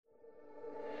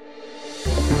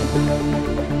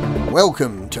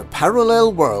Welcome to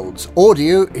Parallel Worlds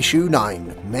Audio Issue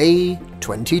 9, May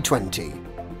 2020.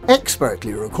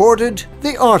 Expertly recorded,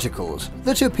 the articles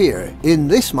that appear in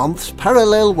this month's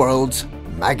Parallel Worlds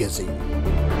magazine.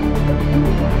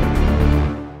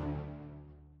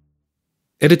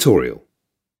 Editorial.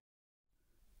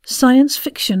 Science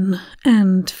fiction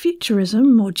and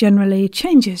futurism more generally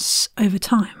changes over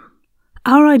time.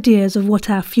 Our ideas of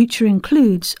what our future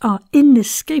includes are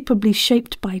inescapably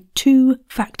shaped by two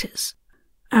factors: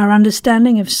 our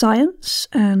understanding of science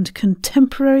and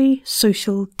contemporary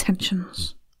social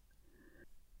tensions.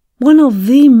 One of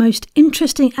the most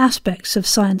interesting aspects of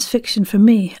science fiction for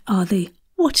me are the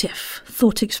what-if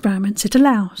thought experiments it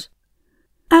allows.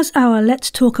 As our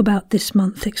Let's Talk About this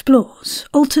month explores,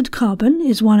 Altered Carbon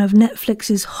is one of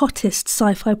Netflix's hottest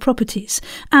sci-fi properties,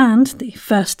 and, the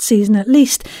first season at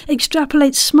least,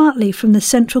 extrapolates smartly from the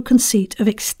central conceit of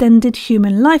extended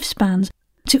human lifespans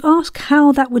to ask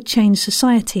how that would change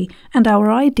society and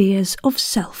our ideas of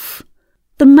self.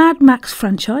 The Mad Max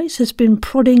franchise has been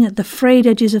prodding at the frayed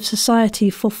edges of society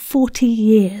for 40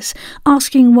 years,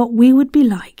 asking what we would be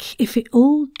like if it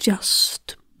all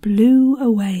just blew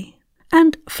away.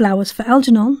 And Flowers for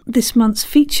Algernon, this month's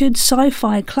featured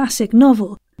sci-fi classic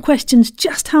novel, questions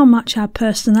just how much our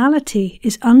personality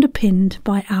is underpinned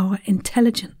by our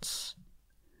intelligence.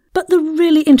 But the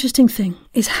really interesting thing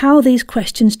is how these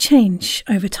questions change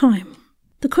over time.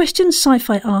 The questions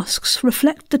sci-fi asks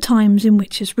reflect the times in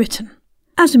which it's written.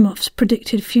 Asimov's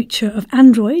predicted future of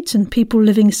androids and people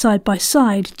living side by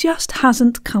side just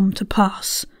hasn't come to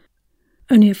pass.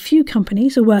 Only a few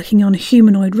companies are working on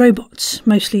humanoid robots,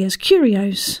 mostly as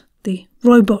curios. The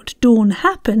robot dawn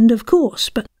happened, of course,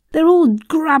 but they're all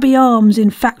grabby arms in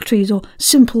factories or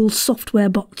simple software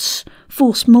bots,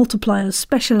 force multipliers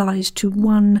specialised to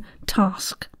one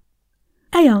task.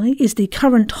 AI is the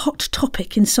current hot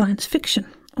topic in science fiction,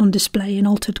 on display in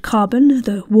Altered Carbon,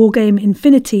 the wargame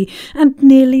Infinity, and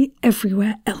nearly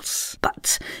everywhere else.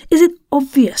 But is it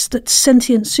obvious that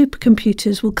sentient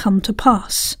supercomputers will come to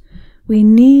pass? We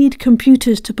need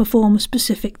computers to perform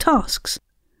specific tasks.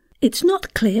 It's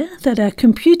not clear that a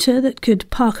computer that could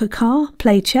park a car,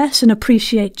 play chess and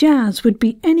appreciate jazz would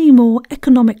be any more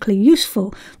economically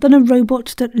useful than a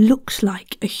robot that looks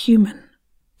like a human.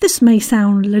 This may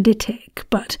sound ludic,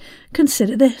 but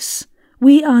consider this.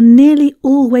 We are nearly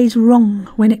always wrong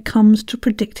when it comes to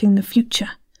predicting the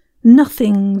future.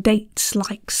 Nothing dates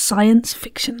like science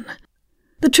fiction.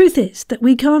 The truth is that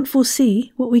we can't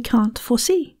foresee what we can't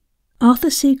foresee.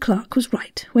 Arthur C. Clarke was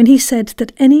right when he said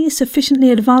that any sufficiently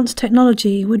advanced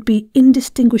technology would be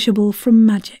indistinguishable from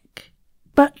magic.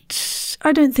 But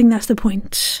I don't think that's the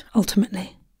point,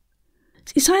 ultimately.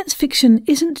 See, science fiction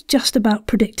isn't just about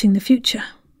predicting the future.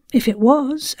 If it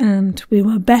was, and we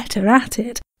were better at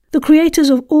it, the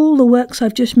creators of all the works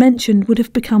I've just mentioned would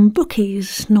have become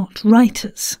bookies, not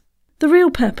writers. The real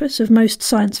purpose of most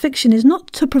science fiction is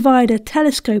not to provide a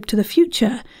telescope to the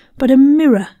future, but a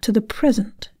mirror to the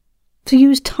present. To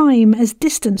use time as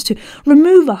distance, to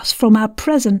remove us from our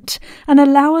present and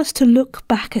allow us to look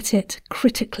back at it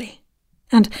critically.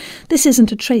 And this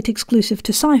isn't a trait exclusive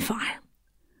to sci-fi.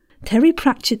 Terry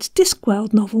Pratchett's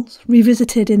Discworld novels,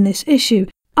 revisited in this issue,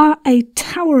 are a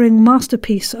towering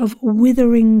masterpiece of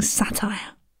withering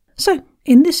satire. So,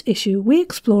 in this issue, we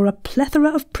explore a plethora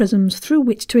of prisms through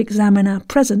which to examine our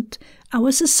present,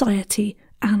 our society,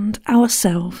 and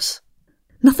ourselves.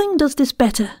 Nothing does this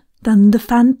better than the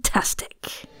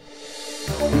fantastic.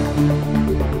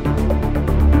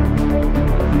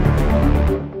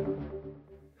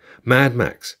 Mad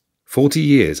Max, 40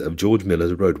 years of George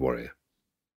Miller's Road Warrior.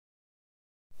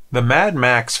 The Mad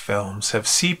Max films have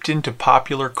seeped into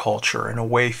popular culture in a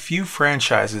way few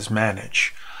franchises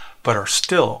manage, but are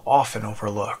still often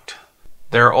overlooked.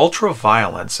 Their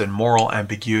ultra-violence and moral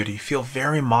ambiguity feel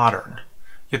very modern,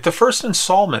 yet the first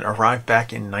installment arrived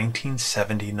back in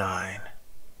 1979.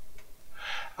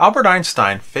 Albert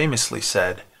Einstein famously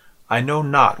said, "I know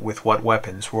not with what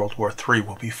weapons World War III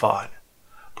will be fought,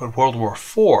 but World War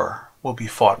IV will be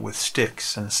fought with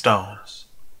sticks and stones."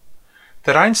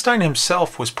 That Einstein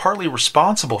himself was partly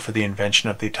responsible for the invention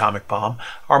of the atomic bomb,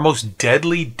 our most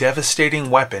deadly,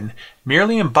 devastating weapon,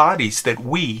 merely embodies that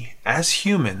we, as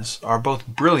humans, are both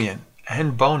brilliant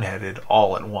and boneheaded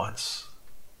all at once.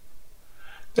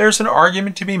 There's an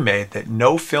argument to be made that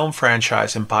no film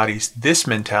franchise embodies this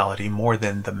mentality more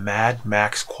than the Mad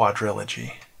Max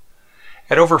quadrilogy.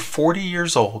 At over 40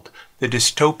 years old, the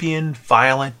dystopian,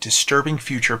 violent, disturbing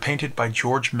future painted by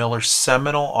George Miller's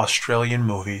seminal Australian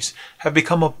movies have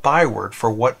become a byword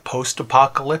for what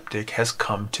post-apocalyptic has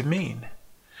come to mean.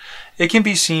 It can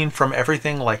be seen from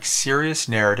everything like serious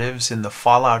narratives in the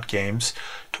Fallout games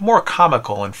to more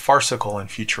comical and farcical in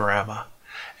Futurama,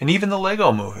 and even the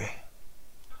Lego Movie.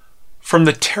 From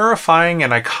the terrifying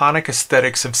and iconic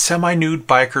aesthetics of semi-nude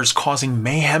bikers causing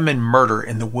mayhem and murder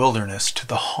in the wilderness to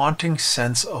the haunting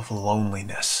sense of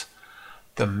loneliness,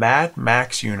 the Mad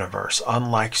Max universe,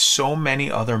 unlike so many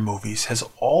other movies, has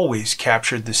always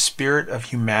captured the spirit of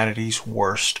humanity's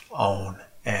worst own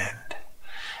end,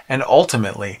 and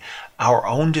ultimately our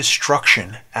own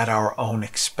destruction at our own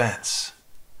expense.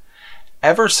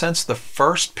 Ever since the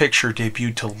first picture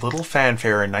debuted to little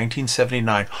fanfare in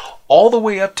 1979, all the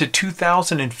way up to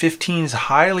 2015's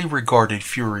highly regarded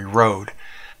Fury Road,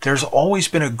 there's always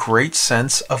been a great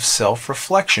sense of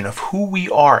self-reflection of who we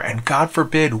are and, God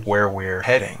forbid, where we're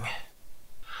heading.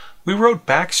 We wrote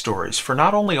backstories for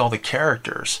not only all the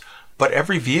characters, but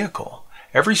every vehicle,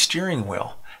 every steering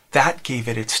wheel. That gave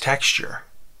it its texture.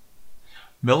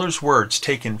 Miller's words,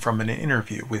 taken from an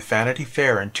interview with Vanity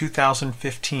Fair in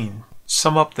 2015,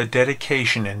 sum up the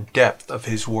dedication and depth of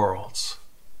his worlds.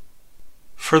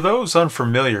 For those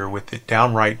unfamiliar with the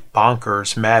downright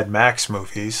bonkers Mad Max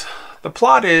movies, the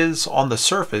plot is, on the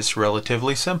surface,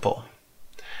 relatively simple.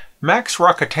 Max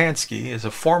Rockatansky is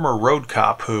a former road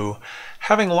cop who,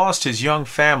 having lost his young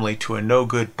family to a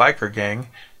no-good biker gang,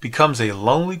 becomes a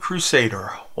lonely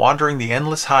crusader wandering the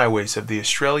endless highways of the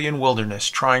Australian wilderness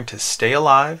trying to stay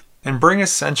alive and bring a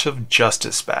sense of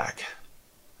justice back.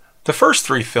 The first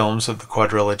three films of the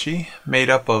quadrilogy, made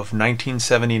up of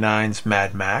 1979's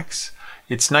Mad Max,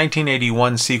 its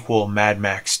 1981 sequel Mad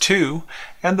Max 2,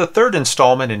 and the third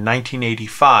installment in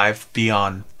 1985,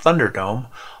 Beyond Thunderdome,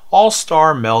 all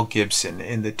star Mel Gibson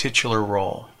in the titular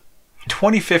role.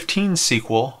 2015's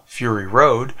sequel, Fury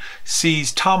Road,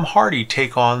 sees Tom Hardy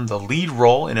take on the lead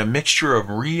role in a mixture of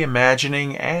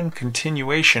reimagining and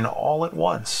continuation all at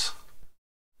once.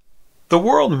 The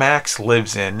world Max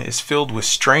lives in is filled with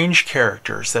strange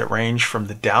characters that range from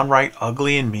the downright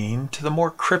ugly and mean to the more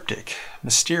cryptic,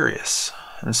 mysterious,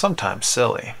 and sometimes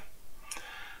silly.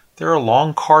 There are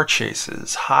long car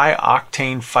chases,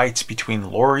 high-octane fights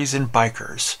between lorries and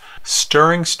bikers,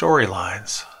 stirring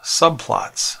storylines,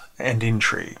 subplots, and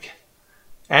intrigue.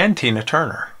 And Tina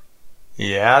Turner.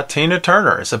 Yeah, Tina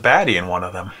Turner is a baddie in one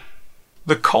of them.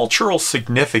 The cultural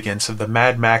significance of the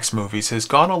Mad Max movies has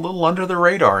gone a little under the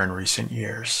radar in recent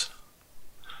years.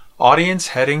 Audience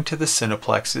heading to the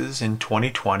cineplexes in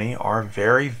 2020 are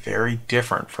very, very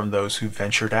different from those who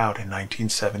ventured out in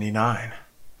 1979.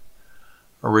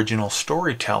 Original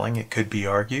storytelling, it could be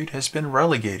argued, has been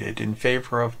relegated in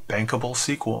favor of bankable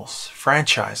sequels,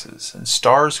 franchises, and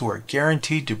stars who are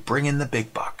guaranteed to bring in the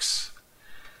big bucks.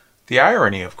 The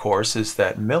irony, of course, is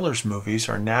that Miller's movies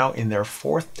are now in their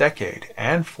fourth decade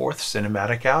and fourth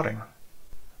cinematic outing.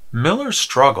 Miller's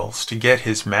struggles to get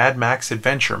his Mad Max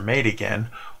adventure made again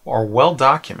are well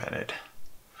documented.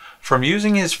 From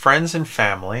using his friends and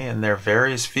family and their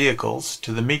various vehicles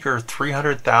to the meager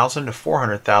 $300,000 to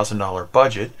 $400,000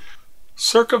 budget,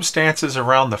 circumstances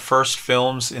around the first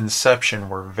film's inception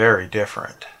were very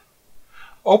different.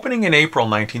 Opening in April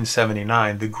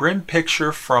 1979, the grim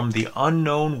picture from the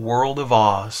unknown world of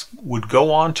Oz would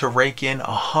go on to rake in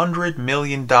 $100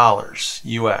 million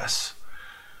US.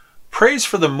 Praise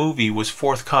for the movie was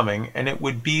forthcoming, and it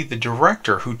would be the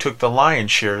director who took the lion's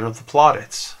share of the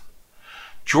plaudits.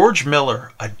 George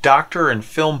Miller, a doctor and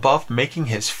film buff making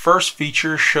his first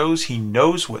feature, shows he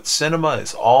knows what cinema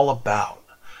is all about,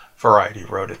 Variety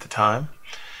wrote at the time.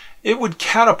 It would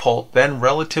catapult then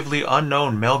relatively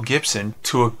unknown Mel Gibson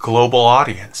to a global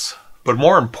audience. But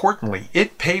more importantly,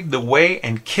 it paved the way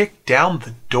and kicked down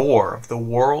the door of the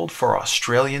world for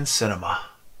Australian cinema.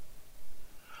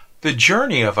 The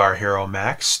journey of our hero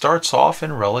Max starts off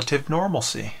in relative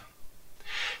normalcy.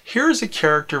 Here is a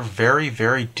character very,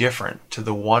 very different to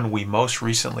the one we most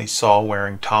recently saw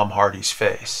wearing Tom Hardy's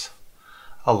face.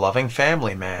 A loving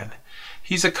family man.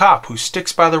 He's a cop who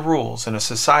sticks by the rules in a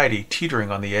society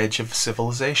teetering on the edge of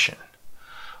civilization.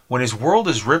 When his world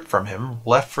is ripped from him,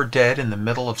 left for dead in the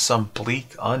middle of some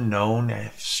bleak, unknown,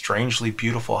 and strangely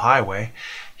beautiful highway,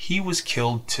 he was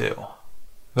killed too.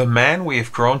 The man we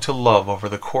have grown to love over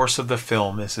the course of the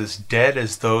film is as dead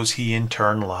as those he in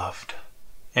turn loved.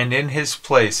 And in his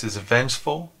place is a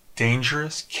vengeful,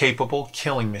 dangerous, capable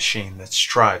killing machine that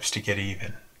strives to get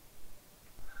even.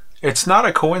 It's not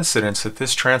a coincidence that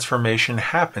this transformation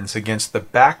happens against the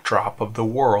backdrop of the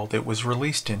world it was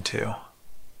released into.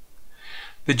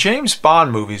 The James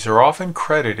Bond movies are often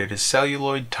credited as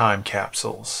celluloid time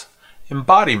capsules,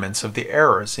 embodiments of the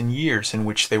eras and years in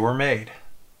which they were made.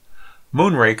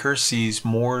 Moonraker sees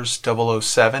Moore's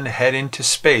 007 head into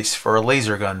space for a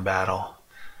laser gun battle.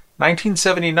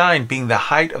 1979 being the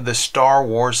height of the Star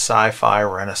Wars sci-fi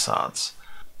renaissance.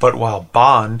 But while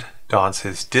Bond dons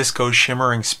his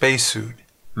disco-shimmering spacesuit,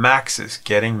 Max is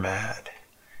getting mad.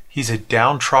 He's a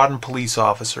downtrodden police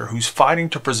officer who's fighting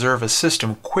to preserve a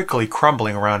system quickly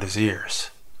crumbling around his ears.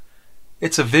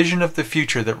 It's a vision of the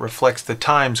future that reflects the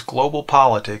time's global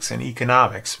politics and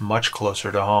economics much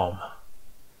closer to home.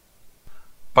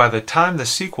 By the time the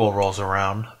sequel rolls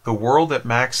around, the world that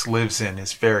Max lives in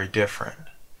is very different.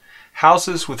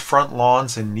 Houses with front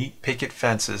lawns and neat picket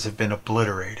fences have been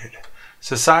obliterated.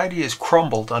 Society has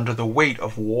crumbled under the weight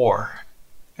of war,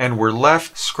 and we're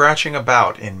left scratching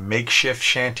about in makeshift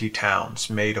shanty towns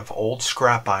made of old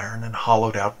scrap iron and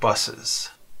hollowed-out buses.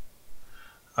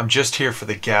 "I'm just here for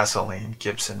the gasoline,"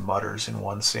 Gibson mutters in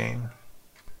one scene.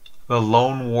 The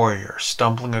lone warrior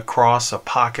stumbling across a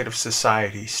pocket of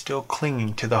society, still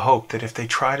clinging to the hope that if they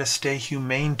try to stay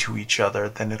humane to each other,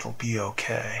 then it'll be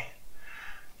okay.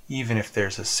 Even if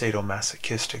there's a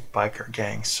sadomasochistic biker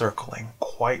gang circling,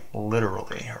 quite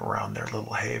literally, around their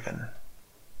little haven.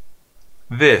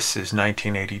 This is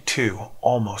 1982,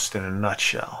 almost in a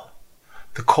nutshell.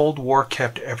 The Cold War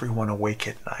kept everyone awake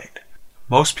at night.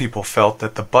 Most people felt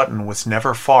that the button was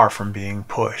never far from being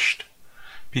pushed.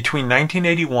 Between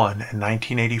 1981 and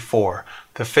 1984,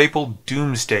 the fabled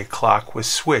doomsday clock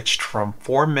was switched from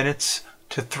 4 minutes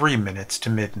to 3 minutes to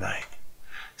midnight,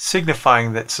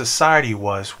 signifying that society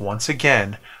was, once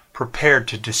again, prepared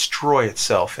to destroy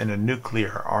itself in a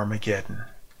nuclear Armageddon.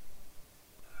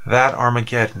 That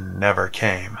Armageddon never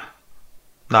came.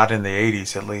 Not in the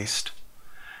 80s, at least.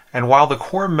 And while the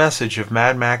core message of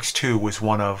Mad Max 2 was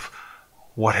one of,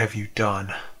 "What have you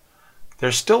done?"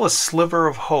 there's still a sliver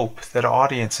of hope that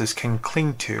audiences can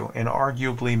cling to in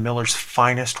arguably Miller's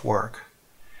finest work.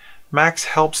 Max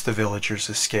helps the villagers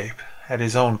escape, at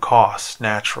his own cost,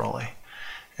 naturally,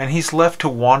 and he's left to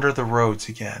wander the roads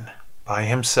again, by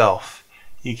himself,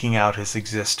 eking out his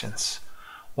existence,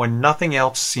 when nothing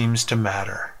else seems to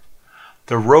matter.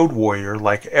 The road warrior,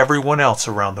 like everyone else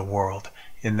around the world,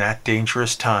 in that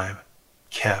dangerous time,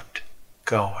 kept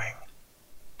going.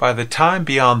 By the time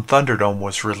Beyond Thunderdome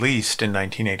was released in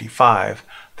 1985,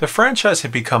 the franchise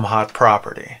had become hot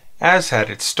property, as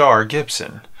had its star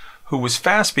Gibson, who was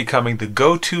fast becoming the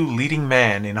go-to leading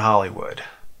man in Hollywood.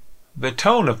 The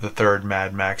tone of the third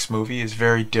Mad Max movie is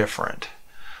very different.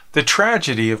 The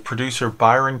tragedy of producer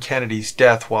Byron Kennedy's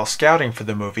death while scouting for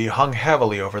the movie hung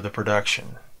heavily over the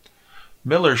production.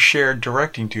 Miller shared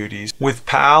directing duties with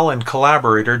pal and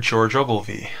collaborator George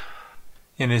Ogilvy.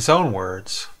 In his own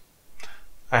words,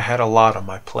 "I had a lot on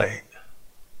my plate."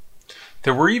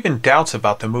 There were even doubts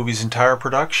about the movie's entire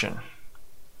production.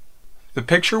 The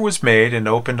picture was made and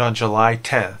opened on July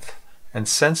 10th, and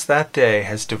since that day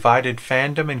has divided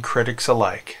fandom and critics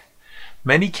alike.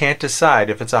 Many can't decide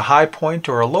if it's a high point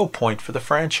or a low point for the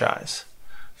franchise.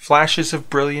 Flashes of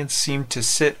brilliance seem to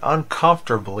sit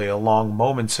uncomfortably along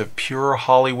moments of pure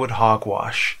Hollywood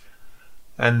hogwash.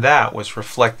 And that was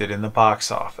reflected in the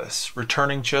box office,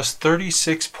 returning just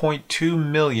 $36.2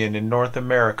 million in North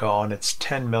America on its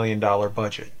 $10 million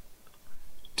budget.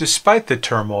 Despite the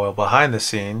turmoil behind the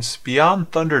scenes,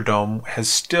 Beyond Thunderdome has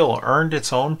still earned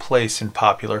its own place in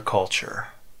popular culture.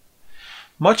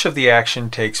 Much of the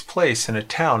action takes place in a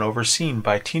town overseen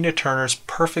by Tina Turner's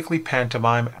perfectly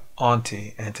pantomime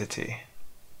auntie entity.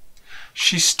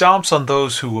 She stomps on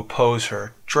those who oppose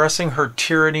her, dressing her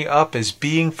tyranny up as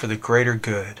being for the greater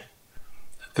good.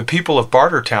 The people of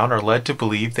Bartertown are led to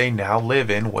believe they now live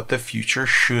in what the future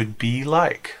should be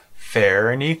like, fair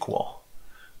and equal.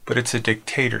 But it's a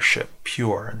dictatorship,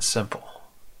 pure and simple.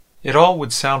 It all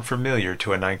would sound familiar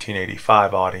to a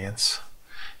 1985 audience.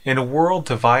 In a world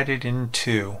divided in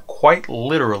two, quite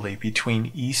literally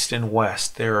between East and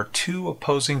West, there are two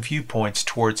opposing viewpoints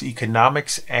towards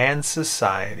economics and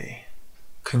society.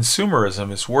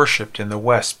 Consumerism is worshipped in the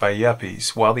West by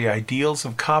yuppies, while the ideals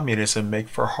of communism make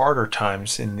for harder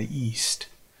times in the East.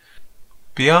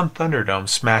 Beyond Thunderdome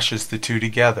smashes the two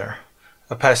together,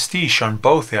 a pastiche on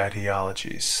both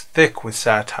ideologies, thick with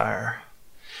satire.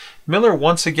 Miller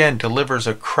once again delivers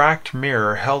a cracked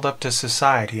mirror held up to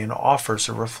society and offers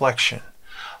a reflection,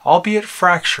 albeit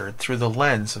fractured through the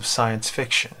lens of science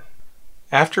fiction.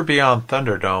 After Beyond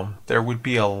Thunderdome, there would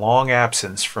be a long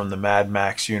absence from the Mad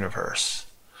Max universe.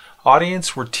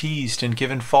 Audiences were teased and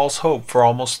given false hope for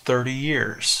almost 30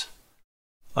 years.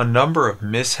 A number of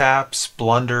mishaps,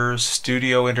 blunders,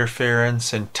 studio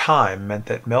interference, and time meant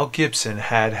that Mel Gibson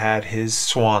had his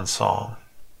swan song.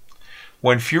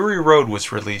 When Fury Road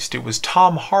was released, it was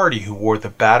Tom Hardy who wore the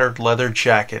battered leather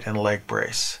jacket and leg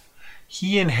brace.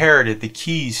 He inherited the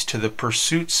keys to the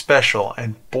Pursuit Special,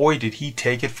 and boy did he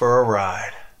take it for a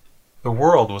ride. The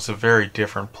world was a very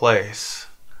different place.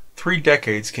 3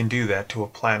 decades can do that to a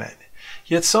planet.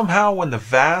 Yet somehow when the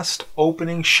vast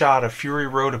opening shot of Fury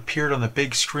Road appeared on the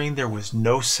big screen, there was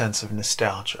no sense of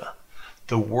nostalgia.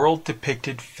 The world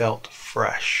depicted felt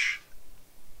fresh.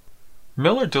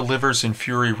 Miller delivers in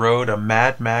Fury Road a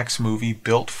Mad Max movie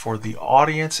built for the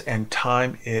audience and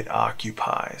time it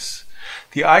occupies.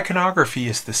 The iconography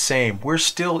is the same. We're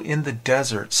still in the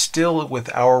desert, still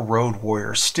with our road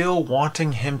warrior, still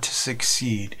wanting him to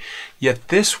succeed. Yet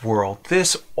this world,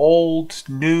 this old,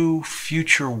 new,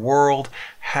 future world,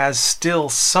 has still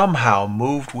somehow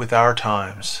moved with our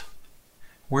times.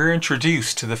 We're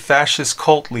introduced to the fascist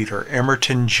cult leader,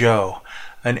 Emerton Joe,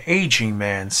 an aging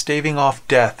man staving off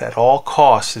death at all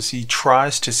costs as he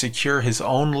tries to secure his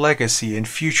own legacy and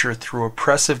future through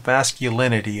oppressive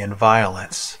masculinity and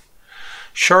violence.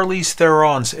 Charlize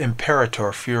Theron's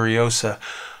Imperator Furiosa,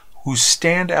 whose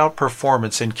standout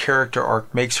performance and character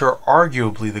arc makes her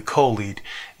arguably the co-lead,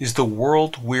 is the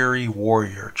world-weary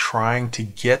warrior trying to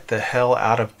get the hell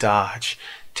out of Dodge,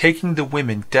 taking the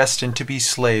women destined to be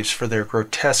slaves for their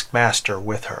grotesque master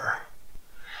with her.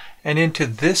 And into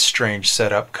this strange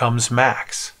setup comes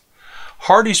Max.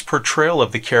 Hardy's portrayal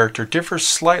of the character differs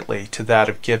slightly to that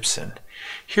of Gibson.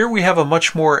 Here we have a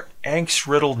much more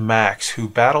angst-riddled Max who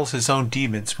battles his own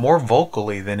demons more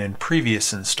vocally than in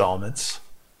previous installments.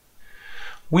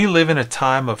 We live in a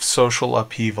time of social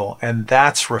upheaval, and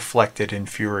that's reflected in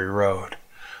Fury Road.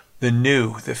 The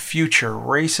new, the future,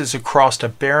 races across a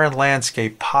barren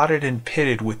landscape potted and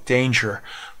pitted with danger,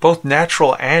 both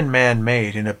natural and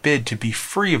man-made, in a bid to be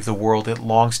free of the world it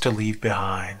longs to leave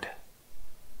behind.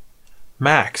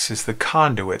 Max is the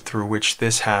conduit through which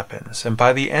this happens, and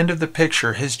by the end of the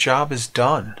picture his job is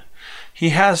done. He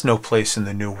has no place in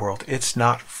the new world. It's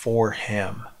not for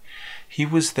him. He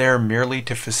was there merely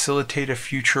to facilitate a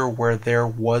future where there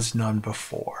was none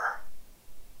before.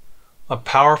 A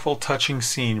powerful, touching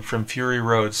scene from Fury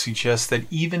Road suggests that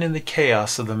even in the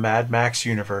chaos of the Mad Max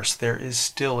universe, there is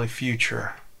still a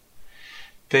future.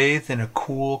 Bathed in a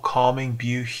cool, calming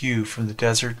blue hue from the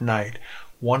desert night,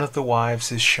 one of the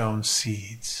wives is shown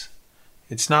seeds.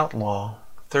 It's not long,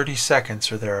 30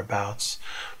 seconds or thereabouts,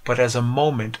 but as a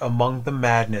moment among the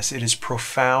madness, it is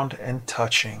profound and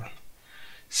touching.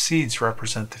 Seeds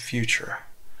represent the future.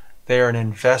 They are an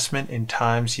investment in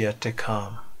times yet to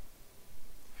come.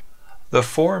 The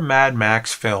 4 Mad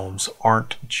Max films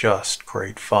aren't just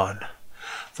great fun,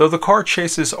 though the car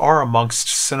chases are amongst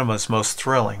cinema's most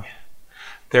thrilling.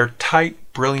 They're tight,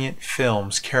 brilliant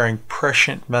films carrying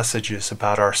prescient messages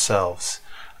about ourselves,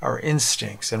 our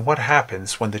instincts, and what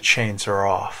happens when the chains are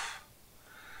off.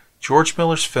 George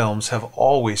Miller's films have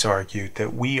always argued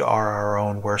that we are our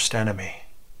own worst enemy,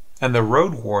 and the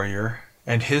Road Warrior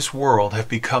and his world have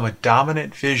become a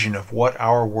dominant vision of what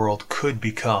our world could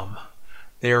become.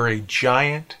 They are a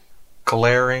giant,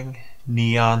 glaring,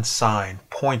 neon sign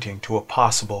pointing to a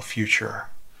possible future,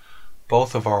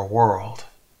 both of our world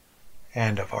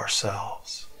and of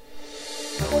ourselves.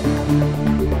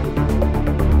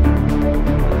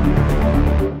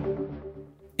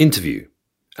 Interview.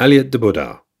 Aliette de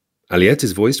Bodard. Aliette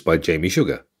is voiced by Jamie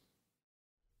Sugar.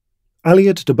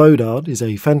 Aliette de Bodard is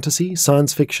a fantasy,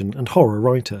 science fiction and horror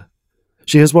writer.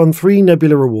 She has won 3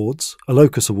 Nebula Awards, a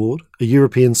Locus Award, a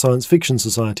European Science Fiction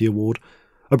Society Award,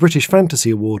 a British Fantasy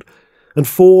Award, and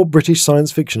 4 British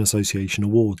Science Fiction Association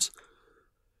Awards.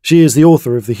 She is the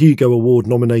author of the Hugo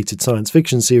Award-nominated science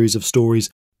fiction series of stories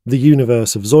The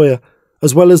Universe of Zoya,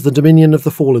 as well as the Dominion of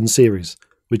the Fallen series,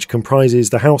 which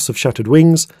comprises The House of Shattered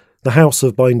Wings, The House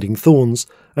of Binding Thorns,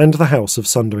 and The House of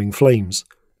Sundering Flames.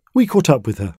 We caught up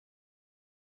with her.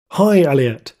 Hi,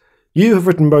 Aliette. You have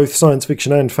written both science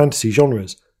fiction and fantasy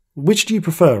genres. Which do you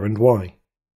prefer and why?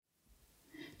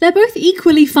 They're both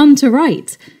equally fun to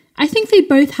write. I think they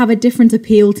both have a different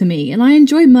appeal to me, and I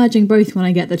enjoy merging both when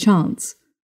I get the chance.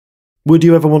 Would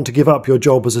you ever want to give up your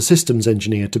job as a systems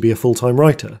engineer to be a full-time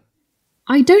writer?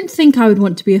 I don't think I would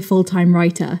want to be a full-time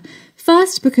writer.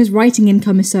 First, because writing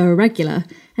income is so irregular,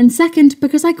 and second,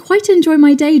 because I quite enjoy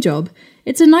my day job.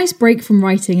 It's a nice break from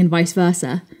writing and vice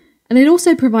versa. And it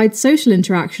also provides social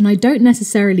interaction I don't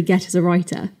necessarily get as a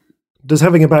writer. Does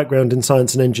having a background in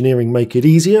science and engineering make it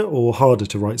easier or harder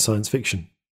to write science fiction?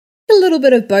 A little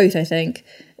bit of both, I think.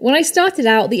 When I started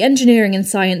out, the engineering and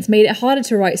science made it harder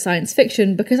to write science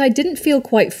fiction because I didn't feel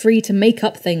quite free to make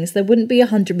up things that wouldn't be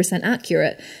 100%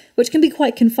 accurate, which can be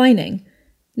quite confining.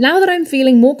 Now that I'm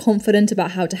feeling more confident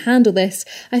about how to handle this,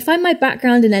 I find my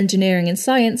background in engineering and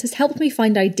science has helped me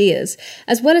find ideas,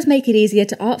 as well as make it easier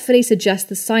to artfully suggest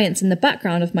the science in the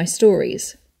background of my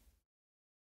stories.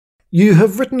 You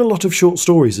have written a lot of short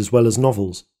stories as well as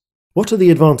novels. What are the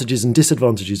advantages and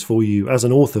disadvantages for you as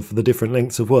an author for the different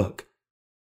lengths of work?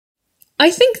 I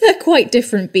think they're quite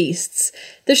different beasts.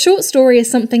 The short story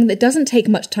is something that doesn't take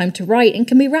much time to write and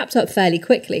can be wrapped up fairly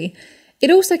quickly.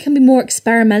 It also can be more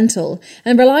experimental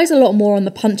and relies a lot more on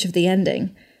the punch of the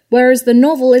ending. Whereas the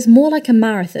novel is more like a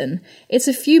marathon. It's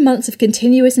a few months of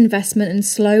continuous investment in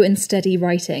slow and steady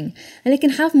writing, and it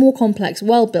can have more complex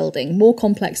world building, more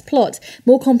complex plot,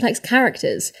 more complex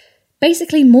characters.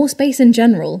 Basically, more space in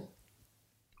general.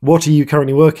 What are you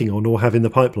currently working on or have in the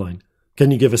pipeline?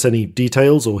 Can you give us any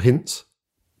details or hints?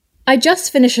 I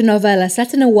just finished a novella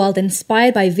set in a world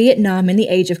inspired by Vietnam in the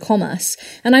Age of Commerce,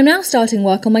 and I'm now starting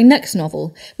work on my next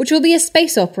novel, which will be a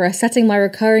space opera setting my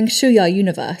recurring Shuya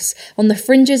universe on the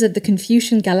fringes of the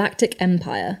Confucian Galactic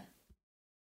Empire.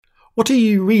 What are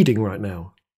you reading right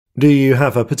now? Do you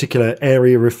have a particular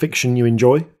area of fiction you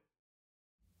enjoy?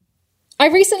 I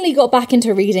recently got back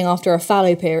into reading after a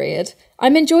fallow period.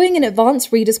 I'm enjoying an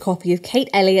advanced reader's copy of Kate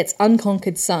Elliott's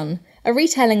Unconquered Sun, a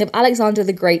retelling of Alexander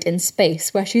the Great in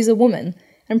space where she's a woman,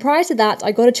 and prior to that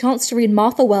I got a chance to read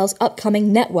Martha Wells'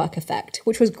 upcoming Network Effect,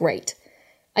 which was great.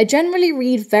 I generally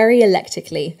read very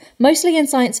eclectically, mostly in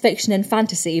science fiction and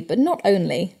fantasy, but not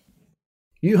only.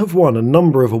 You have won a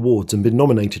number of awards and been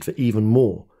nominated for even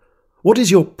more. What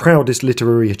is your proudest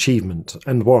literary achievement,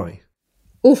 and why?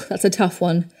 Oof, that's a tough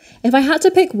one. If I had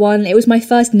to pick one, it was my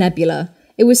first Nebula.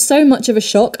 It was so much of a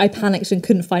shock I panicked and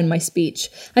couldn't find my speech.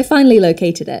 I finally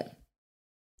located it.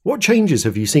 What changes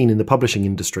have you seen in the publishing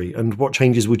industry, and what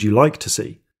changes would you like to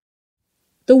see?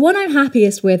 The one I'm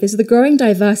happiest with is the growing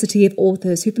diversity of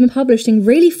authors who've been publishing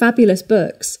really fabulous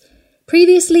books.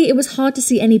 Previously, it was hard to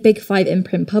see any Big Five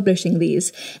imprint publishing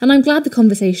these, and I'm glad the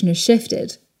conversation has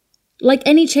shifted. Like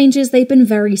any changes, they've been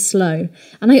very slow,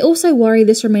 and I also worry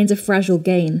this remains a fragile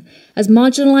gain, as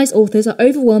marginalised authors are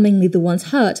overwhelmingly the ones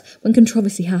hurt when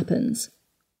controversy happens.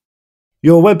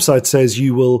 Your website says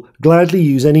you will gladly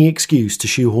use any excuse to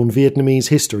shoehorn Vietnamese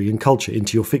history and culture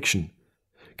into your fiction.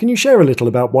 Can you share a little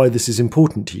about why this is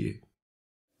important to you?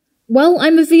 Well,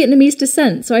 I'm of Vietnamese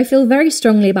descent, so I feel very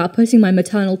strongly about putting my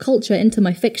maternal culture into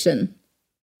my fiction.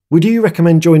 Would you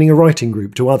recommend joining a writing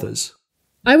group to others?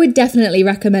 I would definitely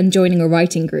recommend joining a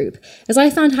writing group, as I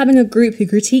found having a group who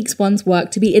critiques one's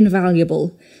work to be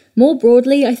invaluable. More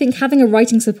broadly, I think having a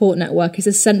writing support network is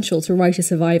essential to writer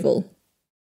survival.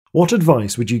 What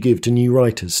advice would you give to new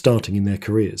writers starting in their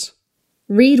careers?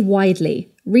 Read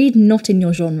widely. Read not in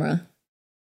your genre.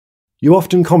 You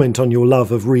often comment on your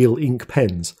love of real ink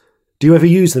pens. Do you ever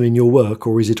use them in your work,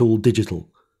 or is it all digital?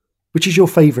 Which is your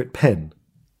favourite pen?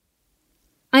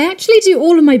 I actually do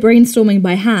all of my brainstorming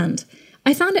by hand.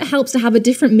 I found it helps to have a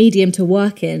different medium to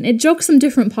work in. It jogs some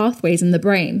different pathways in the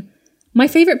brain. My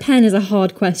favourite pen is a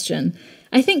hard question.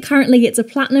 I think currently it's a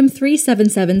Platinum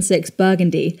 3776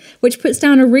 Burgundy, which puts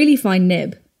down a really fine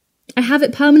nib. I have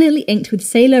it permanently inked with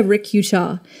Sailor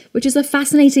Rikyucha, which is a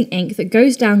fascinating ink that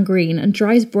goes down green and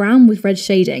dries brown with red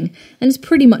shading, and is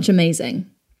pretty much amazing.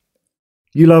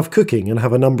 You love cooking and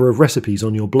have a number of recipes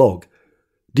on your blog.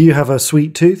 Do you have a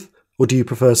sweet tooth, or do you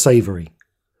prefer savoury?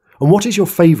 And what is your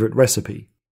favourite recipe?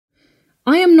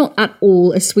 I am not at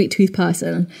all a sweet tooth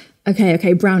person.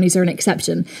 Okay, brownies are an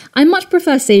exception. I much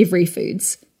prefer savoury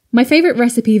foods. My favourite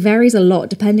recipe varies a lot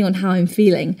depending on how I'm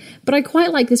feeling, but I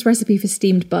quite like this recipe for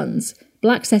steamed buns.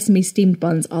 Black sesame steamed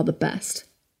buns are the best.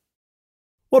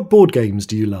 What board games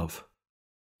do you love?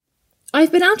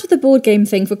 I've been out of the board game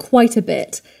thing for quite a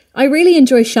bit. I really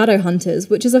enjoy Shadowhunters,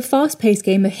 which is a fast-paced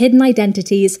game of hidden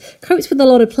identities, copes with a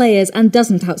lot of players, and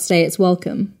doesn't outstay its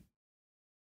welcome.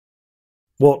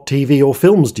 What TV or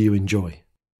films do you enjoy?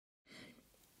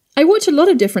 I watch a lot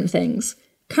of different things.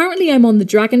 Currently I'm on The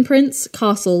Dragon Prince,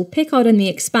 Castle, Picard and The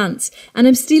Expanse, and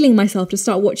I'm steeling myself to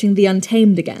start watching The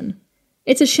Untamed again.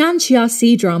 It's a Shan-Chia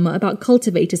sea drama about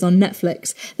cultivators on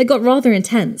Netflix that got rather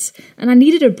intense, and I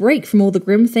needed a break from all the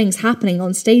grim things happening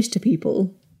on stage to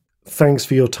people. Thanks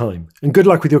for your time, and good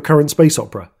luck with your current space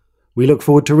opera. We look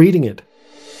forward to reading it.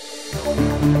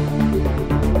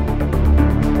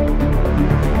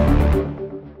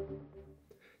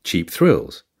 Cheap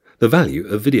thrills. The value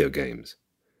of video games.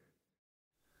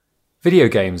 Video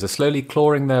games are slowly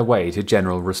clawing their way to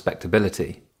general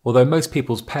respectability, although most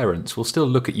people's parents will still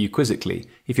look at you quizzically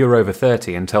if you're over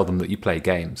 30 and tell them that you play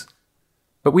games.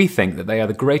 But we think that they are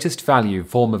the greatest value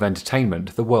form of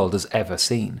entertainment the world has ever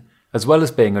seen, as well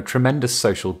as being a tremendous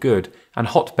social good and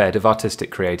hotbed of artistic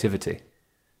creativity.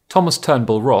 Thomas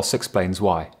Turnbull Ross explains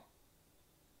why.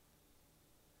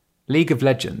 League of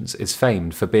Legends is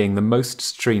famed for being the most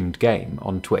streamed game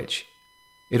on Twitch.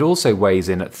 It also weighs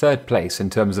in at third place in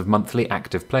terms of monthly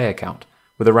active player count,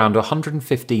 with around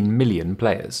 115 million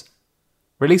players.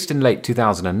 Released in late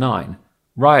 2009,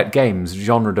 Riot Games'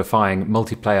 genre-defying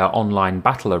multiplayer online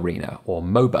battle arena, or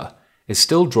MOBA, is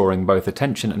still drawing both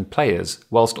attention and players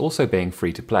whilst also being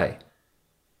free to play.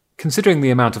 Considering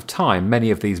the amount of time many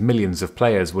of these millions of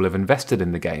players will have invested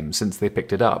in the game since they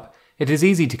picked it up, it is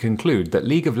easy to conclude that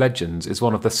League of Legends is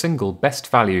one of the single best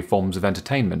value forms of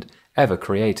entertainment ever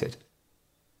created.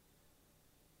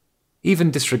 Even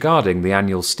disregarding the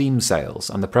annual Steam sales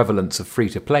and the prevalence of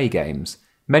free-to-play games,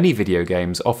 many video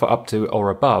games offer up to or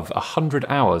above 100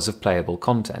 hours of playable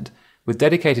content, with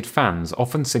dedicated fans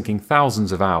often sinking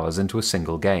thousands of hours into a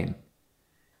single game.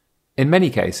 In many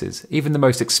cases, even the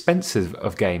most expensive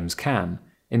of games can,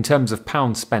 in terms of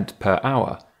pounds spent per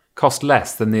hour, cost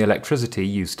less than the electricity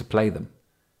used to play them.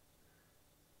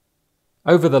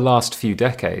 Over the last few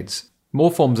decades,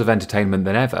 more forms of entertainment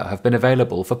than ever have been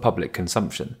available for public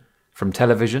consumption, from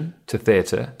television to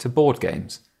theatre to board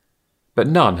games. But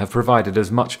none have provided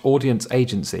as much audience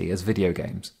agency as video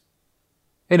games.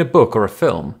 In a book or a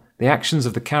film, the actions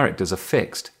of the characters are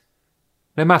fixed.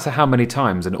 No matter how many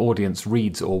times an audience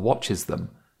reads or watches them,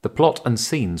 the plot and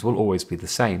scenes will always be the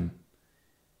same.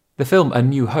 The film A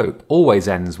New Hope always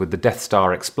ends with the Death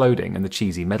Star exploding and the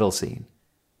cheesy medal scene.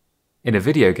 In a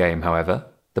video game, however,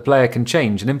 the player can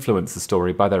change and influence the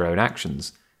story by their own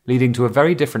actions, leading to a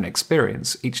very different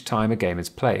experience each time a game is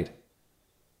played.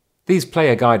 These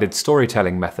player-guided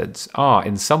storytelling methods are,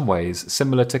 in some ways,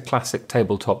 similar to classic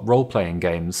tabletop role-playing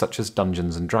games such as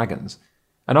Dungeons & Dragons,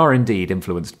 and are indeed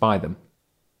influenced by them.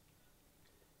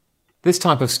 This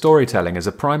type of storytelling is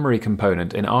a primary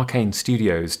component in Arcane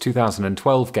Studios'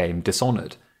 2012 game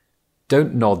Dishonored,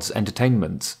 Don't Nod's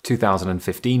Entertainment's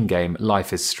 2015 game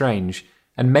Life is Strange,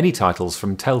 and many titles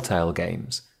from Telltale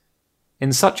Games.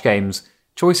 In such games,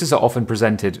 choices are often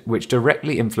presented which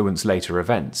directly influence later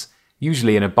events,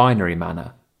 usually in a binary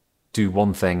manner, do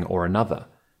one thing or another,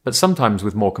 but sometimes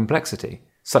with more complexity,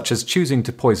 such as choosing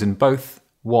to poison both,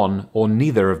 one, or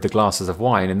neither of the glasses of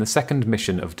wine in the second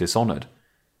mission of Dishonored.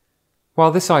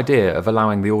 While this idea of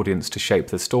allowing the audience to shape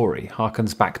the story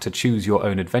harkens back to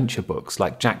choose-your-own-adventure books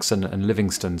like Jackson and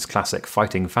Livingston's classic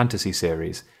fighting fantasy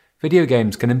series, video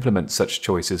games can implement such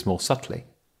choices more subtly.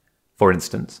 For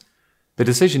instance, the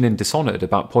decision in Dishonored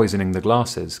about poisoning the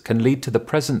glasses can lead to the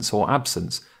presence or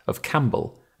absence of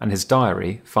Campbell and his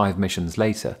diary 5 missions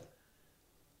later.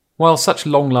 While such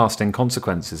long-lasting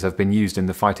consequences have been used in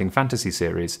the fighting fantasy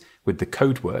series with the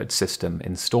code word system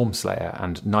in Stormslayer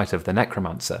and Night of the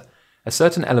Necromancer, a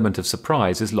certain element of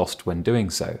surprise is lost when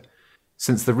doing so,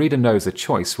 since the reader knows a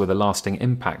choice with a lasting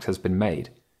impact has been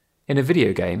made. In a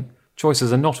video game,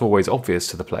 choices are not always obvious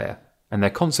to the player, and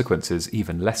their consequences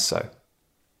even less so.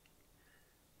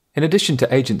 In addition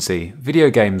to agency, video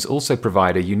games also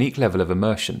provide a unique level of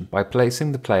immersion by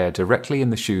placing the player directly in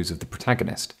the shoes of the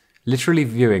protagonist, literally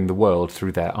viewing the world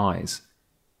through their eyes.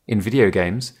 In video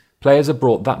games, players are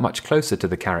brought that much closer to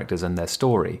the characters and their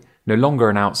story, no longer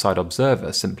an outside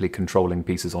observer simply controlling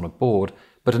pieces on a board,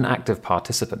 but an active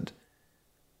participant.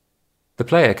 The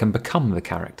player can become the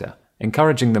character,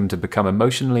 encouraging them to become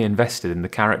emotionally invested in the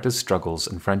character's struggles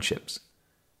and friendships.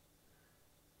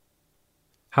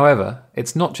 However,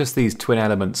 it's not just these twin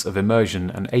elements of immersion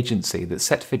and agency that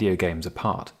set video games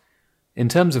apart. In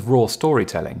terms of raw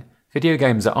storytelling, video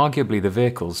games are arguably the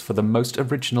vehicles for the most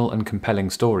original and compelling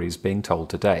stories being told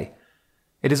today.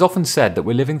 It is often said that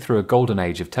we're living through a golden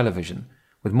age of television,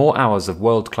 with more hours of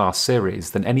world-class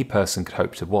series than any person could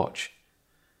hope to watch.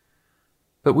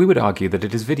 But we would argue that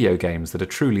it is video games that are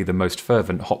truly the most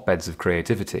fervent hotbeds of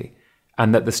creativity,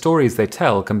 and that the stories they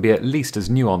tell can be at least as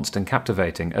nuanced and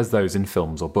captivating as those in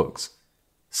films or books.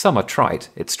 Some are trite,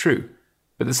 it's true,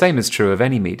 but the same is true of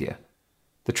any media.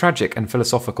 The tragic and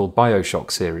philosophical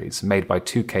BioShock series, made by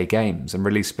 2K Games and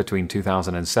released between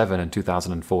 2007 and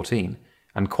 2014,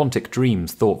 and Quantic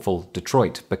Dream's thoughtful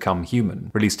Detroit Become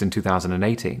Human, released in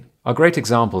 2018, are great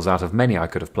examples out of many I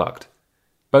could have plucked.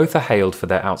 Both are hailed for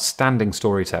their outstanding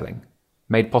storytelling,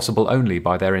 made possible only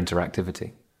by their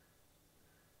interactivity.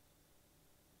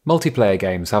 Multiplayer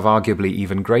games have arguably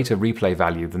even greater replay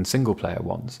value than single-player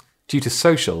ones, due to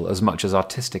social as much as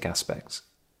artistic aspects.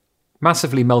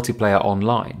 Massively multiplayer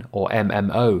online, or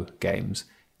MMO, games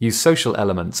use social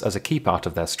elements as a key part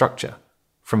of their structure,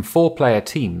 from 4-player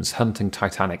teams hunting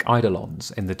Titanic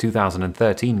Eidolons in the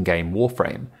 2013 game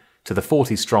Warframe, to the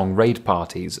 40-strong raid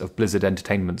parties of Blizzard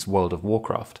Entertainment's World of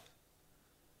Warcraft.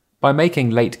 By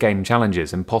making late-game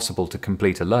challenges impossible to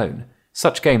complete alone,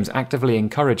 such games actively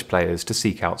encourage players to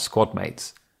seek out squad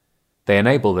mates. They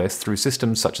enable this through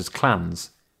systems such as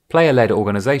clans, player-led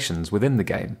organizations within the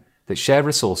game that share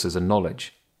resources and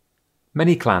knowledge.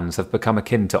 Many clans have become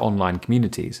akin to online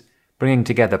communities, bringing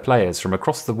together players from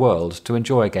across the world to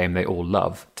enjoy a game they all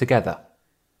love together.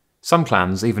 Some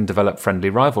clans even develop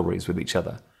friendly rivalries with each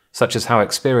other, such as how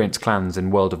experienced clans in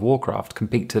World of Warcraft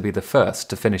compete to be the first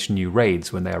to finish new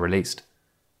raids when they are released.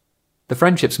 The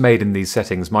friendships made in these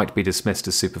settings might be dismissed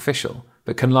as superficial,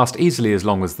 but can last easily as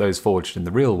long as those forged in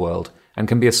the real world, and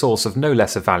can be a source of no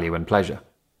lesser value and pleasure.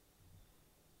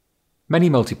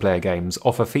 Many multiplayer games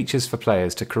offer features for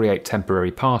players to create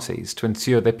temporary parties to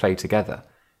ensure they play together,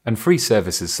 and free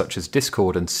services such as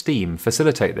Discord and Steam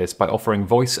facilitate this by offering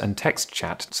voice and text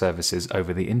chat services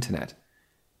over the internet.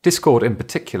 Discord in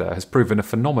particular has proven a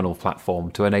phenomenal platform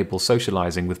to enable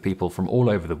socializing with people from all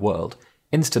over the world,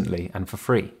 instantly and for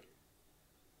free.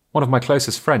 One of my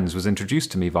closest friends was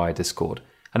introduced to me via Discord,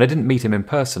 and I didn't meet him in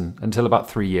person until about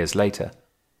 3 years later.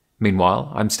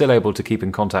 Meanwhile, I'm still able to keep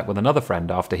in contact with another friend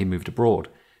after he moved abroad,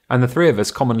 and the three of us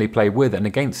commonly play with and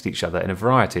against each other in a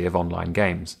variety of online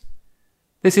games.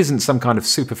 This isn't some kind of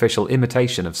superficial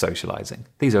imitation of socializing.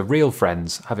 These are real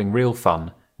friends having real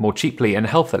fun, more cheaply and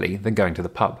healthily than going to the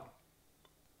pub.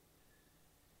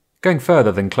 Going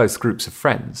further than close groups of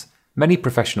friends, many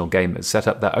professional gamers set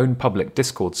up their own public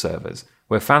Discord servers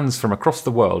where fans from across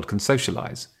the world can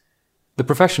socialize. The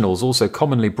professionals also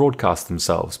commonly broadcast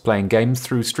themselves playing games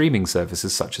through streaming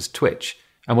services such as Twitch,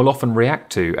 and will often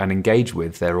react to and engage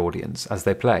with their audience as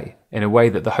they play, in a way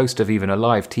that the host of even a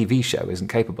live TV show isn't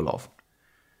capable of.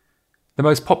 The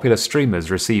most popular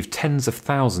streamers receive tens of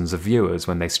thousands of viewers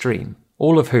when they stream,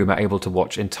 all of whom are able to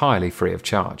watch entirely free of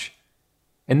charge.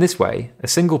 In this way, a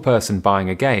single person buying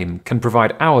a game can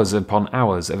provide hours upon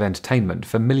hours of entertainment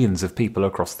for millions of people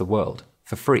across the world,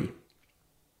 for free.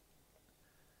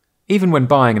 Even when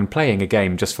buying and playing a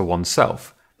game just for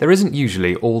oneself, there isn't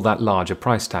usually all that large a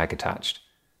price tag attached.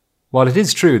 While it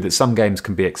is true that some games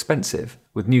can be expensive,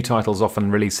 with new titles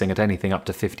often releasing at anything up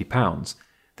to £50,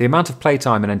 the amount of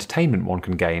playtime and entertainment one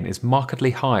can gain is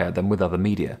markedly higher than with other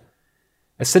media.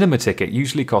 A cinema ticket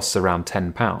usually costs around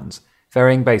 £10,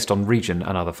 varying based on region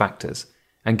and other factors,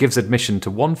 and gives admission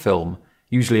to one film,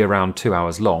 usually around 2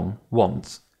 hours long,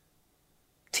 once.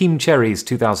 Team Cherry's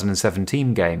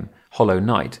 2017 game, Hollow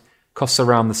Knight, costs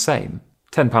around the same,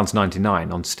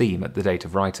 £10.99 on Steam at the date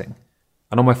of writing,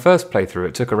 and on my first playthrough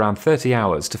it took around 30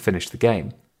 hours to finish the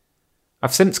game.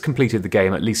 I've since completed the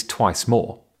game at least twice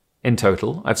more. In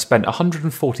total, I've spent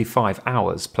 145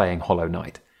 hours playing Hollow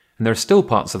Knight, and there are still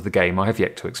parts of the game I have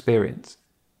yet to experience,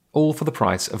 all for the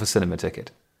price of a cinema ticket.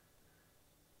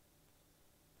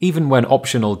 Even when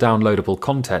optional downloadable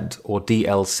content, or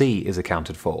DLC, is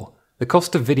accounted for, the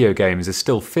cost of video games is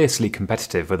still fiercely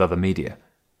competitive with other media.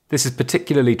 This is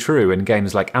particularly true in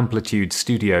games like Amplitude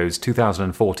Studios'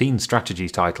 2014 strategy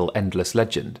title Endless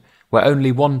Legend, where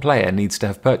only one player needs to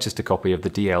have purchased a copy of the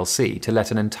DLC to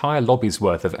let an entire lobby's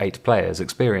worth of 8 players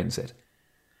experience it.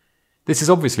 This is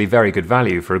obviously very good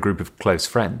value for a group of close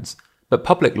friends, but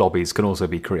public lobbies can also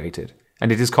be created,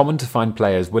 and it is common to find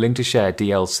players willing to share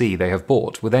DLC they have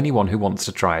bought with anyone who wants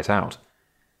to try it out.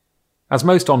 As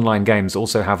most online games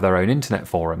also have their own internet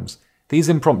forums, these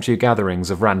impromptu gatherings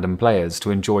of random players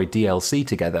to enjoy DLC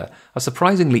together are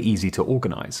surprisingly easy to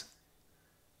organise.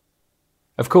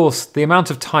 Of course, the amount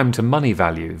of time to money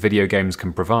value video games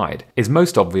can provide is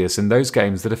most obvious in those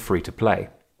games that are free to play.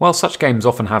 While such games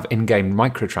often have in-game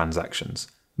microtransactions,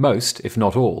 most, if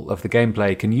not all, of the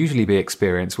gameplay can usually be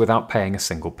experienced without paying a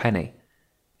single penny.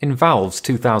 In Valve's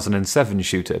 2007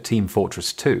 shooter Team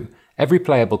Fortress 2, every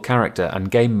playable character and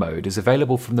game mode is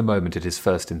available from the moment it is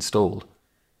first installed.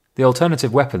 The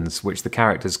alternative weapons which the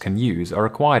characters can use are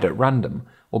acquired at random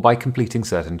or by completing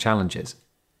certain challenges.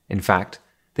 In fact,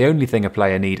 the only thing a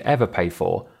player need ever pay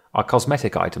for are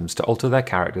cosmetic items to alter their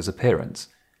character's appearance,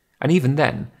 and even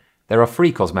then, there are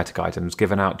free cosmetic items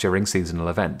given out during seasonal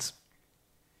events.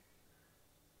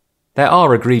 There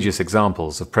are egregious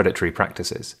examples of predatory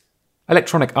practices.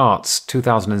 Electronic Arts'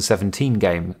 2017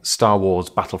 game Star Wars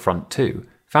Battlefront 2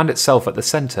 found itself at the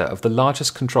centre of the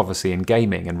largest controversy in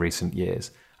gaming in recent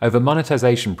years over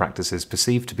monetization practices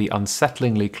perceived to be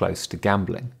unsettlingly close to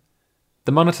gambling.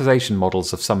 The monetization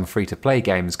models of some free-to-play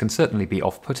games can certainly be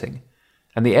off-putting,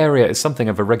 and the area is something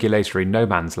of a regulatory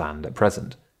no-man's land at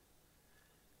present.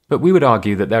 But we would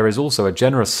argue that there is also a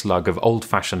generous slug of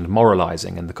old-fashioned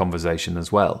moralizing in the conversation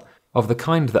as well, of the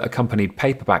kind that accompanied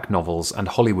paperback novels and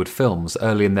Hollywood films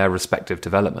early in their respective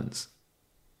developments.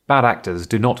 Bad actors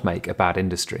do not make a bad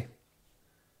industry.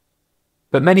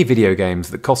 But many video games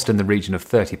that cost in the region of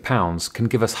 £30 can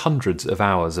give us hundreds of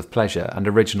hours of pleasure and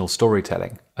original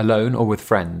storytelling, alone or with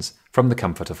friends, from the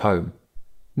comfort of home.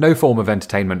 No form of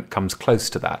entertainment comes close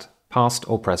to that, past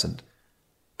or present.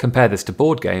 Compare this to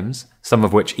board games, some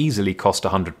of which easily cost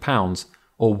 £100,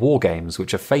 or war games,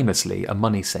 which are famously a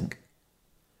money sink.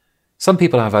 Some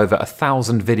people have over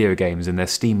 1,000 video games in their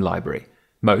Steam library,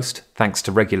 most, thanks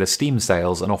to regular Steam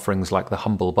sales and offerings like the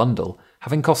Humble Bundle,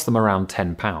 having cost them around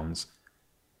 £10.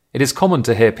 It is common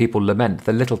to hear people lament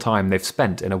the little time they've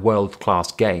spent in a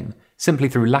world-class game, simply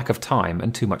through lack of time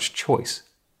and too much choice.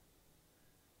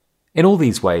 In all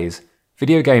these ways,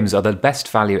 video games are the best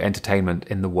value entertainment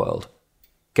in the world.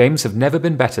 Games have never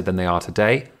been better than they are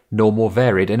today, nor more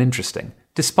varied and interesting,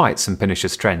 despite some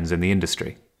pernicious trends in the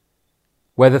industry.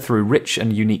 Whether through rich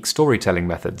and unique storytelling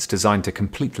methods designed to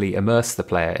completely immerse the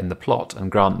player in the plot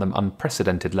and grant them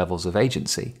unprecedented levels of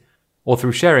agency, or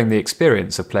through sharing the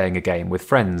experience of playing a game with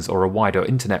friends or a wider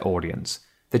internet audience,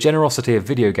 the generosity of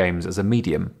video games as a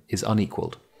medium is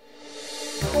unequalled.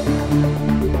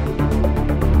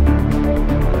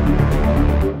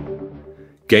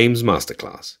 Games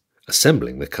Masterclass: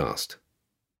 Assembling the Cast.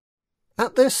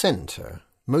 At their centre,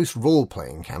 most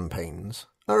role-playing campaigns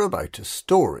are about a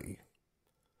story.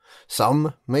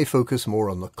 Some may focus more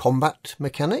on the combat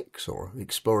mechanics or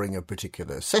exploring a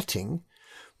particular setting,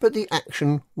 but the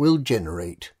action will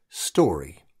generate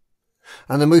story.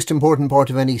 And the most important part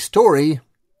of any story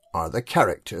are the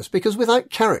characters, because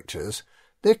without characters,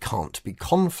 there can't be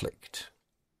conflict.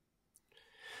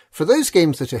 For those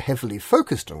games that are heavily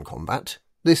focused on combat,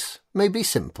 this may be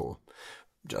simple.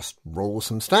 Just roll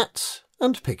some stats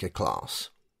and pick a class.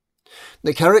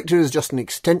 The character is just an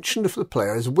extension of the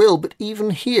player's will, but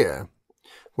even here,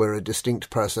 where a distinct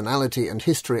personality and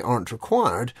history aren't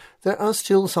required, there are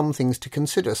still some things to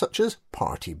consider, such as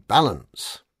party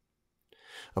balance.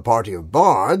 A party of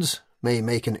bards may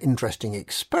make an interesting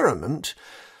experiment,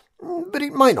 but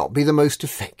it might not be the most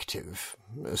effective,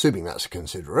 assuming that's a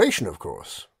consideration, of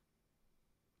course.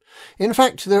 In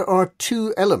fact, there are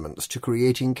two elements to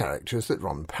creating characters that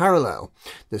run parallel.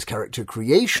 There's character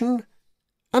creation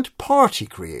and party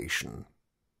creation.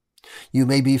 You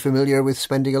may be familiar with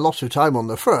spending a lot of time on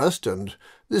the first, and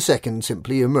the second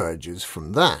simply emerges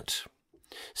from that.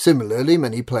 Similarly,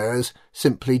 many players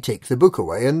simply take the book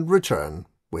away and return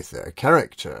with their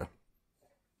character.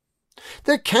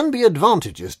 There can be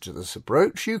advantages to this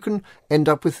approach. You can end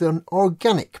up with an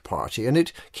organic party, and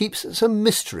it keeps some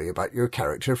mystery about your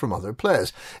character from other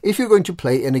players. If you're going to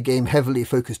play in a game heavily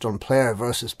focused on player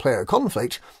versus player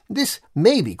conflict, this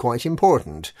may be quite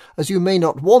important, as you may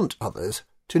not want others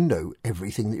to know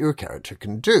everything that your character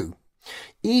can do.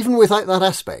 Even without that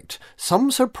aspect, some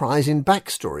surprise in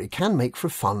backstory can make for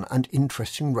fun and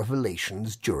interesting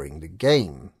revelations during the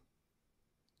game.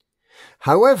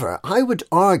 However, I would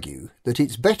argue that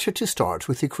it's better to start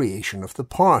with the creation of the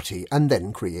party and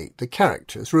then create the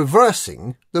characters,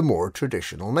 reversing the more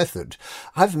traditional method.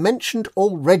 I've mentioned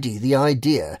already the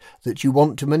idea that you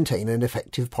want to maintain an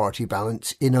effective party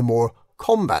balance in a more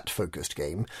combat-focused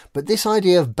game, but this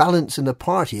idea of balance in the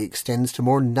party extends to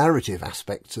more narrative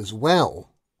aspects as well.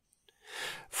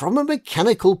 From a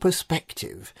mechanical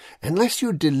perspective, unless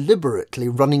you're deliberately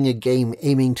running a game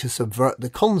aiming to subvert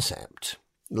the concept,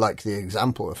 like the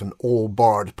example of an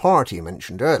all-bard party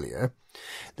mentioned earlier,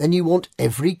 then you want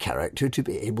every character to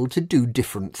be able to do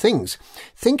different things.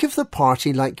 Think of the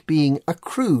party like being a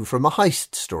crew from a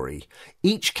heist story.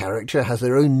 Each character has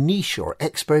their own niche or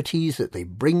expertise that they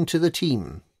bring to the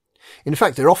team. In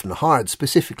fact, they're often hired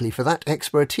specifically for that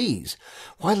expertise.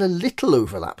 While a little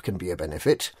overlap can be a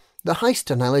benefit, the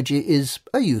heist analogy is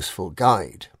a useful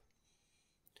guide.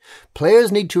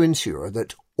 Players need to ensure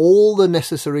that all the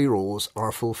necessary roles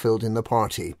are fulfilled in the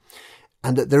party,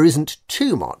 and that there isn't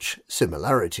too much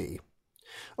similarity.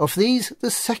 Of these, the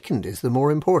second is the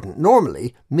more important.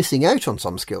 Normally, missing out on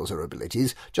some skills or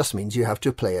abilities just means you have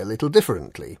to play a little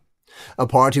differently. A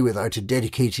party without a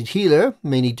dedicated healer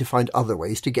may need to find other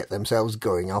ways to get themselves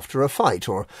going after a fight,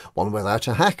 or one without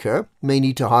a hacker may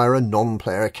need to hire a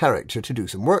non-player character to do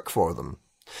some work for them.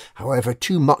 However,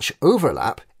 too much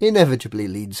overlap inevitably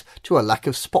leads to a lack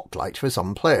of spotlight for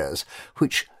some players,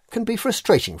 which can be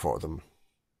frustrating for them.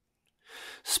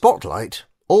 Spotlight,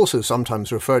 also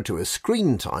sometimes referred to as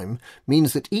screen time,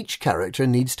 means that each character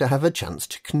needs to have a chance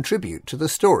to contribute to the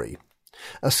story.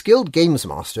 A skilled games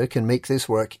master can make this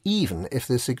work even if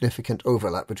there's significant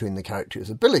overlap between the characters'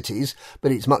 abilities,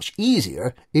 but it's much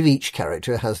easier if each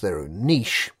character has their own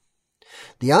niche.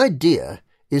 The idea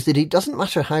is that it doesn't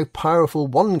matter how powerful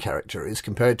one character is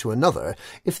compared to another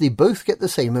if they both get the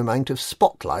same amount of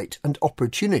spotlight and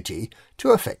opportunity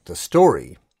to affect the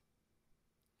story.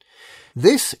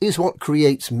 This is what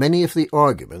creates many of the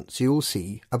arguments you'll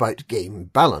see about game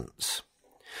balance.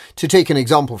 To take an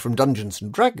example from Dungeons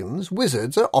 & Dragons,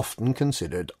 wizards are often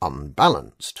considered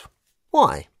unbalanced.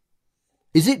 Why?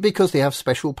 Is it because they have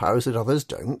special powers that others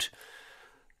don't?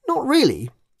 Not really,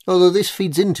 although this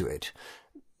feeds into it.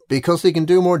 Because they can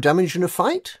do more damage in a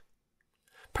fight?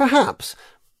 Perhaps,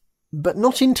 but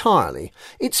not entirely.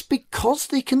 It's because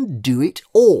they can do it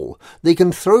all. They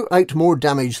can throw out more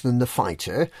damage than the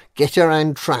fighter, get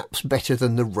around traps better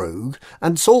than the rogue,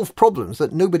 and solve problems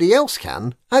that nobody else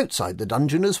can outside the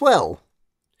dungeon as well.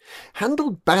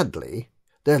 Handled badly,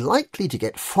 they're likely to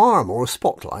get far more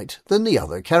spotlight than the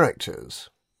other characters.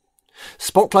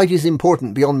 Spotlight is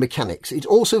important beyond mechanics. It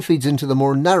also feeds into the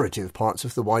more narrative parts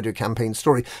of the wider campaign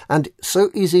story, and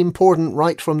so is important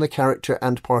right from the character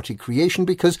and party creation,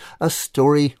 because a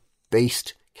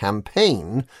story-based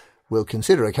campaign will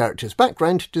consider a character's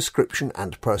background, description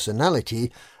and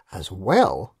personality, as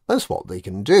well as what they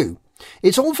can do.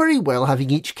 It's all very well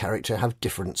having each character have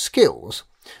different skills,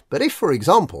 but if, for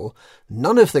example,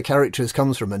 none of the characters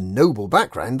comes from a noble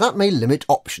background, that may limit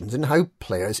options in how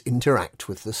players interact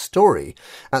with the story.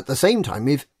 At the same time,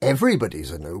 if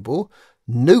everybody's a noble,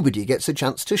 nobody gets a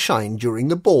chance to shine during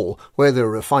the ball, where their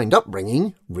refined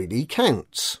upbringing really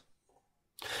counts.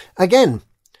 Again,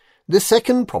 the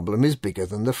second problem is bigger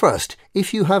than the first.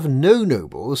 If you have no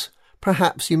nobles,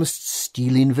 perhaps you must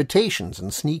steal invitations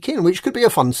and sneak in, which could be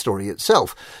a fun story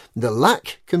itself. The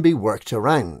lack can be worked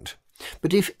around.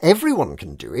 But if everyone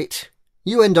can do it,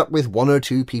 you end up with one or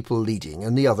two people leading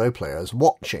and the other players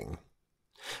watching.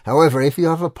 However, if you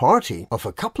have a party of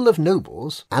a couple of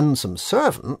nobles and some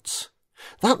servants,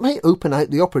 that may open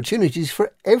out the opportunities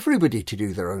for everybody to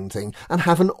do their own thing and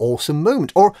have an awesome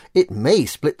moment, or it may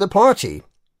split the party.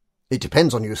 It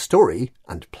depends on your story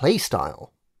and play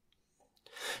style.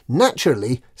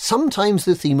 Naturally, sometimes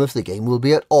the theme of the game will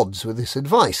be at odds with this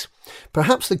advice.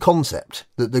 Perhaps the concept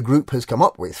that the group has come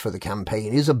up with for the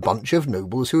campaign is a bunch of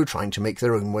nobles who are trying to make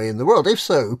their own way in the world. If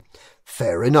so,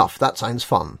 fair enough, that sounds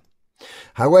fun.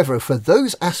 However, for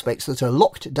those aspects that are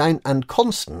locked down and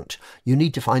constant, you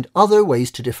need to find other ways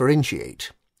to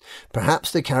differentiate.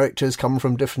 Perhaps the characters come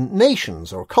from different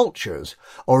nations or cultures,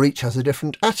 or each has a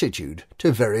different attitude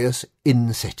to various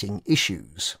in-setting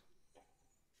issues.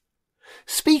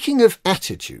 Speaking of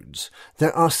attitudes,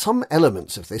 there are some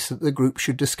elements of this that the group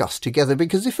should discuss together,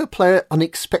 because if a player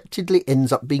unexpectedly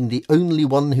ends up being the only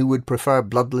one who would prefer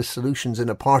bloodless solutions in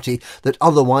a party that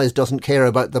otherwise doesn't care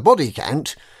about the body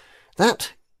count,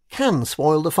 that can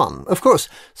spoil the fun. Of course,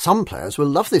 some players will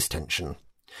love this tension.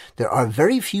 There are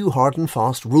very few hard and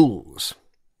fast rules.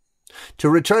 To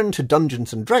return to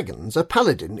Dungeons & Dragons, a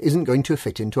paladin isn't going to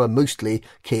fit into a mostly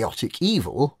chaotic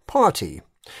evil party.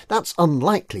 That's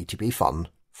unlikely to be fun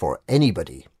for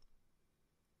anybody.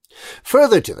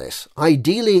 Further to this,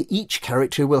 ideally each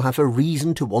character will have a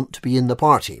reason to want to be in the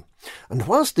party, and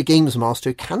whilst the Games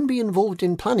Master can be involved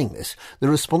in planning this, the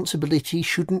responsibility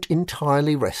shouldn't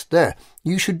entirely rest there.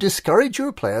 You should discourage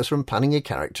your players from planning a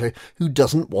character who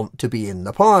doesn't want to be in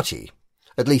the party.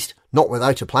 At least, not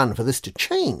without a plan for this to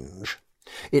change.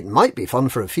 It might be fun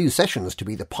for a few sessions to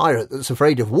be the pirate that's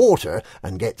afraid of water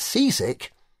and gets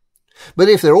seasick, but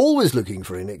if they're always looking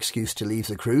for an excuse to leave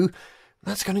the crew,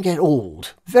 that's going to get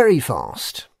old very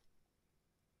fast.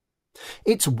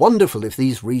 It's wonderful if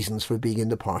these reasons for being in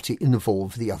the party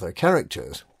involve the other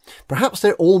characters. Perhaps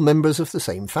they're all members of the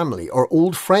same family, or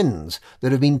old friends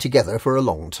that have been together for a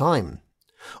long time.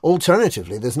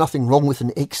 Alternatively, there's nothing wrong with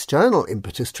an external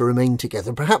impetus to remain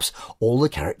together. Perhaps all the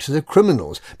characters are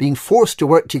criminals, being forced to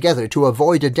work together to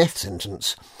avoid a death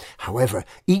sentence. However,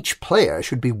 each player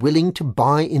should be willing to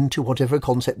buy into whatever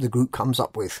concept the group comes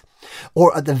up with,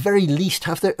 or at the very least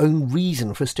have their own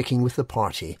reason for sticking with the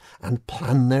party, and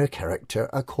plan their character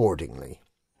accordingly.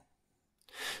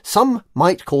 Some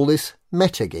might call this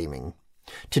metagaming,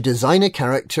 to design a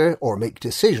character or make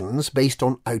decisions based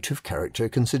on out-of-character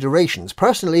considerations.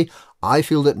 Personally, I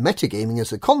feel that metagaming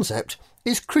as a concept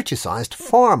is criticised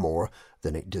far more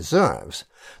than it deserves.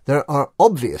 There are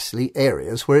obviously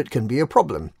areas where it can be a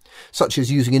problem, such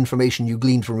as using information you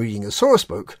gleaned from reading a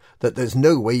sourcebook that there's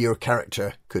no way your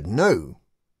character could know.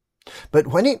 But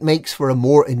when it makes for a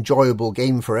more enjoyable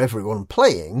game for everyone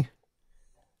playing,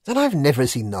 then I've never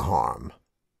seen the harm.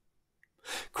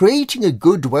 Creating a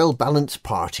good, well-balanced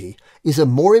party is a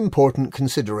more important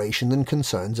consideration than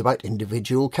concerns about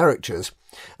individual characters,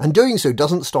 and doing so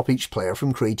doesn't stop each player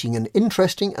from creating an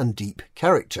interesting and deep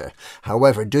character.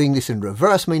 However, doing this in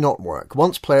reverse may not work.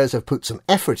 Once players have put some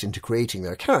effort into creating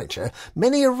their character,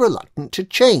 many are reluctant to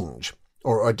change,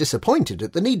 or are disappointed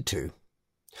at the need to.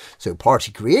 So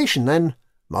party creation, then,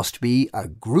 must be a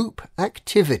group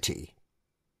activity.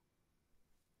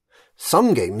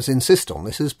 Some games insist on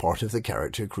this as part of the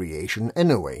character creation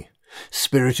anyway.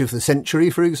 Spirit of the Century,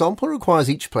 for example, requires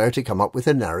each player to come up with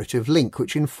a narrative link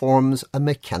which informs a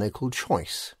mechanical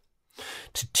choice.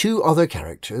 to 2 other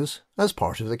characters as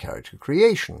part of the character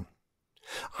creation.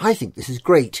 I think this is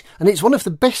great, and it's one of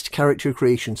the best character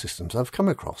creation systems I've come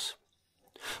across.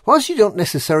 Whilst you don't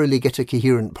necessarily get a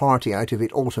coherent party out of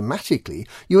it automatically,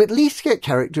 you at least get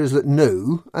characters that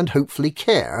know and hopefully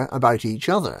care about each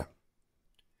other.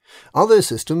 Other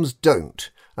systems don't,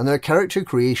 and their character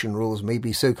creation rules may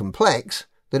be so complex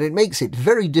that it makes it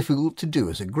very difficult to do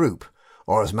as a group,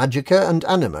 or as Magicka and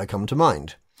Anima come to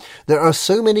mind. There are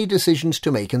so many decisions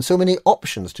to make and so many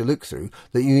options to look through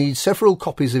that you need several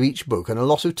copies of each book and a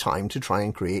lot of time to try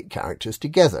and create characters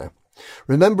together.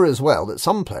 Remember as well that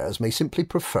some players may simply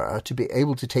prefer to be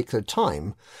able to take their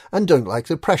time and don't like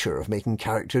the pressure of making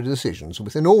character decisions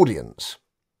with an audience.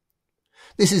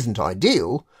 This isn't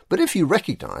ideal, but if you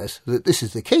recognise that this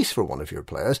is the case for one of your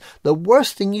players, the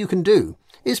worst thing you can do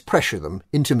is pressure them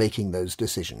into making those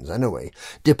decisions anyway.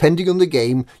 Depending on the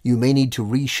game, you may need to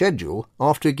reschedule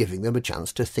after giving them a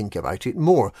chance to think about it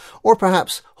more, or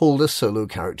perhaps hold a solo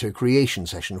character creation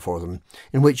session for them,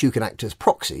 in which you can act as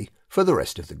proxy for the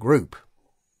rest of the group.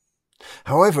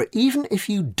 However, even if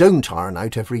you don't iron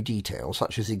out every detail,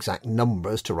 such as exact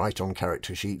numbers to write on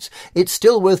character sheets, it's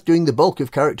still worth doing the bulk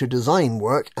of character design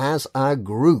work as a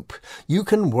group. You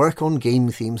can work on game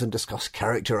themes and discuss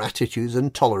character attitudes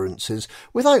and tolerances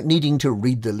without needing to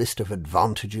read the list of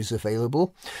advantages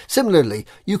available. Similarly,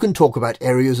 you can talk about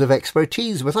areas of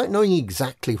expertise without knowing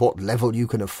exactly what level you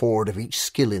can afford of each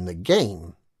skill in the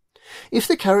game. If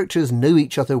the characters know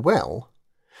each other well,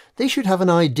 they should have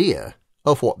an idea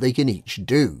of what they can each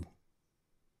do.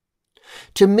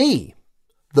 To me,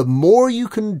 the more you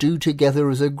can do together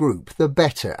as a group, the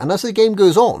better, and as the game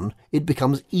goes on, it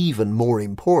becomes even more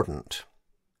important.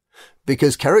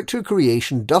 Because character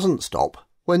creation doesn't stop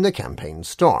when the campaign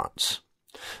starts.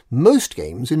 Most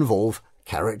games involve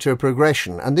character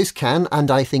progression, and this can, and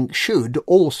I think should,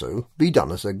 also be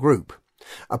done as a group.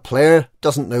 A player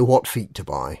doesn't know what feat to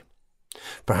buy.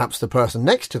 Perhaps the person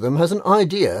next to them has an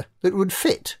idea that would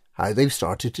fit how they've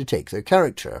started to take their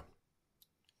character.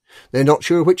 They're not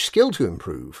sure which skill to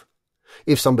improve.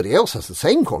 If somebody else has the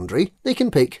same quandary, they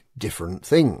can pick different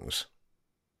things.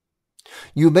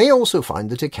 You may also find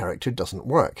that a character doesn't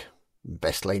work.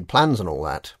 Best laid plans and all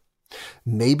that.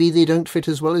 Maybe they don't fit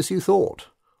as well as you thought,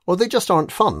 or they just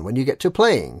aren't fun when you get to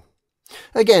playing.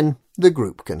 Again, the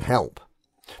group can help.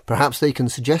 Perhaps they can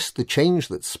suggest the change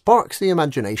that sparks the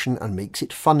imagination and makes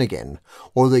it fun again,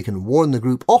 or they can warn the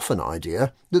group off an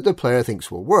idea that the player thinks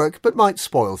will work but might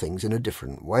spoil things in a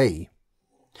different way.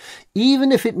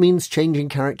 Even if it means changing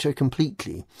character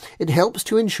completely, it helps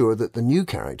to ensure that the new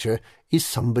character is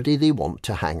somebody they want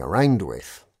to hang around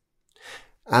with.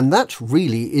 And that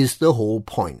really is the whole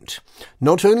point.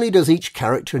 Not only does each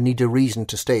character need a reason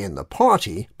to stay in the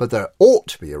party, but there ought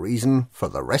to be a reason for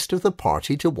the rest of the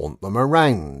party to want them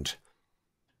around.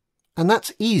 And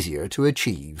that's easier to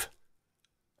achieve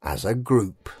as a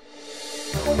group.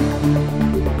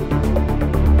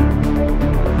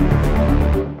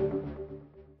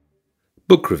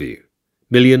 Book Review: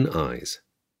 Million Eyes.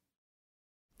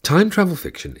 Time travel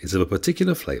fiction is of a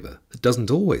particular flavour that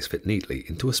doesn't always fit neatly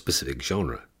into a specific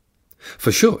genre.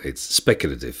 For sure, it's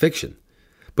speculative fiction,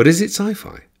 but is it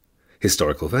sci-fi?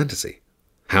 Historical fantasy?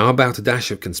 How about a dash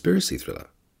of conspiracy thriller?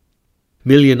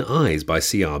 Million Eyes by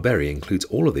C.R. Berry includes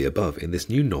all of the above in this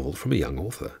new novel from a young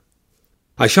author.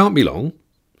 "I shan't be long,"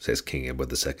 says King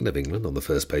Edward II of England on the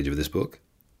first page of this book.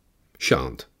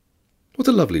 Shan't. What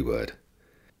a lovely word.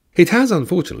 It has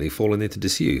unfortunately fallen into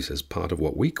disuse as part of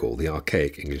what we call the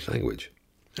archaic English language,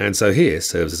 and so here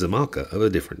serves as a marker of a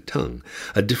different tongue,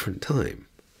 a different time.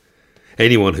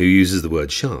 Anyone who uses the word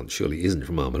shan't surely isn't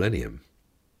from our millennium.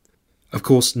 Of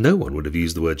course, no one would have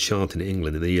used the word shan't in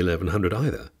England in the year 1100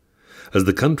 either, as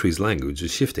the country's language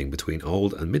was shifting between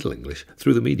Old and Middle English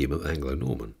through the medium of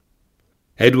Anglo-Norman.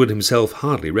 Edward himself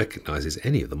hardly recognises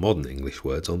any of the modern English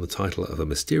words on the title of a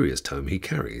mysterious tome he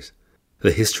carries,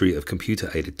 The History of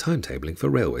Computer-Aided Timetabling for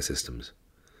Railway Systems.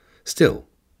 Still,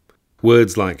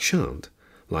 words like shan't,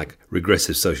 like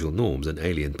regressive social norms and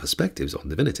alien perspectives on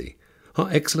divinity, are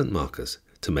excellent markers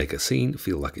to make a scene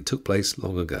feel like it took place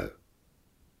long ago.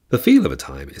 The feel of a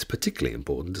time is particularly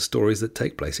important to stories that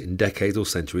take place in decades or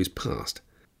centuries past.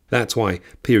 That's why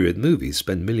period movies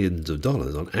spend millions of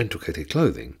dollars on antiquated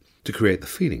clothing to create the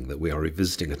feeling that we are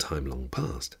revisiting a time long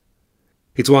past.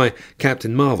 It's why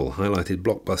Captain Marvel highlighted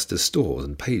blockbuster stores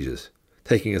and pages,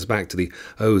 taking us back to the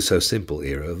oh-so-simple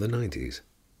era of the 90s.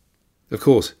 Of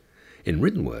course, in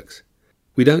written works,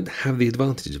 we don't have the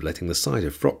advantage of letting the sight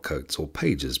of frock coats or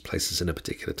pages place us in a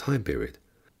particular time period.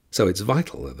 So it's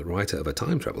vital that the writer of a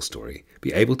time travel story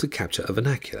be able to capture a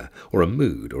vernacular or a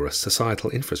mood or a societal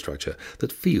infrastructure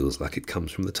that feels like it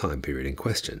comes from the time period in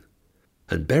question.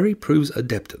 And Berry proves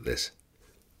adept at this.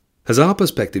 As our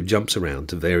perspective jumps around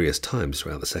to various times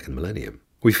throughout the second millennium,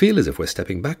 we feel as if we're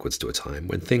stepping backwards to a time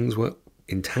when things were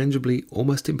intangibly,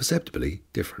 almost imperceptibly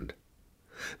different.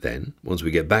 Then, once we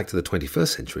get back to the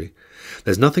 21st century,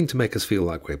 there's nothing to make us feel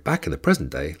like we're back in the present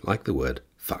day like the word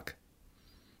fuck.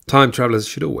 Time travellers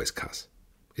should always cuss.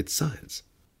 It's science.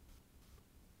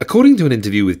 According to an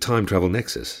interview with Time Travel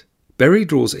Nexus, Berry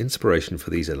draws inspiration for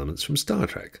these elements from Star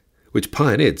Trek, which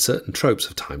pioneered certain tropes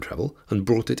of time travel and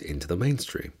brought it into the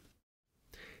mainstream.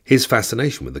 His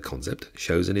fascination with the concept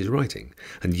shows in his writing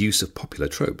and use of popular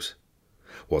tropes.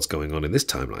 What's going on in this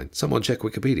timeline? Someone check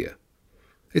Wikipedia.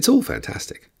 It's all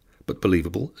fantastic, but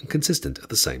believable and consistent at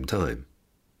the same time.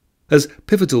 As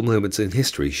pivotal moments in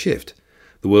history shift,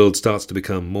 the world starts to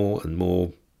become more and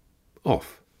more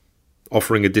off,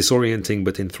 offering a disorienting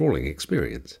but enthralling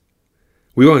experience.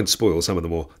 We won't spoil some of the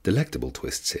more delectable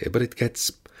twists here, but it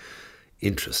gets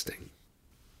interesting.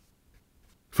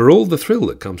 For all the thrill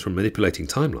that comes from manipulating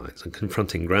timelines and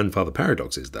confronting grandfather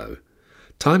paradoxes, though,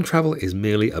 time travel is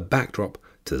merely a backdrop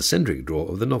to the centric draw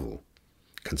of the novel.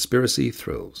 Conspiracy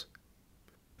thrills.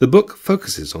 The book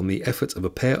focuses on the efforts of a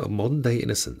pair of modern-day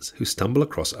innocents who stumble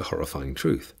across a horrifying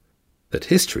truth, that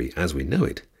history, as we know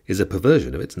it, is a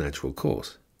perversion of its natural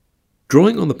course.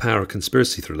 Drawing on the power of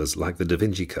conspiracy thrillers like The Da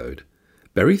Vinci Code,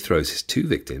 Berry throws his two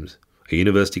victims, a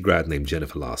university grad named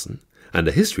Jennifer Larson and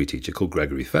a history teacher called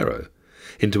Gregory Ferro,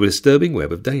 into a disturbing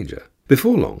web of danger.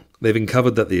 Before long, they've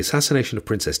uncovered that the assassination of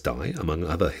Princess Di, among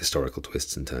other historical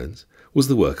twists and turns, was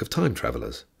the work of time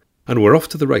travellers, and were off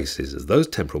to the races as those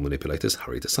temporal manipulators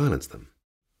hurry to silence them.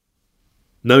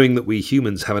 Knowing that we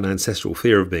humans have an ancestral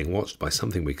fear of being watched by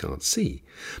something we can't see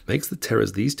makes the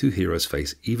terrors these two heroes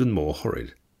face even more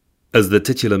horrid, as the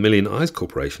titular Million Eyes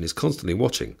Corporation is constantly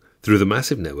watching through the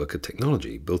massive network of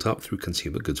technology built up through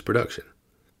consumer goods production.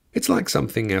 It's like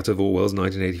something out of Orwell's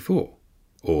 1984.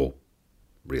 Or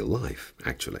real life,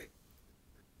 actually.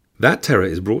 That terror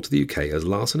is brought to the UK as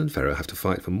Larson and Ferro have to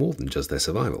fight for more than just their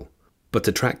survival, but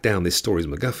to track down this story's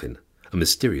MacGuffin, a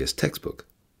mysterious textbook.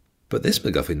 But this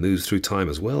MacGuffin moves through time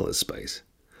as well as space,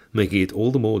 making it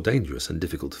all the more dangerous and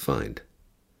difficult to find.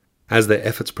 As their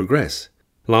efforts progress,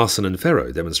 Larson and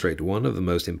Ferro demonstrate one of the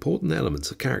most important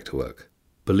elements of character work,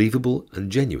 believable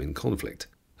and genuine conflict,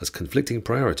 as conflicting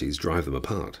priorities drive them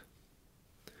apart.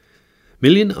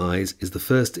 Million Eyes is the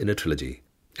first in a trilogy,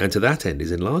 and to that end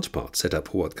is in large part set up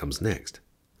for what comes next,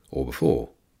 or before,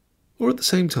 or at the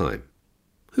same time.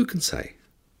 Who can say?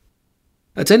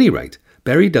 At any rate,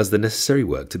 Berry does the necessary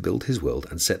work to build his world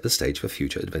and set the stage for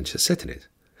future adventures set in it,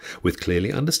 with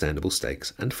clearly understandable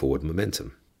stakes and forward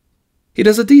momentum. He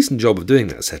does a decent job of doing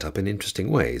that setup in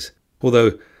interesting ways,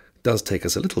 although does take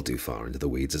us a little too far into the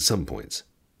weeds at some points.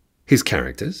 His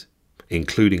characters,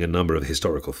 including a number of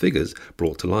historical figures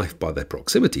brought to life by their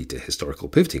proximity to historical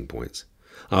pivoting points,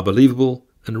 are believable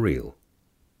and real.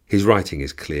 His writing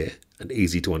is clear and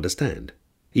easy to understand,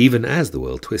 even as the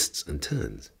world twists and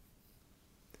turns.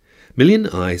 Million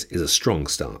Eyes is a strong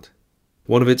start.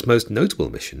 One of its most notable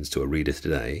omissions to a reader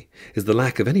today is the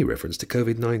lack of any reference to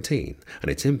COVID-19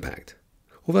 and its impact,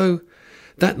 although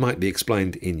that might be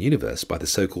explained in universe by the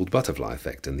so-called butterfly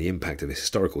effect and the impact of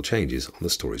historical changes on the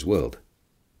story's world.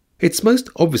 It's most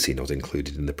obviously not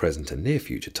included in the present and near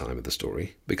future time of the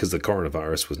story, because the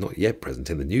coronavirus was not yet present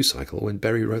in the news cycle when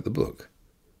Berry wrote the book.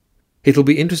 It'll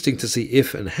be interesting to see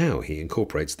if and how he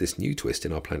incorporates this new twist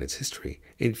in our planet's history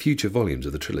in future volumes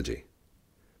of the trilogy.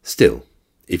 Still,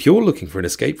 if you're looking for an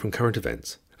escape from current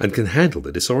events and can handle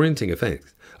the disorienting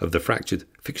effect of the fractured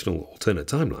fictional alternate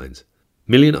timelines,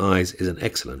 Million Eyes is an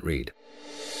excellent read.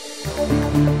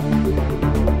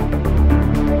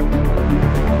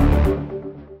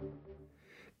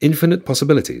 Infinite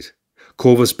Possibilities,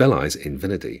 Corvus Belli's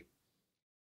Infinity.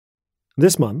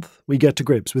 This month, we get to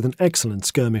grips with an excellent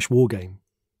skirmish wargame.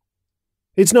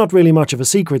 It's not really much of a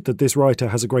secret that this writer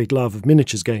has a great love of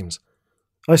miniatures games.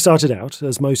 I started out,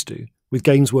 as most do, with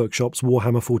Games Workshop's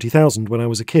Warhammer 40,000 when I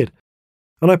was a kid,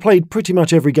 and I played pretty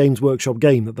much every Games Workshop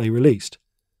game that they released.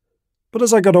 But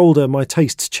as I got older, my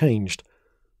tastes changed.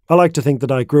 I like to think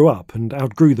that I grew up and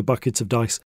outgrew the buckets of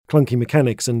dice, clunky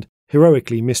mechanics, and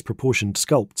heroically misproportioned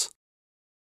sculpts.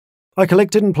 I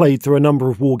collected and played through a number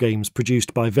of wargames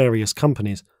produced by various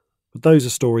companies, but those are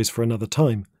stories for another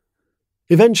time.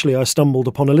 Eventually I stumbled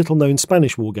upon a little-known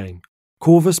Spanish wargame,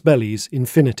 Corvus Belli's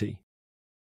Infinity.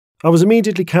 I was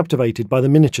immediately captivated by the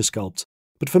miniature sculpts,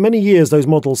 but for many years those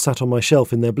models sat on my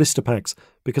shelf in their blister packs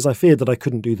because I feared that I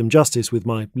couldn't do them justice with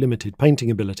my limited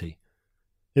painting ability.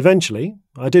 Eventually,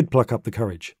 I did pluck up the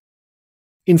courage.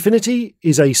 Infinity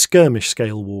is a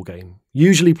skirmish-scale wargame,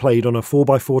 usually played on a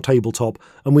 4x4 tabletop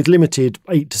and with limited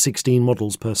 8 to 16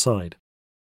 models per side.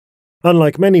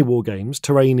 Unlike many wargames,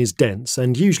 terrain is dense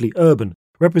and usually urban,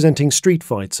 representing street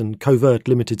fights and covert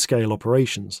limited-scale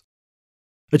operations.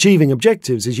 Achieving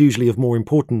objectives is usually of more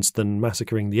importance than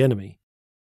massacring the enemy.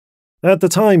 At the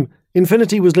time,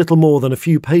 Infinity was little more than a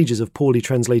few pages of poorly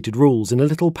translated rules in a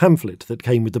little pamphlet that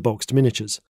came with the boxed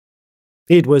miniatures.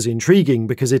 It was intriguing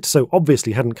because it so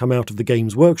obviously hadn't come out of the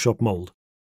Games Workshop mould.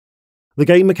 The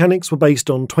game mechanics were based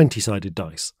on 20-sided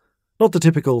dice, not the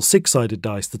typical 6-sided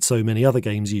dice that so many other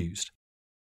games used.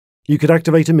 You could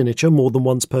activate a miniature more than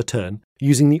once per turn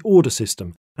using the order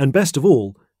system, and best of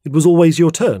all, it was always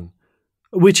your turn.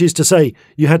 Which is to say,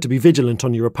 you had to be vigilant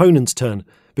on your opponent's turn,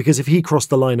 because if he crossed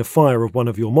the line of fire of one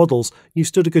of your models, you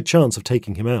stood a good chance of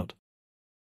taking him out.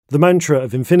 The mantra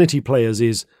of Infinity players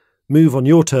is, move on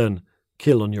your turn,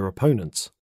 kill on your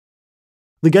opponent's.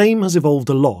 The game has evolved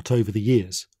a lot over the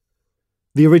years.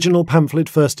 The original pamphlet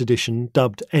first edition,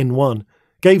 dubbed N1,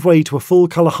 gave way to a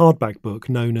full-colour hardback book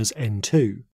known as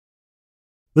N2.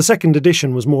 The second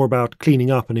edition was more about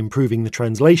cleaning up and improving the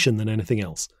translation than anything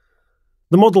else.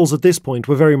 The models at this point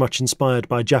were very much inspired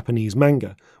by Japanese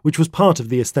manga, which was part of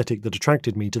the aesthetic that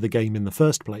attracted me to the game in the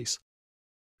first place.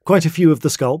 Quite a few of the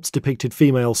sculpts depicted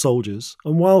female soldiers,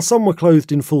 and while some were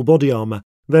clothed in full body armour,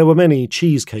 there were many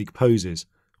cheesecake poses,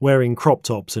 wearing crop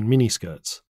tops and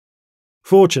miniskirts.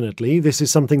 Fortunately, this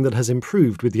is something that has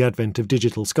improved with the advent of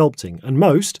digital sculpting, and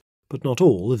most, but not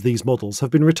all, of these models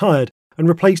have been retired and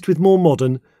replaced with more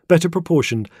modern, better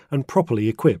proportioned and properly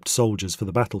equipped soldiers for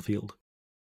the battlefield.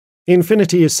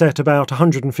 Infinity is set about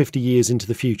 150 years into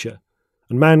the future,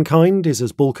 and mankind is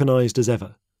as balkanised as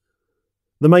ever.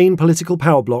 The main political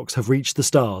power blocks have reached the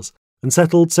stars and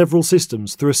settled several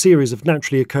systems through a series of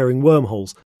naturally occurring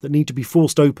wormholes that need to be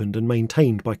forced opened and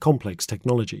maintained by complex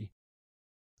technology.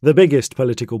 The biggest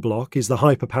political bloc is the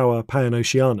hyperpower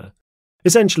Pan-Oceania,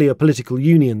 essentially a political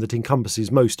union that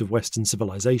encompasses most of Western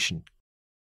civilization.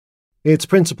 Its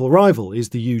principal rival is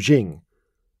the Yujing,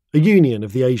 a union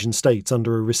of the Asian states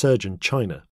under a resurgent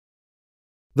China.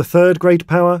 The third great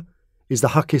power is the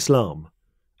Haq Islam,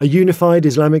 a unified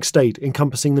Islamic state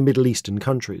encompassing the Middle Eastern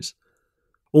countries.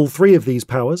 All three of these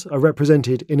powers are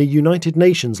represented in a United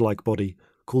Nations-like body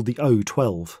called the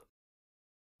O12.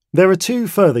 There are two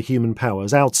further human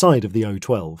powers outside of the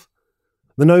O12.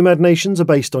 The Nomad nations are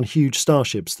based on huge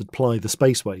starships that ply the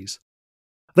spaceways.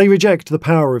 They reject the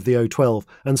power of the O12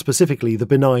 and specifically the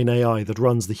benign AI that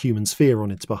runs the human sphere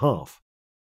on its behalf.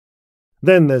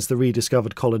 Then there's the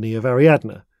rediscovered colony of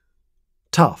Ariadne.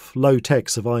 Tough, low-tech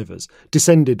survivors,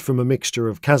 descended from a mixture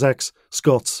of Kazakhs,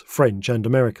 Scots, French and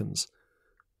Americans.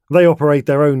 They operate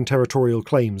their own territorial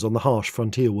claims on the harsh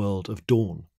frontier world of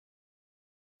Dawn.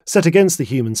 Set against the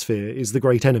human sphere is the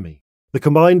great enemy. The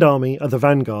combined army are the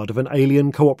vanguard of an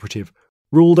alien cooperative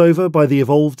ruled over by the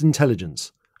Evolved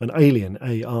Intelligence, an alien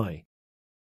AI.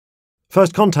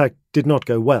 First contact did not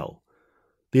go well.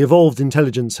 The Evolved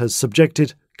Intelligence has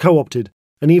subjected, co-opted,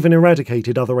 and even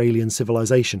eradicated other alien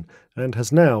civilization, and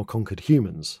has now conquered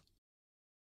humans.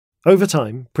 Over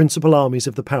time, principal armies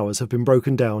of the powers have been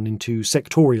broken down into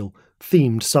sectorial,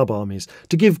 themed sub-armies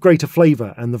to give greater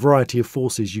flavour and the variety of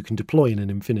forces you can deploy in an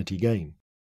Infinity game.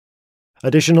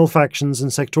 Additional factions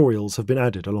and sectorials have been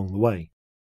added along the way.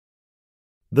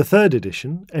 The third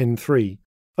edition, N3,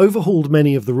 overhauled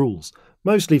many of the rules,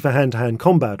 mostly for hand-to-hand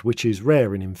combat, which is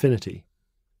rare in Infinity.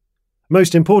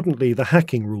 Most importantly, the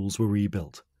hacking rules were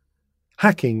rebuilt.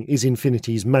 Hacking is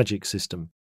Infinity's magic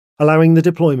system, allowing the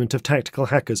deployment of tactical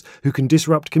hackers who can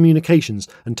disrupt communications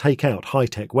and take out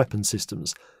high-tech weapon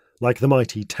systems, like the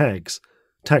mighty TAGs,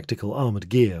 tactical armoured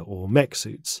gear or mech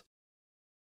suits.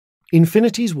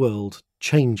 Infinity's world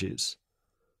changes.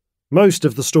 Most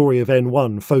of the story of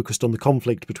N1 focused on the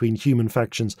conflict between human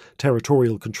factions,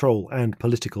 territorial control and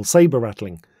political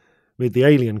sabre-rattling, with the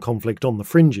alien conflict on the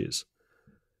fringes.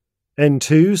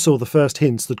 N2 saw the first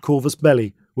hints that Corvus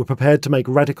Belli were prepared to make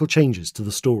radical changes to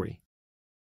the story.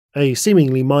 A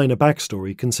seemingly minor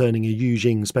backstory concerning a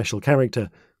Yujing special character,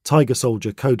 Tiger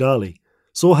Soldier Kodali,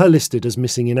 saw her listed as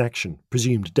missing in action,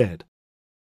 presumed dead.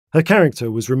 Her character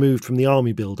was removed from the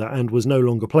army builder and was no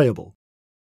longer playable.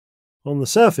 On the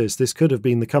surface, this could have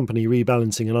been the company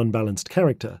rebalancing an unbalanced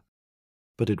character,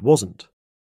 but it wasn't.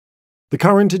 The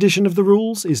current edition of the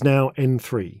rules is now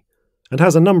N3, and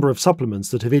has a number of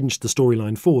supplements that have inched the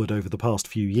storyline forward over the past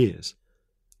few years.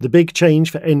 The big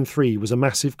change for N3 was a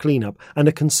massive clean-up and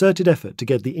a concerted effort to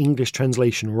get the English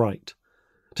translation right,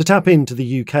 to tap into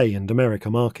the UK and America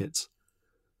markets.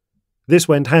 This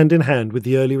went hand in hand with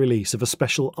the early release of a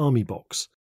special army box,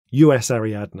 US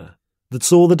Ariadna, that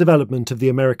saw the development of the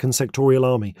American sectorial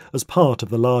army as part of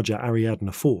the larger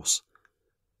Ariadna force.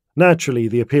 Naturally,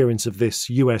 the appearance of this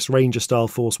US Ranger-style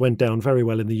force went down very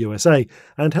well in the USA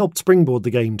and helped springboard the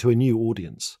game to a new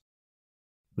audience.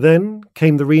 Then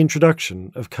came the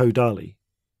reintroduction of Kodali.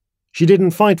 She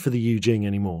didn't fight for the Yu-Jing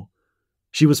anymore.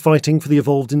 She was fighting for the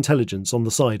evolved intelligence on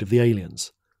the side of the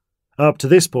aliens. Up to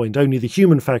this point, only the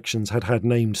human factions had had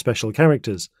named special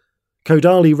characters.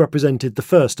 Kodali represented the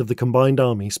first of the Combined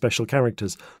Army special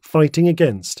characters fighting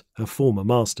against her former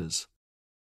masters.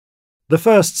 The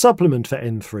first supplement for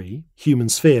N3, Human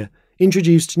Sphere,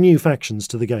 introduced new factions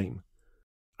to the game.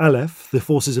 Aleph, the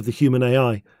forces of the human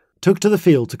AI, took to the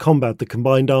field to combat the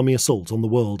Combined Army assault on the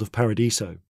world of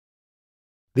Paradiso.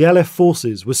 The Aleph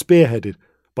forces were spearheaded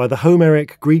by the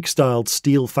Homeric Greek-styled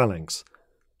Steel Phalanx,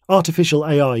 artificial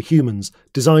AI humans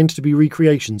designed to be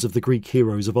recreations of the Greek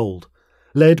heroes of old,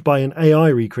 led by an AI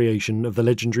recreation of the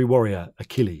legendary warrior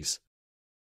Achilles.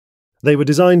 They were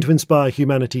designed to inspire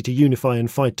humanity to unify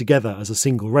and fight together as a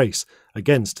single race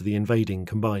against the invading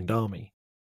Combined Army.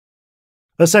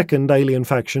 A second alien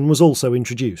faction was also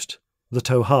introduced, the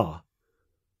Tohar.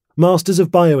 Masters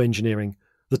of bioengineering,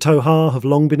 the Tohar have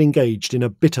long been engaged in a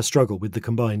bitter struggle with the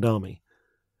Combined Army,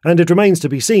 and it remains to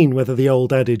be seen whether the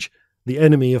old adage, "the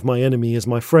enemy of my enemy is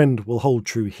my friend," will hold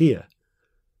true here.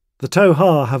 The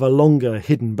Tohar have a longer,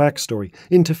 hidden backstory,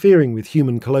 interfering with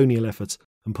human colonial efforts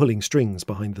and pulling strings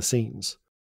behind the scenes.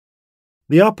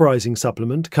 The Uprising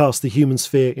supplement cast the human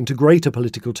sphere into greater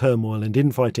political turmoil and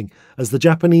infighting as the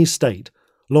Japanese state,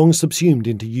 long subsumed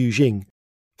into Yu-Jing,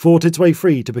 fought its way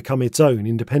free to become its own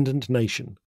independent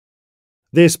nation.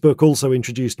 This book also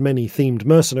introduced many themed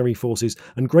mercenary forces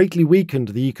and greatly weakened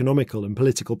the economical and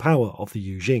political power of the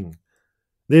Yu-Jing.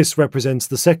 This represents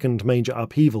the second major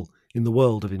upheaval in the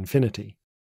world of Infinity.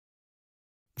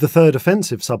 The third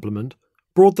offensive supplement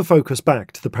brought the focus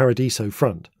back to the Paradiso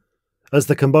front, as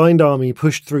the Combined Army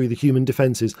pushed through the human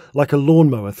defences like a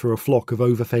lawnmower through a flock of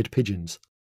overfed pigeons.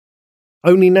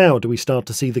 Only now do we start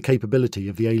to see the capability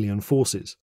of the alien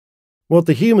forces. What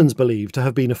the humans believed to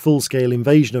have been a full-scale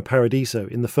invasion of Paradiso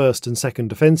in the first and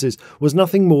second offences was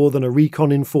nothing more than a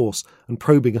recon in force and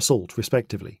probing assault,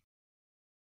 respectively.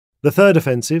 The third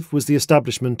offensive was the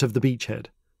establishment of the beachhead.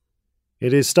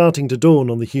 It is starting to dawn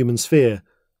on the human sphere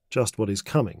just what is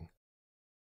coming.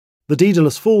 The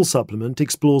Daedalus Fall supplement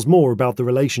explores more about the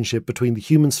relationship between the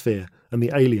human sphere and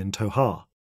the alien Tohar.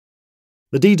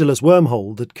 The Daedalus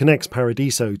wormhole that connects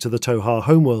Paradiso to the Tohar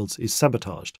homeworlds is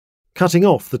sabotaged, cutting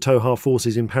off the Tohar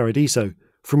forces in Paradiso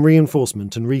from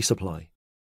reinforcement and resupply.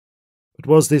 But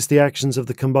was this the actions of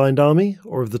the Combined Army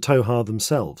or of the Tohar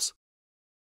themselves?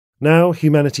 Now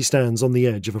humanity stands on the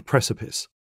edge of a precipice.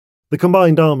 The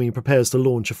Combined Army prepares to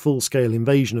launch a full-scale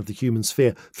invasion of the human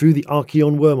sphere through the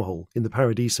Archeon wormhole in the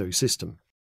Paradiso system.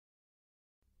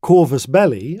 Corvus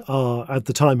Belli are, at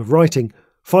the time of writing,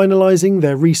 finalising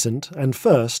their recent and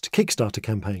first Kickstarter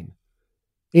campaign.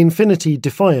 Infinity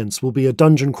Defiance will be a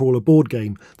dungeon crawler board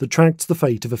game that tracks the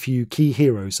fate of a few key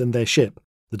heroes and their ship,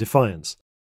 the Defiance,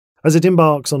 as it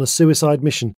embarks on a suicide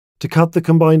mission to cut the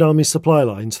Combined Army's supply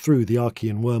lines through the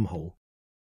Archeon wormhole.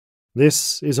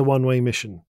 This is a one-way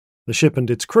mission. The ship and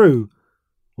its crew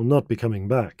will not be coming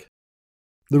back.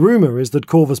 The rumour is that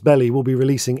Corvus Belli will be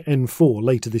releasing N4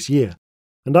 later this year,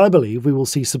 and I believe we will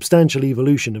see substantial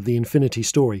evolution of the Infinity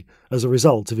story as a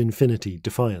result of Infinity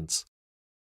Defiance.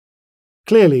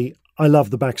 Clearly, I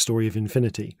love the backstory of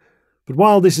Infinity, but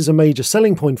while this is a major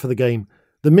selling point for the game,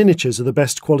 the miniatures are the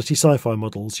best quality sci-fi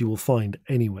models you will find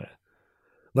anywhere.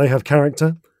 They have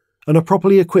character and are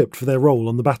properly equipped for their role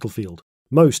on the battlefield,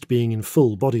 most being in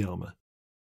full body armour.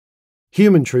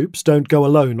 Human troops don't go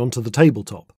alone onto the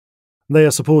tabletop. They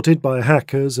are supported by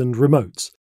hackers and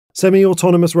remotes,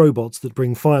 semi-autonomous robots that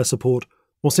bring fire support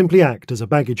or simply act as a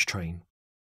baggage train.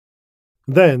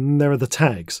 Then there are the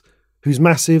tags, whose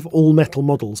massive all-metal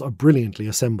models are brilliantly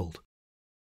assembled.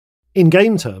 In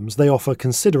game terms, they offer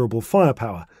considerable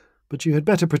firepower, but you had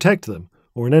better protect them,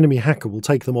 or an enemy hacker will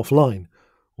take them offline,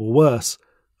 or worse,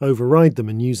 override them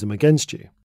and use them against you.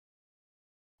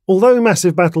 Although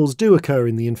massive battles do occur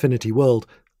in the Infinity world,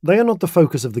 they are not the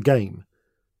focus of the game.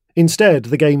 Instead,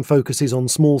 the game focuses on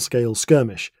small-scale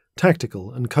skirmish,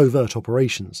 tactical and covert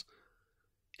operations.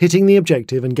 Hitting the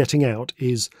objective and getting out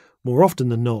is, more often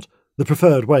than not, the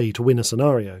preferred way to win a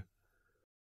scenario.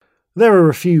 There are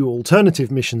a few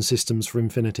alternative mission systems for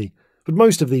Infinity, but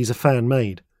most of these are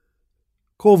fan-made.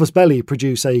 Corvus Belli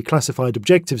produce a classified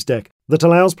objectives deck that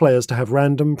allows players to have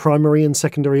random primary and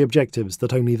secondary objectives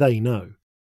that only they know.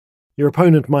 Your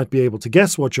opponent might be able to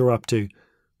guess what you're up to,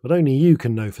 but only you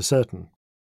can know for certain.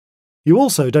 You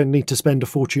also don't need to spend a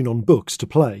fortune on books to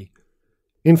play.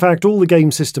 In fact, all the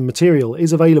game system material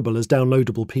is available as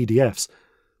downloadable PDFs,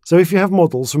 so if you have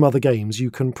models from other games, you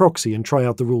can proxy and try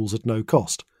out the rules at no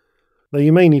cost, though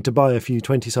you may need to buy a few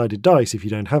 20-sided dice if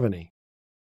you don't have any.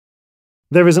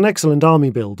 There is an excellent army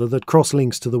builder that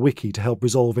cross-links to the wiki to help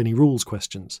resolve any rules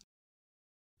questions.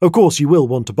 Of course, you will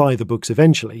want to buy the books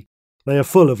eventually. They are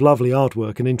full of lovely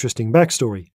artwork and interesting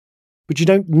backstory, but you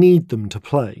don't need them to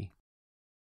play.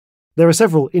 There are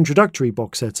several introductory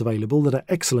box sets available that are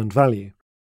excellent value.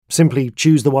 Simply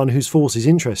choose the one whose forces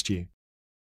interest you.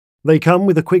 They come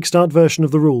with a quick start version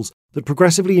of the rules that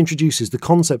progressively introduces the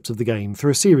concepts of the game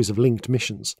through a series of linked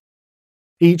missions.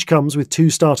 Each comes with 2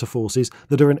 starter forces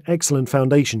that are an excellent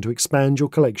foundation to expand your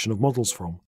collection of models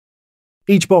from.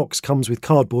 Each box comes with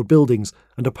cardboard buildings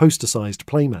and a poster-sized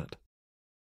playmat.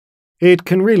 It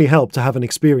can really help to have an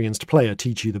experienced player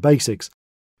teach you the basics,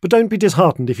 but don't be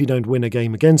disheartened if you don't win a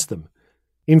game against them.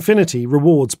 Infinity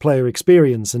rewards player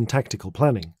experience and tactical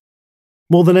planning.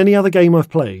 More than any other game I've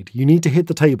played, you need to hit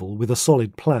the table with a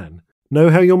solid plan, know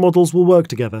how your models will work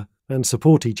together, and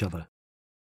support each other.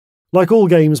 Like all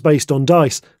games based on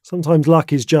dice, sometimes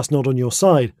luck is just not on your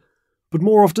side, but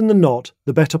more often than not,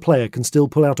 the better player can still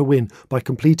pull out a win by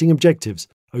completing objectives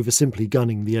over simply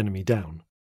gunning the enemy down.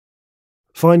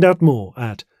 Find out more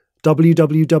at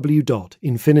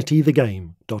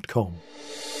www.infinitythegame.com.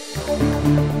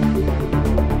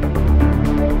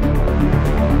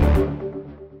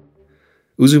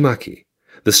 Uzumaki,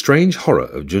 The Strange Horror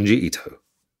of Junji Ito.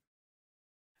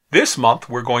 This month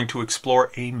we're going to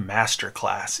explore a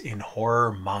masterclass in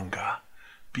horror manga.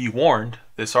 Be warned,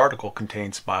 this article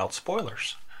contains mild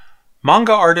spoilers.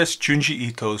 Manga artist Junji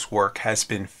Ito's work has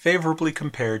been favorably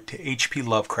compared to H.P.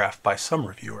 Lovecraft by some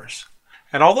reviewers.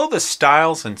 And although the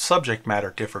styles and subject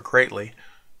matter differ greatly,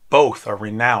 both are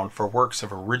renowned for works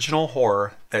of original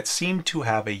horror that seem to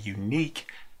have a unique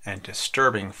and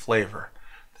disturbing flavor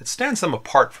that stands them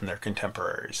apart from their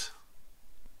contemporaries.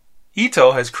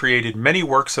 Ito has created many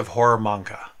works of horror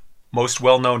manga. Most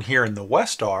well known here in the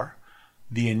West are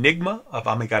The Enigma of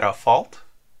Amigara Fault,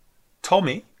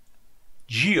 Tomi,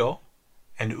 Gio,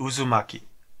 and Uzumaki.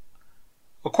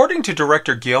 According to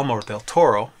director Guillermo del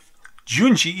Toro,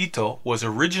 Junji Ito was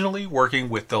originally working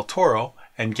with Del Toro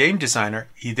and game designer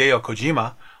Hideo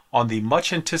Kojima on the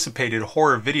much-anticipated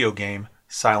horror video game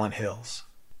Silent Hills.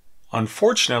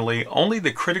 Unfortunately, only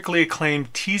the critically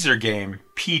acclaimed teaser game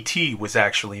PT was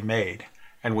actually made,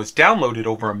 and was downloaded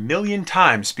over 1 million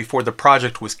times before the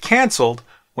project was cancelled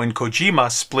when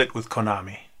Kojima split with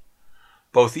Konami.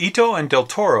 Both Ito and Del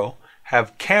Toro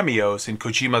have cameos in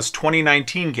Kojima's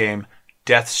 2019 game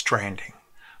Death Stranding,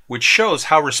 which shows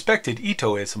how respected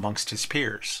Ito is amongst his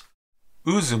peers.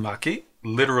 Uzumaki,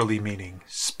 literally meaning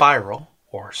spiral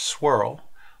or swirl,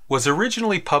 was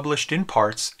originally published in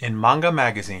parts in manga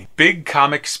magazine Big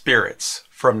Comic Spirits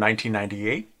from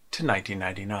 1998 to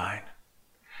 1999.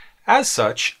 As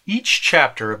such, each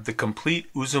chapter of the complete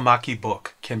Uzumaki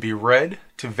book can be read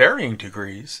to varying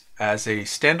degrees as a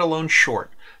standalone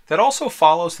short that also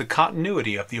follows the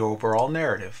continuity of the overall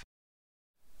narrative.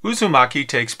 Uzumaki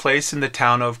takes place in the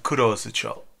town of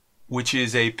Kurozucho, which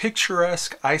is a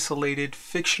picturesque, isolated,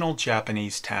 fictional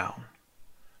Japanese town.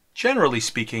 Generally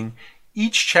speaking,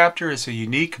 each chapter is a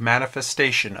unique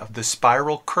manifestation of the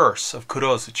spiral curse of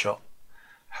Kurozucho.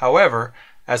 However,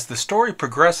 as the story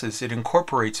progresses, it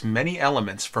incorporates many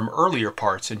elements from earlier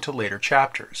parts into later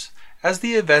chapters, as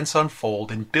the events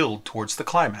unfold and build towards the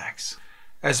climax.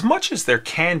 As much as there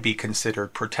can be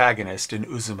considered protagonist in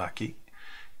Uzumaki,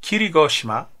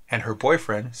 Kirigoshima and her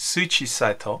boyfriend Suichi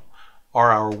Saito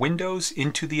are our windows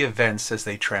into the events as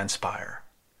they transpire.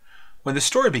 When the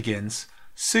story begins,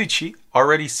 Suichi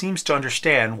already seems to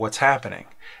understand what's happening,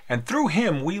 and through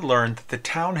him we learn that the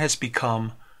town has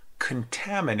become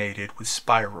contaminated with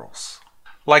spirals.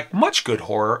 Like much good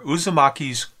horror,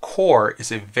 Uzumaki's core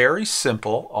is a very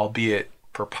simple, albeit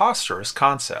preposterous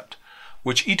concept,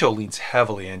 which Ito leans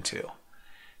heavily into.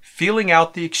 Feeling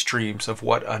out the extremes of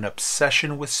what an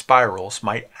obsession with spirals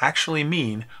might actually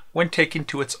mean when taken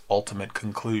to its ultimate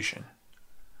conclusion.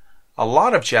 A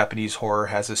lot of Japanese horror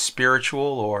has a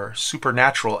spiritual or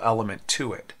supernatural element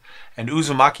to it, and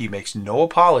Uzumaki makes no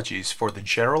apologies for the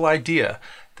general idea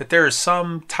that there is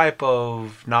some type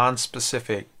of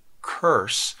non-specific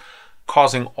curse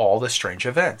causing all the strange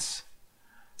events.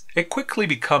 It quickly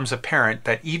becomes apparent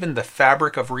that even the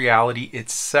fabric of reality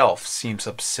itself seems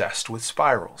obsessed with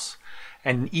spirals,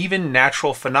 and even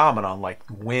natural phenomena like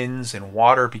winds and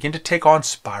water begin to take on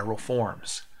spiral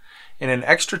forms. In an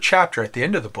extra chapter at the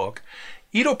end of the book,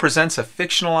 Ito presents a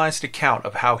fictionalized account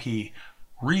of how he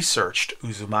researched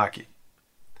Uzumaki.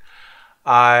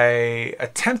 I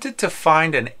attempted to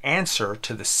find an answer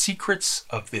to the secrets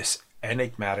of this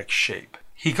enigmatic shape.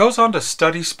 He goes on to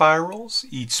study spirals,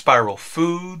 eat spiral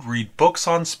food, read books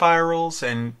on spirals,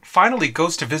 and finally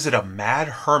goes to visit a mad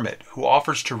hermit who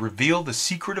offers to reveal the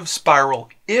secret of spiral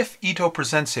if Ito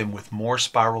presents him with more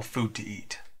spiral food to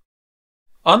eat.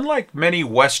 Unlike many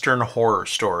Western horror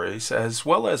stories, as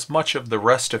well as much of the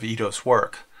rest of Ito's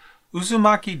work,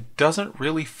 Uzumaki doesn't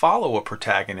really follow a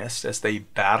protagonist as they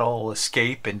battle,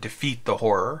 escape, and defeat the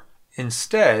horror.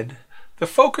 Instead, the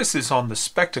focus is on the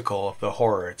spectacle of the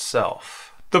horror itself.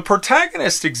 The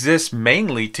protagonist exists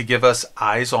mainly to give us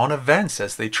eyes-on events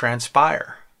as they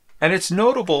transpire, and it's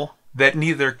notable that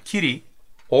neither Kiri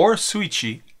or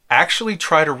Suichi actually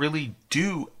try to really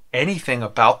do anything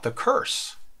about the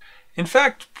curse. In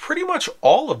fact, pretty much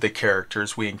all of the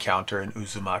characters we encounter in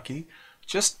Uzumaki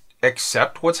just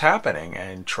accept what's happening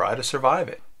and try to survive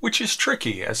it, which is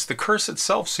tricky as the curse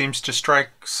itself seems to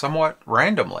strike somewhat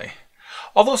randomly.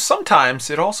 Although sometimes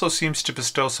it also seems to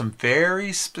bestow some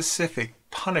very specific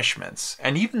punishments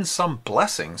and even some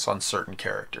blessings on certain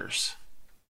characters.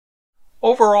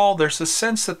 Overall, there's a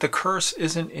sense that the curse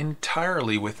isn't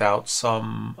entirely without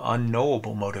some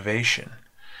unknowable motivation.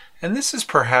 And this is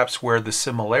perhaps where the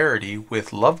similarity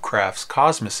with Lovecraft's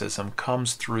cosmicism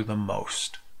comes through the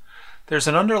most. There's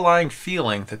an underlying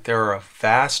feeling that there are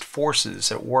vast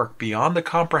forces at work beyond the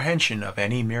comprehension of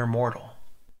any mere mortal.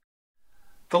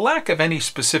 The lack of any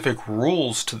specific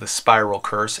rules to the spiral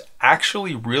curse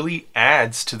actually really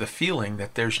adds to the feeling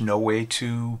that there's no way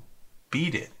to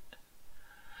beat it.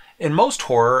 In most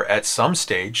horror, at some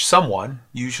stage, someone,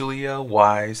 usually a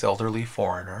wise elderly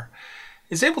foreigner,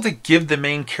 is able to give the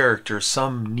main character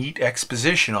some neat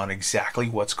exposition on exactly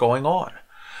what's going on,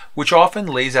 which often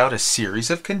lays out a series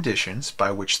of conditions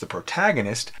by which the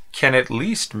protagonist can at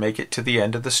least make it to the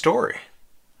end of the story.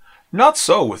 Not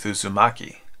so with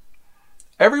Uzumaki.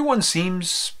 Everyone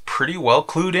seems pretty well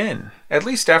clued in, at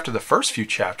least after the first few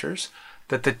chapters,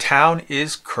 that the town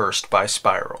is cursed by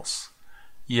spirals.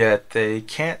 Yet they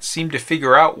can't seem to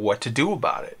figure out what to do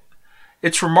about it.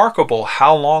 It's remarkable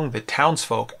how long the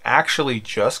townsfolk actually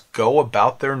just go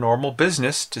about their normal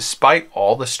business despite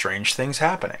all the strange things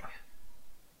happening.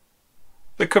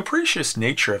 The capricious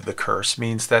nature of the curse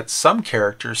means that some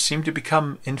characters seem to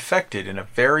become infected in a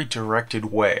very directed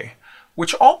way,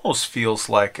 which almost feels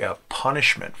like a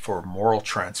punishment for moral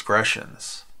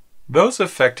transgressions. Those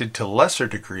affected to lesser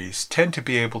degrees tend to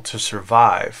be able to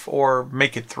survive or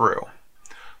make it through.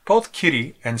 Both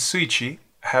Kiri and Suichi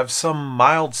have some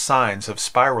mild signs of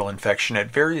spiral infection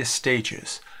at various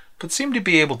stages, but seem to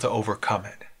be able to overcome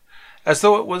it, as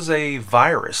though it was a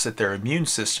virus that their immune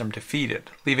system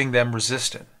defeated, leaving them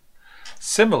resistant.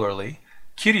 Similarly,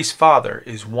 Kiri's father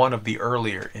is one of the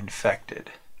earlier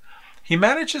infected. He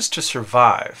manages to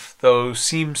survive, though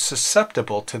seems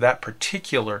susceptible to that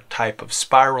particular type of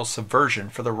spiral subversion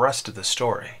for the rest of the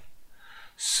story.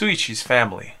 Suichi's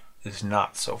family is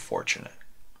not so fortunate.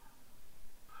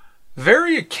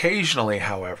 Very occasionally,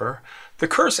 however, the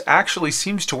curse actually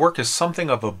seems to work as something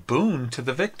of a boon to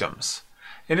the victims,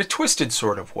 in a twisted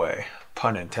sort of way,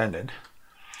 pun intended.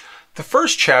 The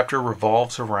first chapter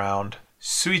revolves around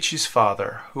Suichi's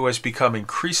father, who has become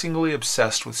increasingly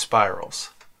obsessed with spirals.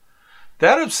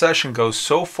 That obsession goes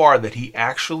so far that he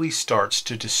actually starts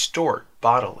to distort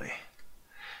bodily.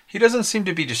 He doesn't seem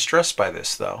to be distressed by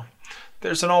this, though.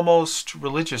 There's an almost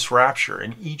religious rapture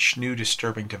in each new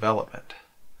disturbing development.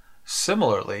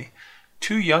 Similarly,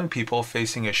 two young people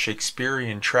facing a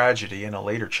Shakespearean tragedy in a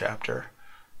later chapter,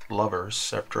 lovers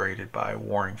separated by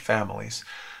warring families,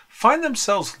 find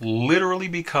themselves literally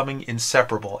becoming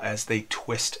inseparable as they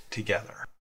twist together.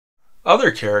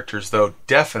 Other characters, though,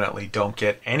 definitely don't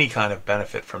get any kind of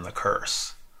benefit from the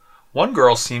curse. One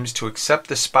girl seems to accept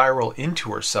the spiral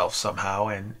into herself somehow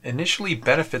and initially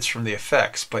benefits from the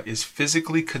effects, but is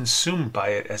physically consumed by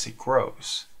it as it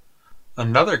grows.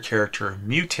 Another character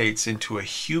mutates into a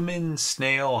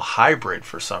human-snail hybrid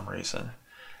for some reason,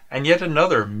 and yet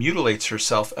another mutilates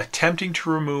herself attempting to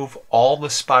remove all the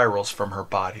spirals from her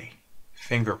body,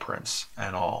 fingerprints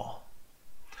and all.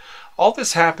 All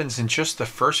this happens in just the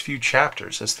first few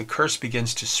chapters as the curse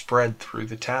begins to spread through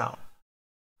the town.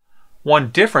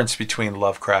 One difference between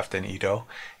Lovecraft and Ito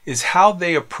is how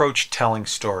they approach telling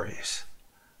stories.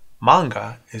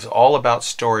 Manga is all about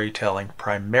storytelling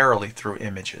primarily through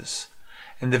images,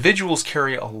 and the visuals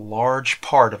carry a large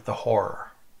part of the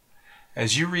horror.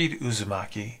 As you read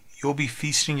Uzumaki, you'll be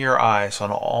feasting your eyes on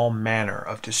all manner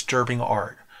of disturbing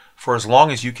art for as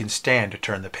long as you can stand to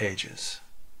turn the pages.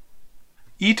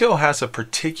 Ito has a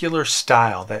particular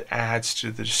style that adds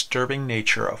to the disturbing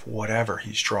nature of whatever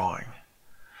he's drawing.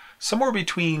 somewhere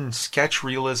between sketch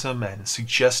realism and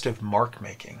suggestive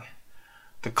mark-making.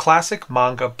 The classic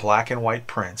manga black and white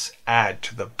prints add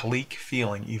to the bleak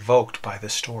feeling evoked by the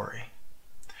story.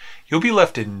 You'll be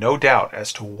left in no doubt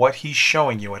as to what he's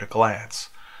showing you at a glance,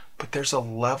 but there's a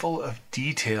level of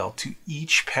detail to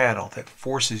each panel that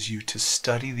forces you to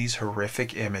study these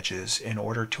horrific images in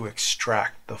order to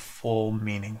extract the full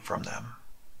meaning from them.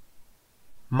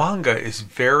 Manga is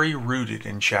very rooted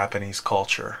in Japanese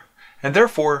culture, and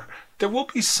therefore there will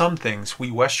be some things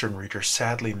we Western readers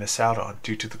sadly miss out on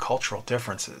due to the cultural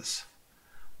differences.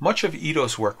 Much of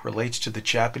Ito's work relates to the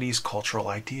Japanese cultural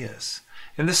ideas,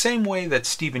 in the same way that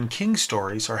Stephen King's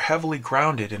stories are heavily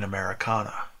grounded in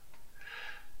Americana.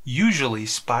 Usually,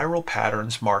 spiral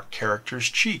patterns mark characters'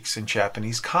 cheeks in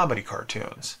Japanese comedy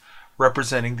cartoons,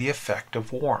 representing the effect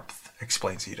of warmth,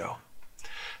 explains Ito.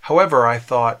 However, I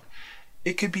thought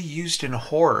it could be used in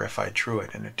horror if I drew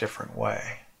it in a different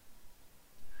way.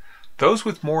 Those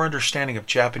with more understanding of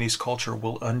Japanese culture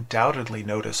will undoubtedly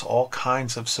notice all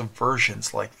kinds of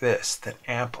subversions like this that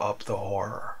amp up the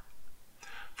horror.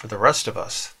 For the rest of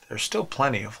us, there's still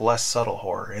plenty of less subtle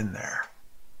horror in there.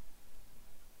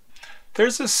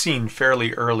 There's a scene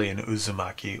fairly early in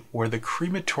Uzumaki where the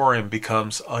crematorium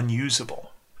becomes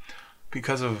unusable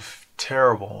because of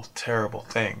terrible, terrible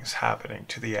things happening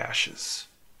to the ashes.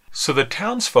 So the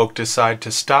townsfolk decide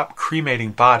to stop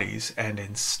cremating bodies and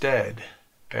instead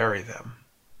bury them.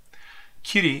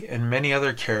 Kiri and many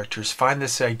other characters find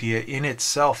this idea in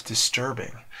itself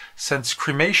disturbing, since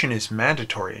cremation is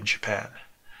mandatory in Japan.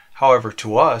 However,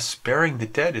 to us, burying the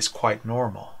dead is quite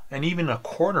normal, and even a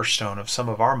cornerstone of some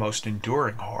of our most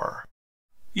enduring horror.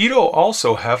 Ito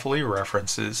also heavily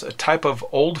references a type of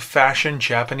old-fashioned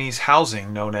Japanese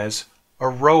housing known as a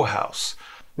row house,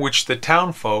 which the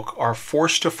townfolk are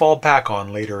forced to fall back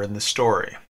on later in the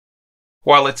story.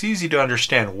 While it's easy to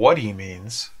understand what he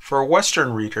means, for a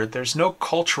Western reader there's no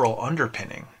cultural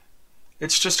underpinning.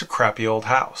 It's just a crappy old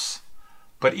house.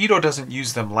 But Ito doesn't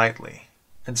use them lightly,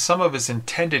 and some of his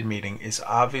intended meaning is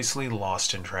obviously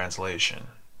lost in translation.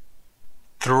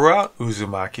 Throughout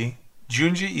Uzumaki,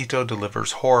 Junji Ito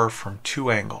delivers horror from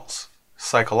two angles,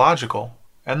 psychological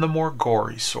and the more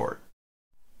gory sort.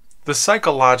 The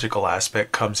psychological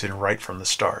aspect comes in right from the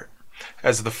start,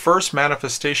 as the first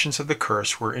manifestations of the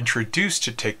curse were introduced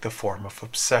to take the form of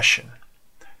obsession.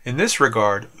 In this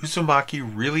regard, Uzumaki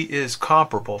really is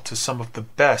comparable to some of the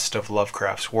best of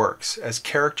Lovecraft's works, as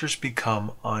characters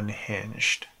become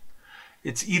unhinged.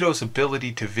 It's Ito's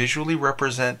ability to visually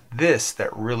represent this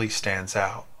that really stands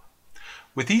out.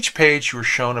 With each page, you are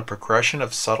shown a progression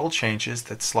of subtle changes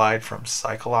that slide from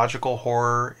psychological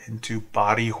horror into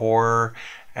body horror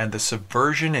and the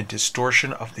subversion and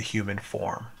distortion of the human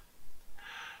form.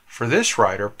 For this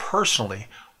writer, personally,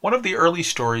 one of the early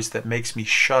stories that makes me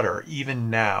shudder even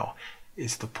now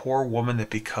is the poor woman that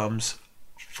becomes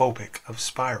phobic of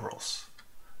spirals.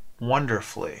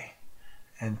 Wonderfully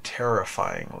and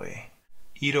terrifyingly,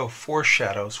 Ito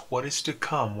foreshadows what is to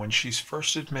come when she's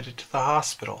first admitted to the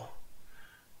hospital.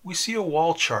 We see a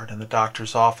wall chart in the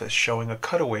doctor's office showing a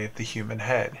cutaway of the human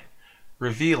head,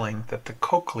 revealing that the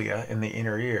cochlea in the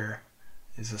inner ear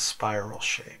is a spiral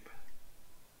shape.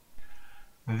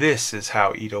 This is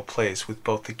how Ito plays with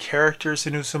both the characters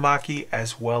in Uzumaki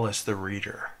as well as the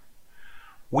reader.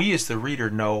 We as the reader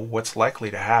know what's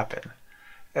likely to happen,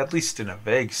 at least in a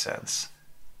vague sense,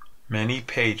 many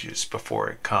pages before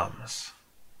it comes.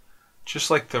 Just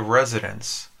like the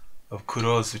residents of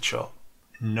Kurozucho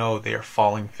know they are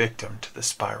falling victim to the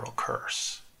spiral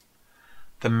curse.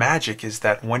 The magic is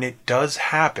that when it does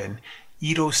happen,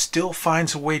 Ito still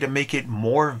finds a way to make it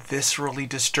more viscerally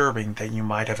disturbing than you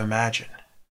might have imagined.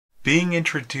 Being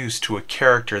introduced to a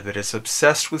character that is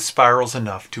obsessed with spirals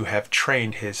enough to have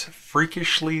trained his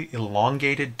freakishly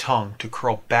elongated tongue to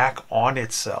curl back on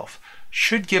itself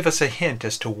should give us a hint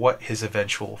as to what his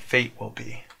eventual fate will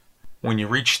be. When you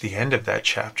reach the end of that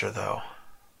chapter, though,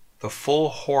 the full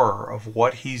horror of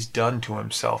what he's done to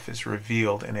himself is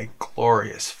revealed in a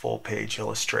glorious full-page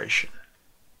illustration.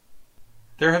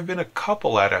 There have been a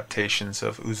couple adaptations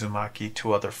of Uzumaki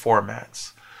to other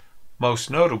formats,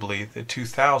 most notably the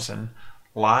 2000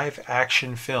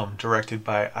 live-action film directed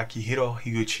by Akihiro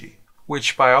Higuchi,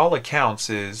 which by all accounts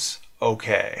is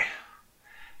okay.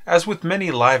 As with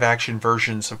many live-action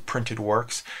versions of printed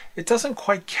works, it doesn't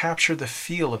quite capture the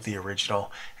feel of the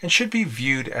original and should be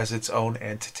viewed as its own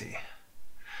entity.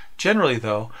 Generally,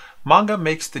 though, manga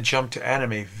makes the jump to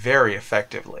anime very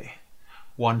effectively.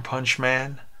 One Punch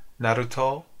Man,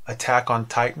 Naruto, Attack on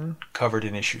Titan, covered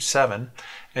in issue 7,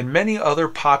 and many other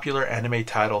popular anime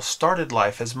titles started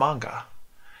life as manga.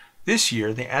 This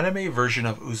year, the anime version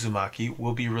of Uzumaki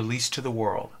will be released to the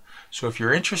world, so if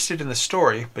you're interested in the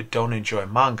story but don't enjoy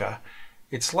manga,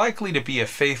 it's likely to be a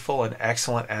faithful and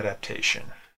excellent adaptation.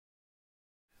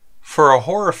 For a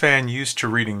horror fan used to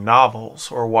reading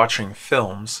novels or watching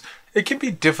films, it can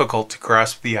be difficult to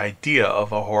grasp the idea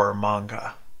of a horror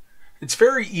manga. It's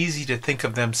very easy to think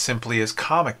of them simply as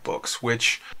comic books,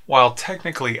 which, while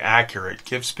technically accurate,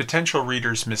 gives potential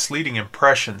readers misleading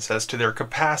impressions as to their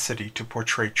capacity to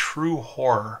portray true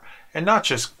horror and not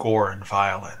just gore and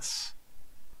violence.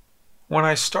 When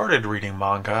I started reading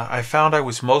manga, I found I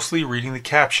was mostly reading the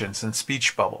captions and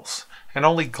speech bubbles, and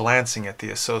only glancing at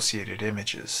the associated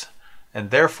images,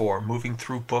 and therefore moving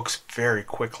through books very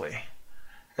quickly,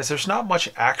 as there's not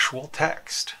much actual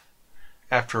text.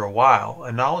 After a while,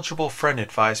 a knowledgeable friend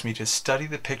advised me to study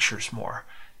the pictures more,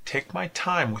 take my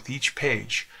time with each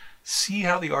page, see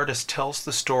how the artist tells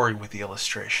the story with the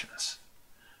illustrations.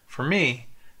 For me,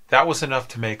 that was enough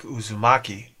to make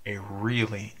Uzumaki a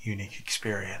really unique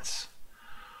experience.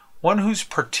 One whose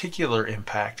particular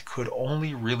impact could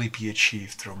only really be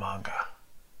achieved through manga.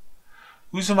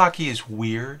 Uzumaki is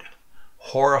weird,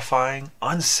 horrifying,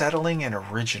 unsettling, and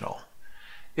original.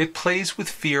 It plays with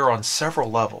fear on several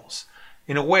levels,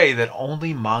 in a way that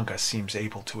only manga seems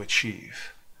able to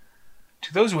achieve.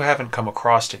 To those who haven't come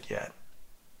across it yet,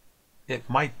 it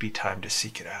might be time to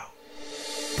seek it out.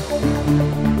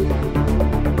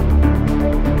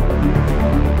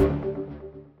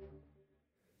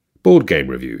 Board Game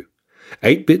Review: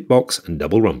 8-Bit Box and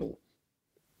Double Rumble.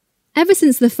 Ever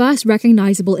since the first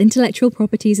recognizable intellectual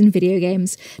properties in video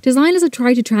games, designers have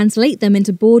tried to translate them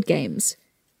into board games.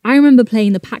 I remember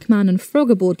playing the Pac-Man and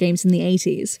Frogger board games in the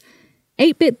 80s.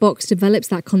 8-Bit Box develops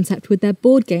that concept with their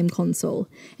board game console,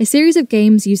 a series of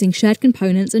games using shared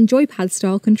components and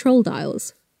joypad-style control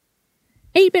dials.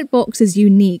 8-Bit Box is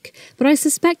unique, but I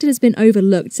suspect it has been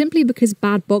overlooked simply because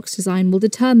bad box design will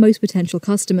deter most potential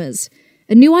customers.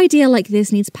 A new idea like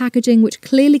this needs packaging which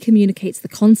clearly communicates the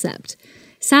concept.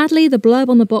 Sadly, the blurb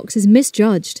on the box is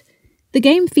misjudged. The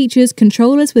game features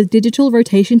controllers with digital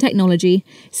rotation technology,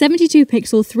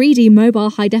 72-pixel 3D mobile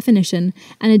high definition,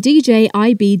 and a DJI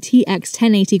TX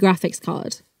 1080 graphics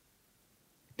card.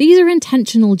 These are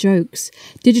intentional jokes.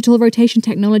 Digital rotation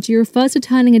technology refers to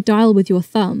turning a dial with your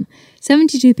thumb.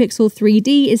 72-pixel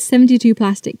 3D is 72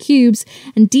 plastic cubes,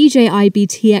 and DJI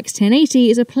TX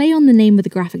 1080 is a play on the name of the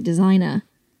graphic designer.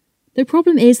 The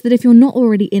problem is that if you're not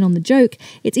already in on the joke,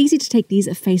 it's easy to take these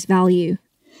at face value.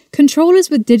 Controllers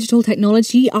with digital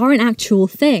technology are an actual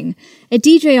thing. A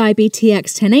DJI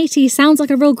TX 1080 sounds like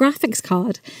a real graphics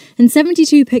card, and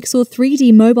 72-pixel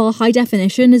 3D mobile high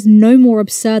definition is no more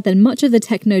absurd than much of the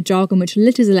techno jargon which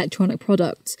litters electronic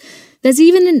products. There's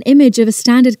even an image of a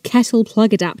standard kettle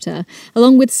plug adapter,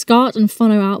 along with SCART and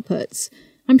phono outputs.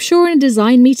 I'm sure in a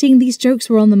design meeting these jokes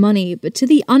were on the money, but to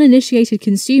the uninitiated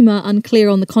consumer unclear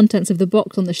on the contents of the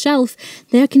box on the shelf,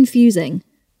 they're confusing.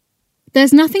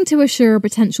 There's nothing to assure a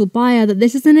potential buyer that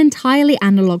this is an entirely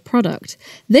analog product.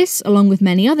 This, along with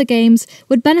many other games,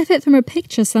 would benefit from a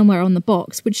picture somewhere on the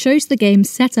box which shows the game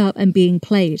set up and being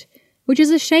played. Which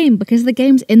is a shame because the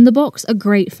games in the box are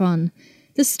great fun.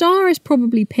 The star is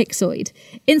probably Pixoid,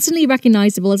 instantly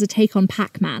recognisable as a take on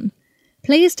Pac-Man.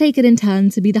 Players take it in turn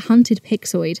to be the hunted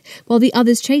Pixoid, while the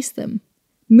others chase them.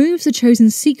 Moves are chosen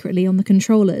secretly on the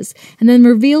controllers, and then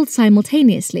revealed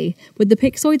simultaneously, with the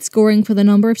Pixoid scoring for the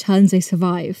number of turns they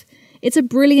survive. It's a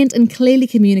brilliant and clearly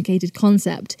communicated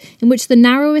concept, in which the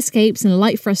narrow escapes and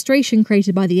light frustration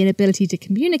created by the inability to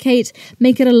communicate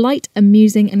make it a light,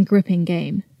 amusing, and gripping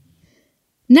game.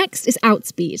 Next is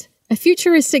Outspeed, a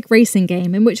futuristic racing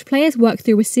game in which players work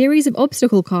through a series of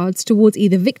obstacle cards towards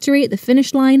either victory at the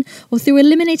finish line or through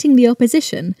eliminating the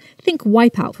opposition. Think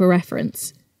Wipeout for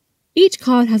reference. Each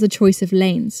card has a choice of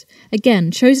lanes,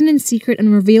 again chosen in secret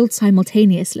and revealed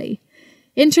simultaneously.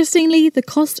 Interestingly, the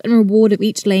cost and reward of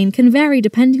each lane can vary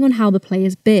depending on how the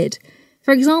players bid.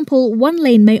 For example, one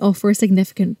lane may offer a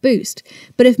significant boost,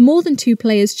 but if more than 2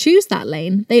 players choose that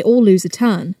lane, they all lose a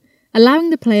turn, allowing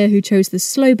the player who chose the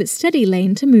slow but steady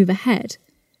lane to move ahead.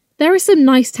 There is some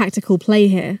nice tactical play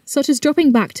here, such as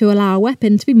dropping back to allow a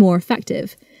weapon to be more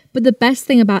effective. But the best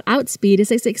thing about Outspeed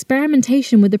is its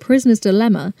experimentation with the prisoner's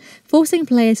dilemma, forcing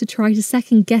players to try to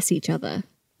second-guess each other.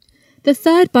 The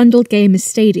third bundled game is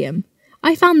Stadium.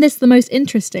 I found this the most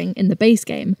interesting in the base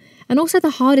game, and also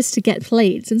the hardest to get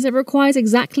played since it requires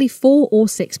exactly 4 or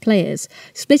 6 players,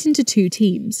 split into 2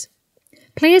 teams.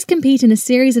 Players compete in a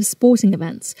series of sporting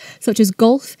events, such as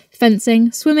golf,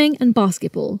 fencing, swimming, and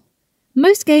basketball.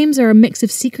 Most games are a mix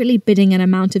of secretly bidding an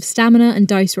amount of stamina and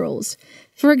dice rolls.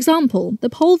 For example, the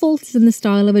pole vault is in the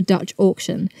style of a Dutch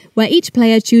auction, where each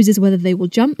player chooses whether they will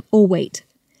jump or wait.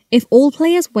 If all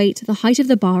players wait, the height of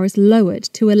the bar is lowered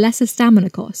to a lesser stamina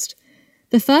cost.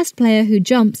 The first player who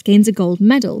jumps gains a gold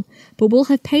medal, but will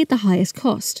have paid the highest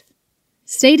cost.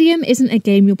 Stadium isn't a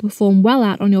game you'll perform well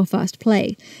at on your first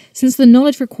play, since the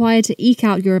knowledge required to eke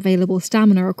out your available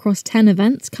stamina across 10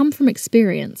 events come from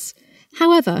experience.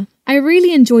 However, I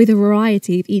really enjoy the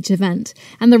variety of each event,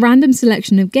 and the random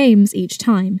selection of games each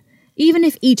time, even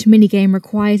if each minigame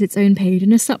requires its own page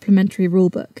in a supplementary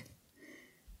rulebook.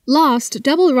 Last,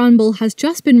 Double Rumble has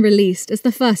just been released as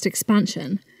the first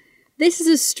expansion. This is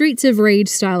a Streets of Rage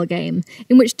style game,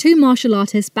 in which two martial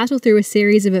artists battle through a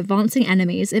series of advancing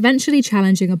enemies, eventually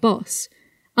challenging a boss.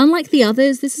 Unlike the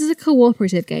others, this is a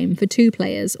cooperative game for 2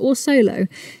 players, or solo,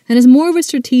 and is more of a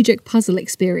strategic puzzle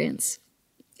experience.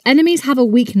 Enemies have a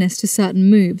weakness to certain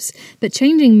moves, but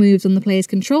changing moves on the player's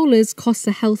controllers costs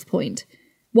a health point,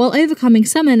 while overcoming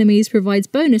some enemies provides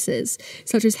bonuses,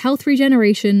 such as health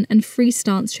regeneration and free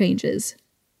stance changes.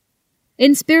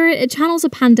 In spirit, it channels a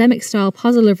pandemic-style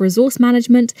puzzle of resource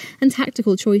management and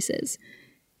tactical choices.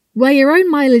 Where your own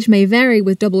mileage may vary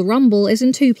with Double Rumble is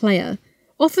in 2-player.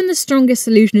 Often the strongest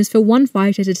solution is for one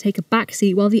fighter to take a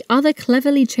backseat while the other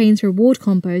cleverly chains reward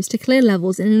combos to clear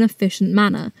levels in an efficient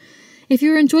manner. If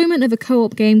your enjoyment of a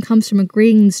co-op game comes from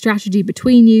agreeing the strategy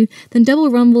between you, then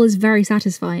Double Rumble is very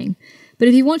satisfying. But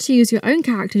if you want to use your own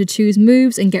character to choose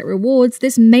moves and get rewards,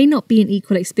 this may not be an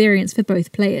equal experience for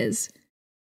both players.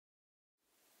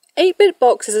 8-Bit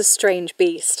Box is a strange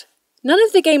beast. None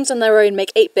of the games on their own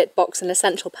make 8-Bit Box an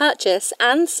essential purchase,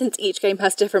 and since each game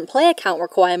has different player count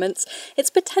requirements, it's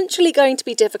potentially going to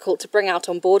be difficult to bring out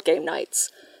on board game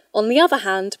nights. On the other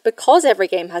hand, because every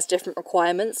game has different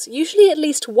requirements, usually at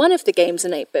least one of the games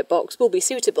in 8-Bit Box will be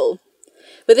suitable.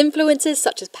 With influences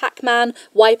such as Pac-Man,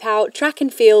 Wipeout, Track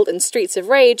and Field, and Streets of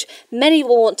Rage, many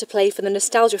will want to play for the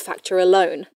nostalgia factor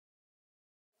alone.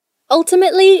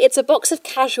 Ultimately, it's a box of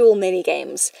casual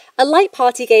mini-games, a light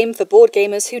party game for board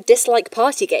gamers who dislike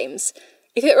party games.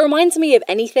 If it reminds me of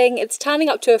anything, it's turning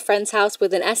up to a friend's house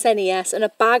with an SNES and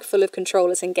a bag full of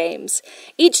controllers and games.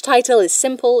 Each title is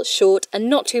simple, short, and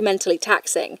not too mentally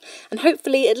taxing, and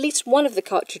hopefully at least one of the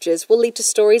cartridges will lead to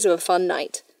stories of a fun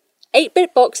night.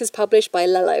 8-Bit Box is published by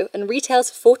Lello and retails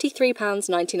for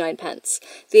 £43.99.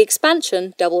 The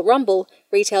expansion, Double Rumble,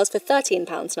 retails for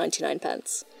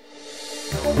 £13.99.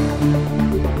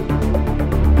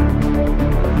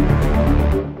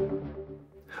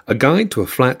 A Guide to a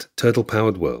Flat,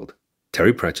 Turtle-Powered World,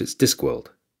 Terry Pratchett's Discworld.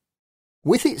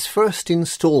 With its first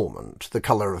instalment, The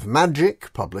Colour of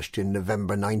Magic, published in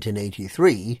November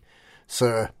 1983,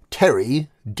 Sir Terry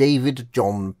David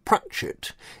John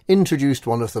Pratchett introduced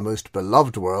one of the most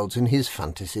beloved worlds in his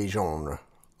fantasy genre,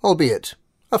 albeit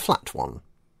a flat one.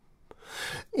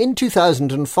 In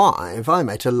 2005, I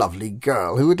met a lovely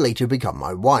girl who would later become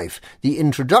my wife. The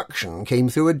introduction came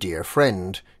through a dear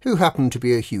friend, who happened to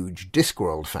be a huge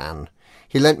Discworld fan.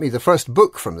 He lent me the first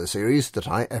book from the series that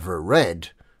I ever read,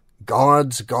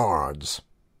 Guards, Guards.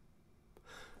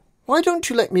 "Why don't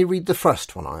you let me read the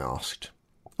first one?" I asked,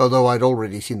 although I'd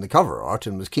already seen the cover art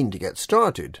and was keen to get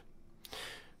started.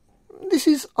 "This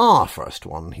is our first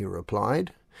one," he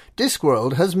replied.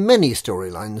 "Discworld has many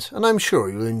storylines, and I'm sure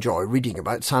you'll enjoy reading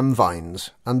about Sam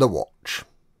Vines and the Watch."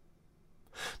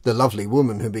 The lovely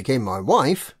woman who became my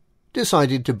wife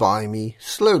decided to buy me,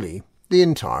 slowly, the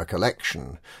entire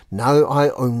collection. Now I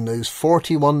own those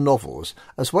 41 novels,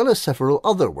 as well as several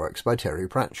other works by Terry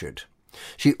Pratchett.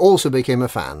 She also became a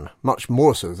fan, much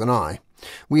more so than I.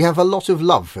 We have a lot of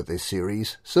love for this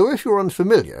series, so if you're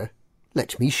unfamiliar,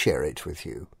 let me share it with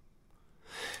you.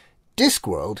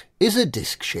 Discworld is a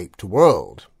disc-shaped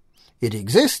world. It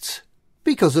exists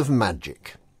because of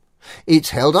magic. It's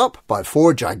held up by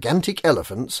 4 gigantic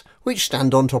elephants which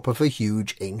stand on top of a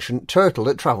huge ancient turtle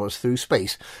that travels through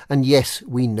space, and yes,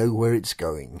 we know where it's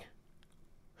going.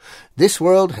 This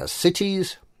world has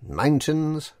cities,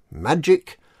 mountains,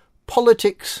 magic,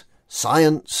 politics,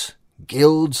 science,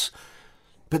 guilds,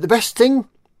 but the best thing?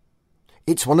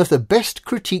 It's one of the best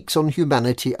critiques on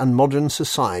humanity and modern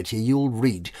society you'll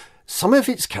read. Some of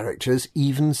its characters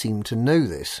even seem to know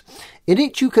this. In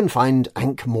it you can find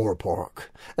Ankh-Morpork,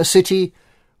 a city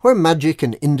where magic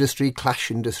and industry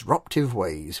clash in disruptive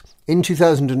ways. In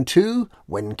 2002,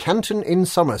 when Canton in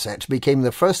Somerset became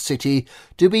the first city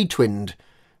to be twinned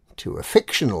to a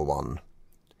fictional one.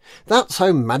 That's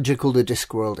how magical the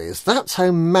Discworld is. That's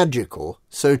how magical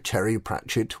Sir Terry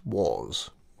Pratchett was.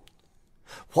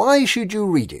 Why should you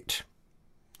read it?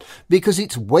 Because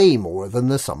it's way more than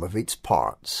the sum of its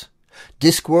parts.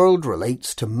 Discworld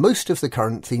relates to most of the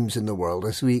current themes in the world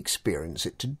as we experience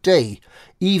it today,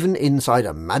 even inside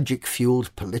a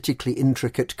magic-fueled, politically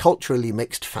intricate, culturally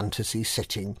mixed fantasy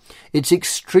setting. It's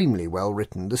extremely well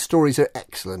written, the stories are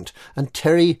excellent, and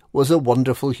Terry was a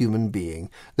wonderful human being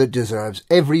that deserves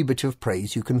every bit of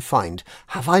praise you can find.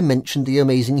 Have I mentioned the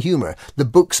amazing humour? The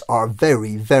books are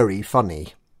very, very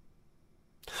funny.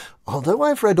 Although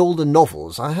I've read all the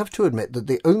novels, I have to admit that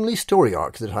the only story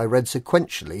arc that I read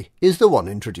sequentially is the one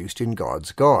introduced in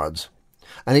Guards,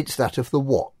 and it's that of The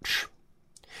Watch.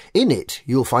 In it,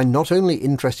 you'll find not only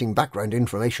interesting background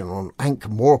information on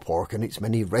Ankh-Morpork and its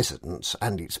many residents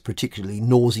and its particularly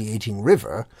nauseating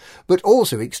river, but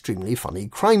also extremely funny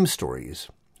crime stories.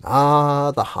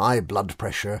 Ah, the high blood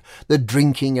pressure, the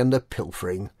drinking and the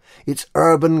pilfering. It's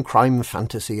urban crime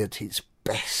fantasy at its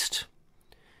best.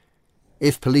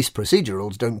 If police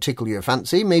procedurals don't tickle your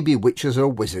fancy, maybe witches or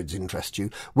wizards interest you.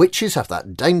 Witches have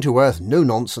that down-to-earth,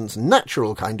 no-nonsense,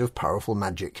 natural kind of powerful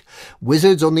magic.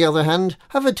 Wizards, on the other hand,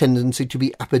 have a tendency to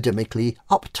be epidemically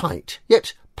uptight,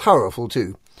 yet powerful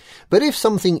too. But if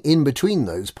something in between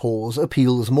those poles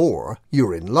appeals more,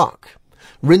 you're in luck.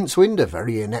 Rincewind, a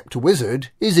very inept wizard,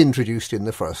 is introduced in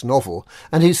the first novel,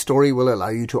 and his story will allow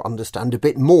you to understand a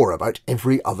bit more about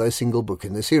every other single book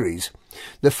in the series.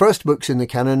 The first books in the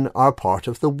canon are part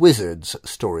of the Wizards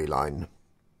storyline.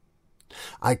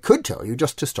 I could tell you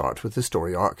just to start with the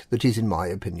story arc that is, in my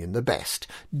opinion, the best.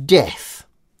 Death.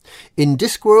 In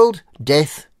Discworld,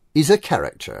 Death is a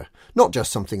character, not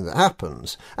just something that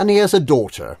happens, and he has a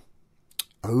daughter.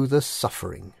 Oh, the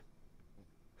suffering.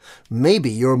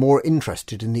 Maybe you're more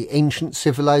interested in the ancient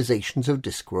civilizations of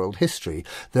Discworld history.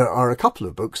 There are a couple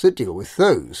of books that deal with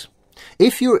those.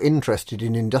 If you're interested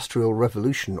in Industrial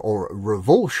Revolution, or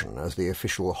Revulsion, as the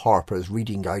official Harper's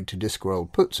Reading Guide to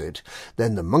Discworld puts it,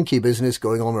 then the monkey business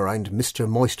going on around Mr.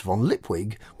 Moist von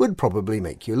Lipwig would probably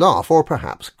make you laugh, or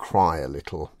perhaps cry a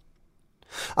little.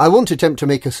 I won't attempt to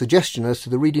make a suggestion as to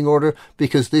the reading order,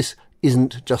 because this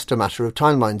isn't just a matter of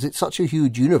timelines. It's such a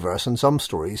huge universe, and some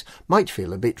stories might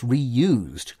feel a bit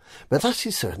reused. But that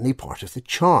is certainly part of the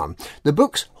charm. The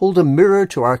books hold a mirror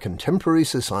to our contemporary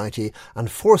society and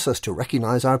force us to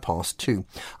recognise our past too.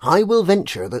 I will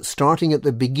venture that starting at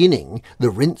the beginning,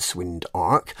 the Rincewind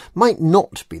arc, might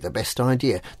not be the best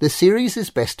idea. The series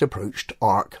is best approached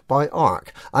arc by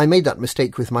arc. I made that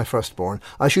mistake with my firstborn.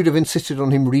 I should have insisted on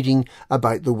him reading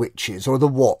about the witches or the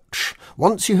Watch.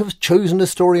 Once you have chosen a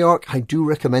story arc, I do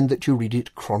recommend that you read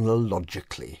it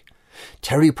chronologically.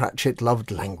 Terry Pratchett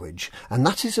loved language, and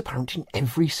that is apparent in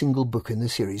every single book in the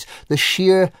series. The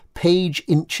sheer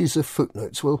page-inches of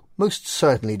footnotes will most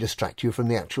certainly distract you from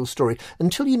the actual story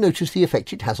until you notice the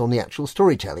effect it has on the actual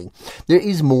storytelling. There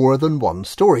is more than one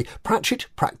story. Pratchett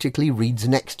practically reads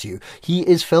next to you. He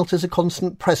is felt as a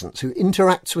constant presence who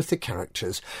interacts with the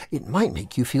characters. It might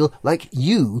make you feel like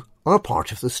you are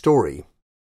part of the story.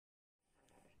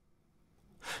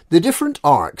 The different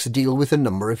arcs deal with a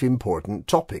number of important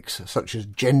topics, such as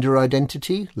gender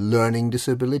identity, learning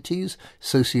disabilities,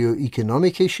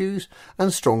 socio-economic issues,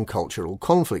 and strong cultural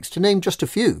conflicts, to name just a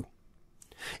few.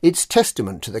 It's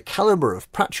testament to the calibre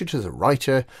of Pratchett as a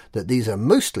writer that these are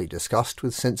mostly discussed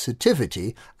with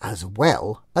sensitivity as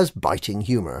well as biting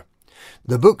humour.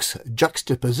 The books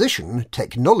juxtaposition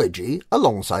technology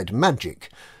alongside magic,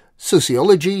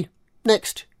 sociology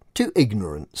next to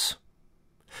ignorance.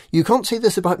 You can't say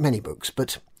this about many books,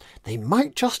 but they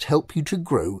might just help you to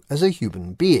grow as a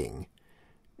human being,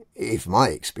 if my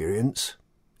experience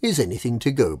is anything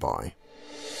to go by.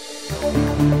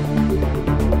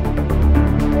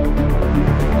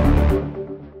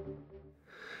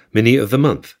 Mini of the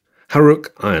Month, Haruk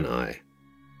Iron Eye.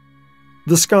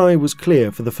 The sky was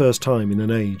clear for the first time in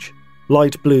an age,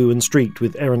 light blue and streaked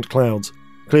with errant clouds,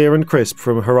 clear and crisp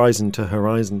from horizon to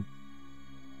horizon.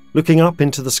 Looking up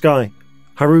into the sky,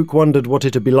 Haruk wondered what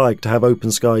it'd be like to have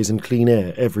open skies and clean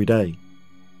air every day.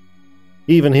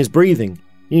 Even his breathing,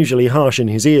 usually harsh in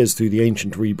his ears through the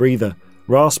ancient rebreather,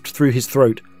 rasped through his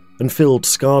throat and filled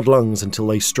scarred lungs until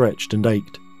they stretched and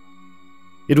ached.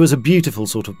 It was a beautiful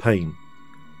sort of pain,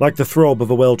 like the throb of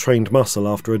a well-trained muscle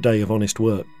after a day of honest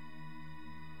work.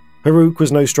 Haruk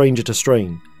was no stranger to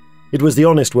strain. It was the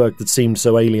honest work that seemed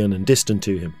so alien and distant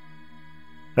to him.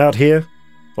 Out here,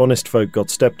 honest folk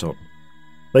got stepped on.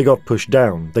 They got pushed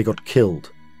down, they got killed.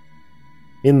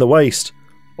 In the waste,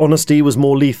 honesty was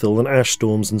more lethal than ash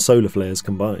storms and solar flares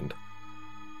combined.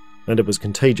 And it was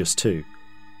contagious too.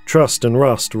 Trust and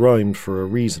rust rhymed for a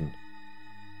reason.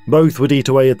 Both would eat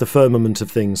away at the firmament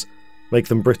of things, make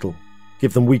them brittle,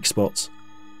 give them weak spots.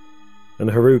 And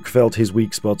Haruk felt his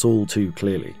weak spots all too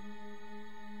clearly.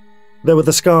 There were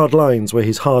the scarred lines where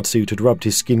his hard suit had rubbed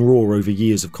his skin raw over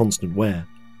years of constant wear.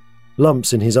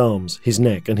 Lumps in his arms, his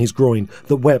neck, and his groin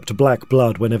that wept black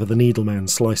blood whenever the needleman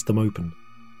sliced them open.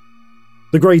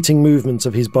 The grating movements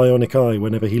of his bionic eye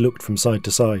whenever he looked from side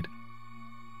to side.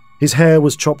 His hair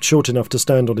was chopped short enough to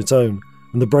stand on its own,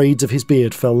 and the braids of his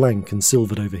beard fell lank and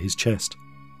silvered over his chest.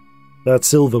 That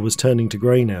silver was turning to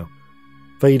grey now,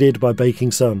 faded by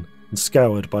baking sun and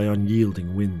scoured by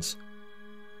unyielding winds.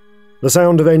 The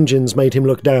sound of engines made him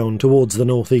look down towards the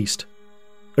northeast.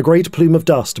 A great plume of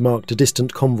dust marked a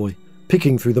distant convoy,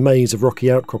 picking through the maze of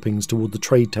rocky outcroppings toward the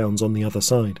trade towns on the other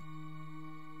side.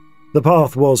 The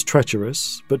path was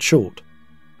treacherous, but short,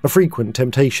 a frequent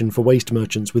temptation for waste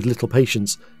merchants with little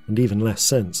patience and even less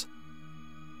sense.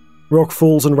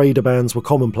 Rockfalls and raider bands were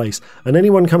commonplace, and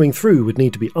anyone coming through would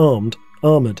need to be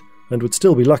armoured, and would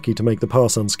still be lucky to make the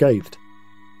pass unscathed.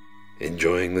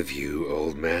 Enjoying the view,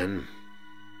 old man?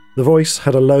 The voice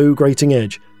had a low, grating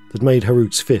edge that made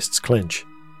Haruk's fists clench.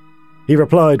 He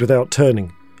replied without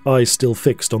turning, eyes still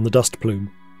fixed on the dust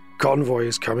plume. Convoy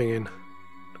is coming in.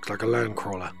 Looks like a land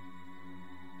crawler.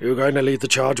 You going to lead the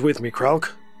charge with me,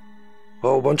 Kralk? A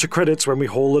whole bunch of credits when we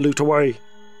haul the loot away.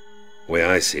 Way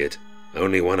I see it,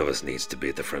 only one of us needs to be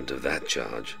at the front of that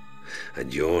charge.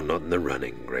 And you're not in the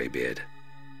running, Greybeard.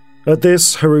 At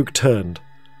this, Haruk turned.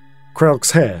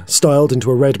 Kralk's hair, styled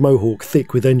into a red mohawk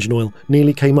thick with engine oil,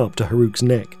 nearly came up to Haruk's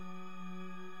neck.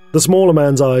 The smaller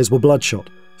man's eyes were bloodshot,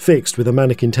 fixed with a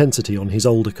manic intensity on his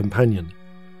older companion.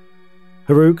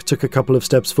 Haruk took a couple of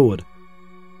steps forward.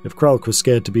 If Kralk was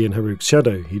scared to be in Haruk's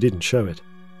shadow, he didn't show it.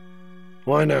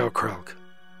 Why now, Kralk?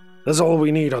 That's all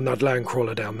we need on that land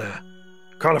crawler down there.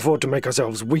 Can't afford to make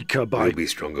ourselves weaker by... We'll be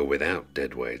stronger without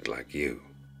deadweight like you.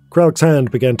 Kralk's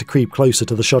hand began to creep closer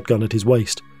to the shotgun at his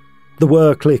waist. The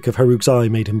whir click of Haruk's eye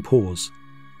made him pause.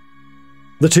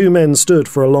 The two men stood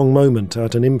for a long moment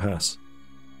at an impasse.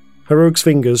 Haruk's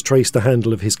fingers traced the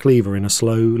handle of his cleaver in a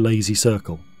slow, lazy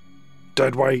circle.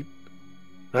 Deadweight?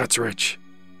 That's rich.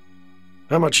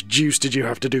 How much juice did you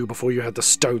have to do before you had the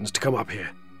stones to come up here?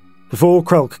 Before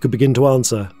Kralk could begin to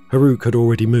answer, Haruk had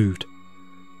already moved.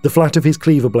 The flat of his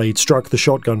cleaver blade struck the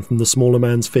shotgun from the smaller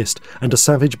man's fist, and a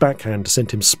savage backhand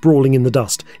sent him sprawling in the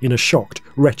dust in a shocked,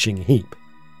 retching heap.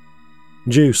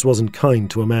 Juice wasn't kind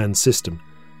to a man's system,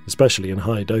 especially in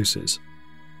high doses.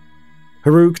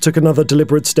 Haruk took another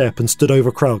deliberate step and stood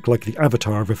over Kralk like the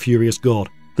avatar of a furious god,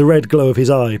 the red glow of his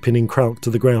eye pinning Kralk to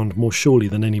the ground more surely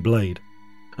than any blade.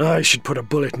 I should put a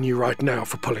bullet in you right now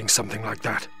for pulling something like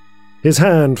that. His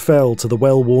hand fell to the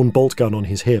well-worn bolt gun on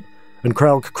his hip, and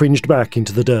Kralk cringed back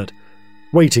into the dirt,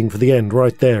 waiting for the end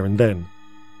right there and then.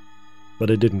 But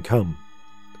it didn't come.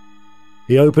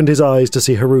 He opened his eyes to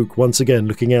see Haruk once again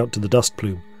looking out to the dust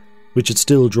plume, which had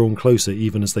still drawn closer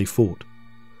even as they fought.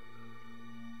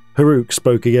 Haruk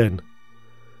spoke again.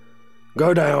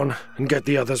 Go down and get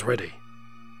the others ready.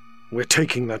 We're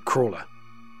taking that crawler.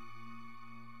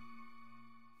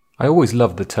 I always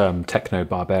loved the term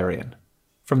techno-barbarian.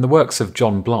 From the works of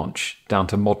John Blanche down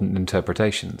to modern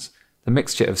interpretations, the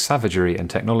mixture of savagery and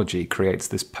technology creates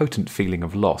this potent feeling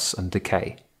of loss and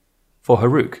decay. For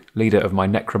Haruk, leader of my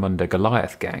Necromunda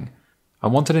Goliath gang, I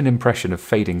wanted an impression of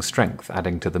fading strength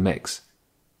adding to the mix.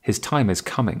 His time is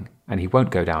coming, and he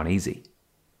won't go down easy.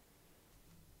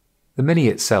 The Mini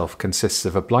itself consists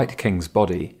of a Blight King's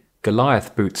body,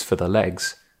 Goliath boots for the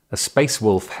legs, a Space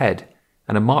Wolf head,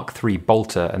 and a Mark III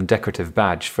bolter and decorative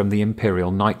badge from the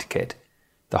Imperial Knight kit.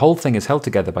 The whole thing is held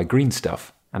together by green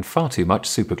stuff and far too much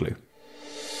superglue.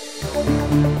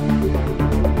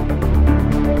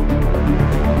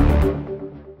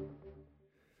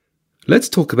 Let's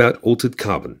talk about Altered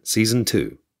Carbon, Season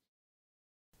 2.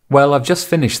 Well, I've just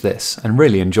finished this and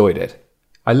really enjoyed it.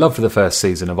 I loved the first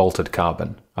season of Altered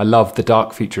Carbon. I loved the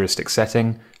dark futuristic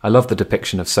setting, I loved the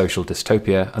depiction of social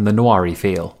dystopia and the noir-y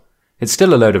feel. It's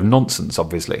still a load of nonsense,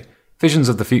 obviously. Visions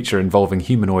of the future involving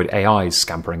humanoid AIs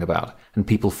scampering about, and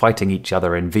people fighting each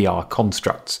other in VR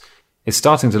constructs. It's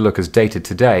starting to look as dated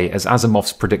today as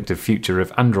Asimov's predictive future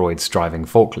of androids driving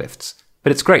forklifts.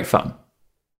 But it's great fun.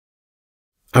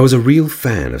 I was a real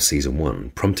fan of Season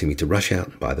 1, prompting me to rush out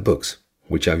and buy the books,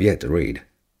 which I've yet to read.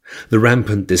 The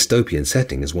rampant dystopian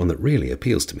setting is one that really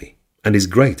appeals to me, and is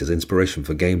great as inspiration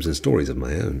for games and stories of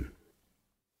my own.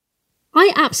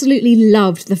 I absolutely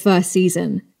loved the first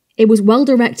season. It was well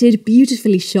directed,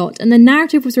 beautifully shot, and the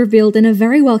narrative was revealed in a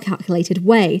very well calculated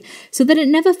way, so that it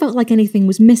never felt like anything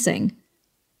was missing.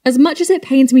 As much as it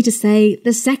pains me to say,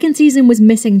 the second season was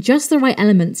missing just the right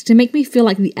elements to make me feel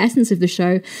like the essence of the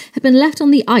show had been left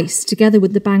on the ice together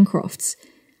with the Bancrofts.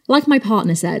 Like my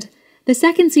partner said, The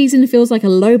second season feels like a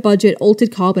low-budget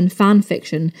Altered Carbon fan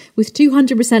fiction, with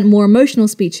 200% more emotional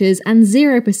speeches and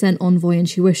 0% envoy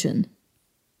intuition.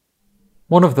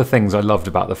 One of the things I loved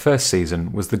about the first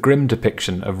season was the grim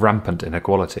depiction of rampant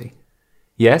inequality.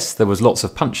 Yes, there was lots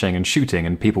of punching and shooting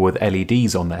and people with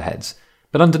LEDs on their heads,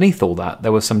 but underneath all that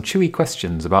there were some chewy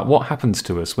questions about what happens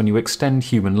to us when you extend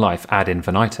human life ad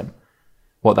infinitum.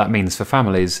 What that means for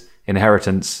families,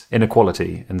 inheritance,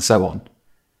 inequality, and so on.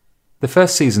 The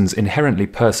first season's inherently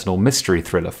personal mystery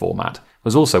thriller format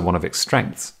was also one of its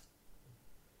strengths.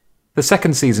 The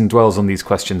second season dwells on these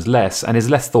questions less and is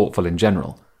less thoughtful in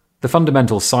general. The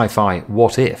fundamental sci-fi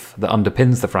what if that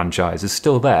underpins the franchise is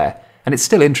still there, and it's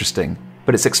still interesting,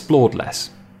 but it's explored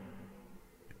less.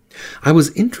 I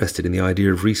was interested in the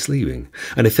idea of resleeving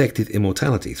and effective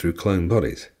immortality through cloned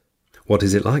bodies. What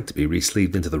is it like to be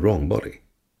resleeved into the wrong body?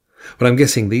 But I'm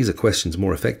guessing these are questions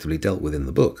more effectively dealt with in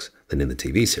the books than in the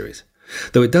TV series,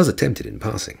 though it does attempt it in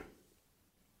passing.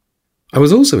 I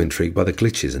was also intrigued by the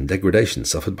glitches and degradation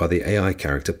suffered by the AI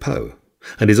character Poe,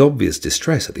 and his obvious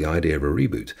distress at the idea of a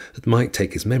reboot that might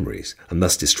take his memories and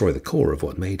thus destroy the core of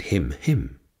what made him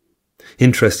him.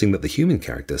 Interesting that the human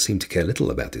character seemed to care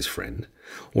little about his friend,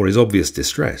 or his obvious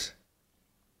distress.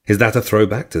 Is that a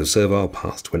throwback to the servile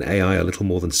past when AI are little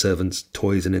more than servants,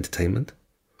 toys and entertainment?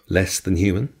 Less than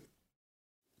human?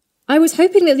 I was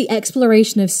hoping that the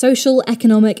exploration of social,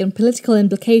 economic and political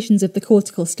implications of the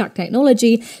cortical stack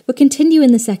technology would continue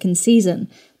in the second season,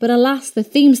 but alas, the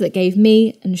themes that gave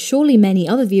me, and surely many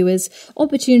other viewers,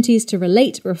 opportunities to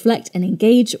relate, reflect and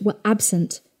engage were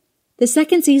absent. The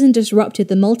second season disrupted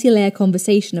the multi-layer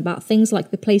conversation about things like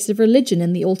the place of religion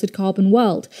in the Altered Carbon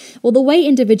world, or the way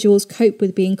individuals cope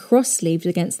with being cross-sleeved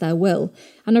against their will,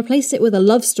 and replaced it with a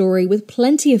love story with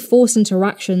plenty of forced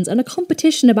interactions and a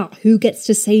competition about who gets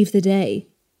to save the day.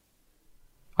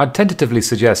 I'd tentatively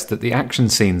suggest that the action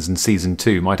scenes in Season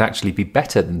 2 might actually be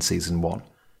better than Season 1.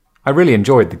 I really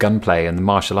enjoyed the gunplay and the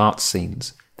martial arts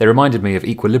scenes. They reminded me of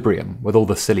Equilibrium, with all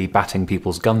the silly batting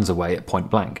people's guns away at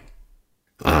point blank.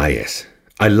 Ah, yes.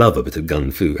 I love a bit of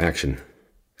gun-fu action.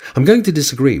 I'm going to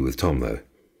disagree with Tom, though.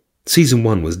 Season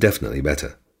 1 was definitely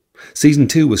better. Season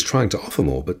 2 was trying to offer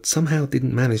more, but somehow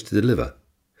didn't manage to deliver.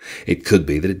 It could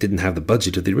be that it didn't have the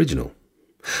budget of the original.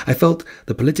 I felt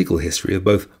the political history of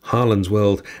both Harlan's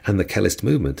World and the Kellist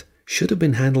movement should have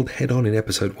been handled head-on in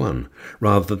Episode 1,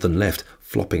 rather than left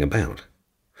flopping about.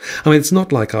 I mean, it's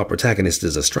not like our protagonist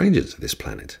is a stranger to this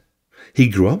planet. He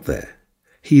grew up there.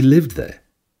 He lived there.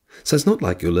 So it's not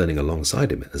like you're learning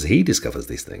alongside him as he discovers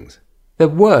these things. There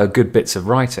were good bits of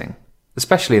writing,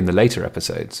 especially in the later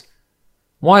episodes.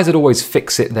 Why is it always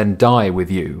fix it then die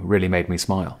with you really made me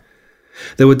smile.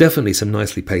 There were definitely some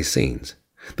nicely paced scenes.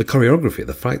 The choreography of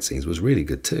the fight scenes was really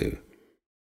good too.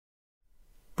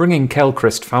 Bringing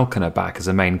Kelkrist Falconer back as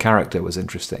a main character was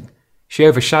interesting. She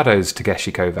overshadows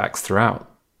Takeshi Kovacs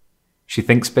throughout. She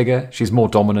thinks bigger, she's more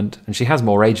dominant, and she has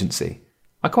more agency.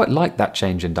 I quite like that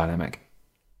change in dynamic.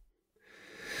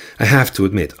 I have to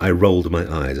admit, I rolled my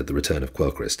eyes at the return of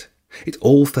Quelchrist. It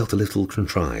all felt a little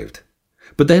contrived.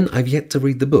 But then I've yet to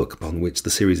read the book upon which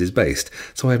the series is based,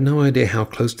 so I have no idea how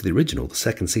close to the original the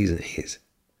second season is.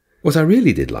 What I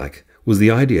really did like was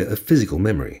the idea of physical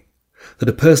memory, that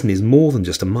a person is more than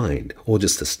just a mind or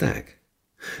just a stack.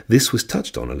 This was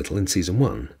touched on a little in Season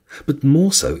 1, but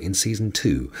more so in Season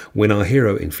 2, when our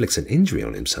hero inflicts an injury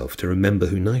on himself to remember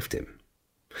who knifed him.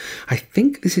 I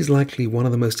think this is likely one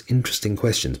of the most interesting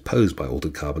questions posed by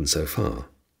Altered Carbon so far.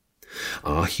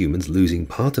 Are humans losing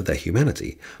part of their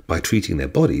humanity by treating their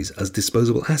bodies as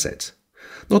disposable assets?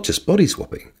 Not just body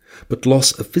swapping, but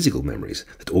loss of physical memories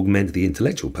that augment the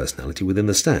intellectual personality within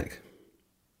the stack.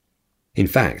 In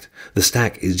fact, the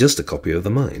stack is just a copy of the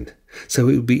mind, so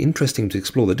it would be interesting to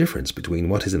explore the difference between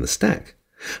what is in the stack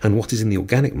and what is in the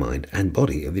organic mind and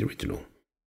body of the original.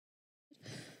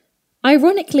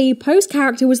 Ironically, Poe's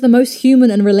character was the most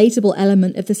human and relatable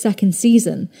element of the second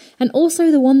season, and also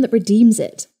the one that redeems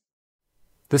it.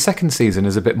 The second season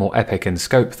is a bit more epic in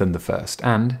scope than the first,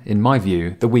 and, in my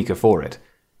view, the weaker for it.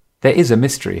 There is a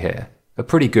mystery here, a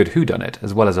pretty good whodunit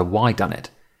as well as a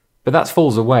why-done-it, but that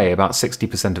falls away about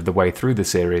 60% of the way through the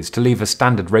series to leave a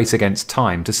standard race against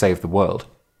time to save the world.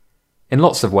 In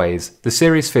lots of ways, the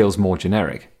series feels more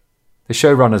generic. The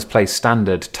showrunners play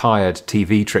standard, tired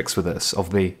TV tricks with us of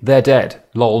the "they're dead,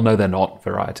 lol, no they're not"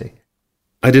 variety.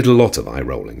 I did a lot of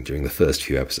eye-rolling during the first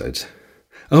few episodes.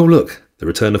 Oh look, the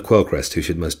return of Quelchrist, who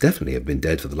should most definitely have been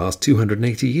dead for the last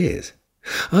 280 years.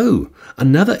 Oh,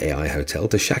 another AI hotel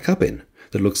to shack up in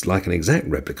that looks like an exact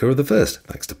replica of the first,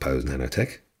 thanks to Poe's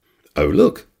nanotech. Oh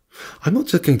look, I'm not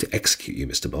just going to execute you,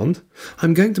 Mr. Bond.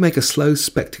 I'm going to make a slow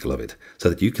spectacle of it so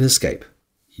that you can escape.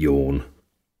 Yawn.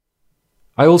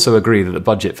 I also agree that the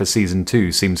budget for Season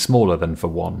 2 seemed smaller than for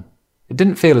 1. It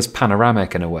didn't feel as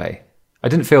panoramic in a way. I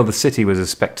didn't feel the city was as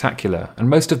spectacular, and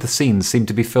most of the scenes seemed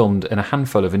to be filmed in a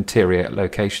handful of interior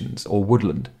locations, or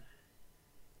woodland.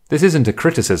 This isn't a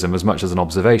criticism as much as an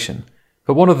observation,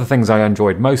 but one of the things I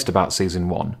enjoyed most about Season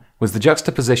 1 was the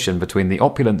juxtaposition between the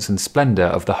opulence and splendour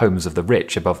of the homes of the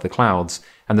rich above the clouds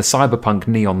and the cyberpunk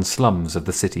neon slums of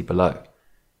the city below.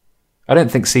 I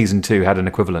don't think Season 2 had an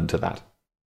equivalent to that.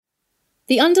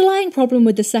 The underlying problem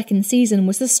with the second season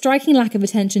was the striking lack of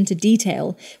attention to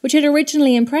detail, which had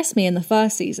originally impressed me in the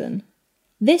first season.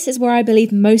 This is where I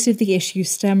believe most of the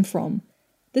issues stem from.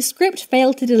 The script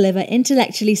failed to deliver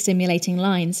intellectually stimulating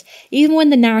lines, even when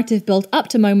the narrative built up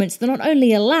to moments that not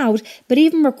only allowed, but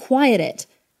even required it.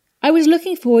 I was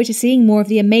looking forward to seeing more of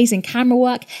the amazing camera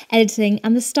work, editing,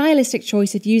 and the stylistic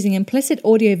choice of using implicit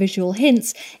audiovisual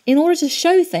hints in order to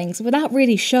show things without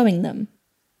really showing them.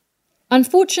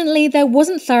 Unfortunately, there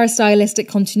wasn't thorough stylistic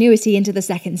continuity into the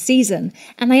second season,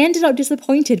 and I ended up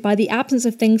disappointed by the absence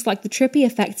of things like the trippy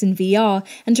effects in VR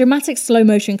and dramatic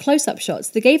slow-motion close-up shots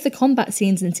that gave the combat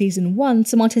scenes in Season 1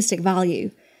 some artistic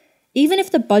value. Even if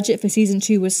the budget for Season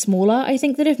 2 was smaller, I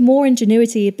think that if more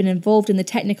ingenuity had been involved in the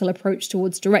technical approach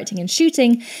towards directing and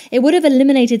shooting, it would have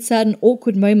eliminated certain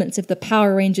awkward moments of the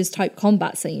Power Rangers-type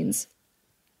combat scenes.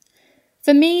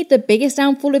 For me, the biggest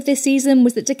downfall of this season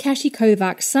was that Takeshi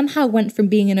Kovacs somehow went from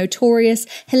being a notorious,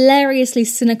 hilariously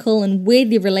cynical and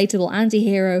weirdly relatable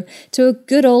anti-hero to a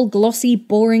good old glossy,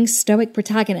 boring, stoic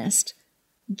protagonist.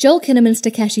 Joel Kinnaman's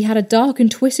Takeshi had a dark and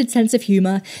twisted sense of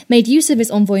humour, made use of his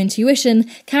envoy intuition,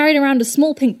 carried around a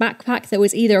small pink backpack that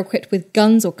was either equipped with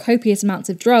guns or copious amounts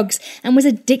of drugs, and was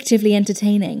addictively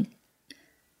entertaining.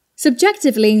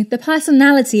 Subjectively, the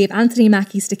personality of Anthony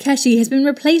Mackie's Takeshi has been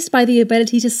replaced by the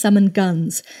ability to summon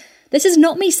guns. This is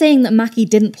not me saying that Mackie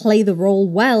didn't play the role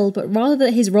well, but rather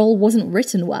that his role wasn't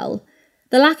written well.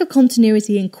 The lack of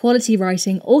continuity and quality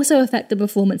writing also affect the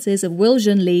performances of Will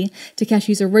Jun Lee,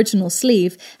 Takeshi's original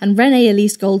sleeve, and Renee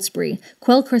Elise Goldsberry,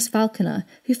 Quellcrest Falconer,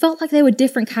 who felt like they were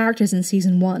different characters in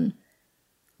Season 1.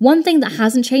 One thing that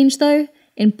hasn't changed though,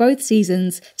 in both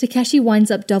seasons, Takeshi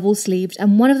winds up double-sleeved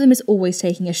and one of them is always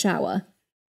taking a shower.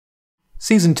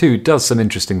 Season 2 does some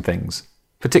interesting things,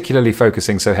 particularly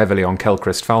focusing so heavily on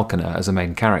Quellcrest Falconer as a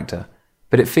main character,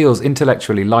 but it feels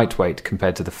intellectually lightweight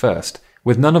compared to the first,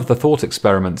 with none of the thought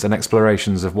experiments and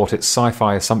explorations of what its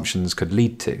sci-fi assumptions could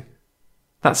lead to.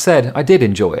 That said, I did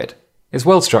enjoy it. It's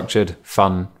well-structured,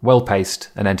 fun,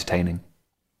 well-paced, and entertaining.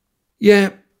 Yeah,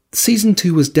 Season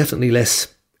 2 was definitely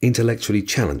less intellectually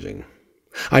challenging.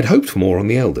 I'd hoped for more on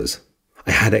the Elders.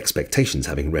 I had expectations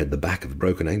having read the back of the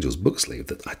Broken Angels book sleeve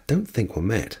that I don't think were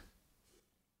met.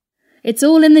 It's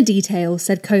all in the details,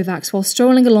 said Kovacs while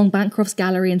strolling along Bancroft's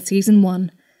gallery in Season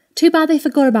 1. Too bad they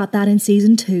forgot about that in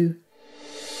Season 2.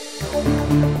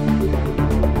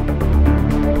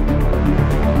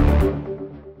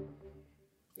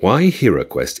 Why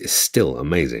HeroQuest is still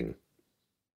amazing.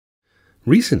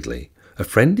 Recently, a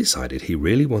friend decided he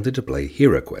really wanted to play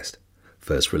HeroQuest,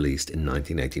 first released in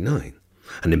 1989,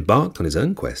 and embarked on his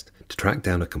own quest to track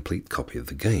down a complete copy of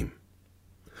the game.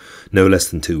 No less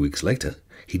than 2 weeks later,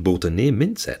 he'd bought a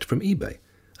near-mint set from eBay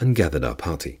and gathered our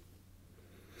party.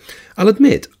 I'll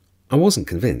admit, I wasn't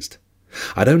convinced.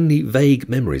 I'd only vague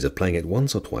memories of playing it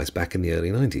once or twice back in the early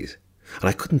 90s, and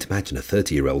I couldn't imagine a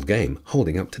 30-year-old game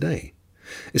holding up today,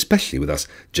 especially with us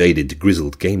jaded,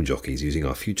 grizzled game jockeys using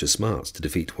our future smarts to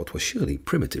defeat what were surely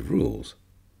primitive rules.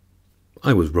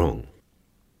 I was wrong.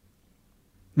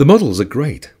 The models are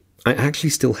great. I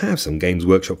actually still have some Games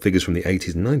Workshop figures from the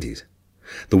 80s and 90s.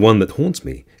 The one that haunts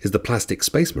me is the plastic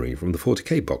Space Marine from the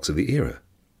 40k box of the era,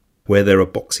 where they're a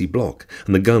boxy block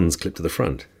and the guns clip to the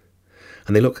front,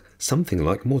 and they look something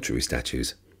like mortuary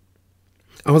statues.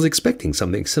 I was expecting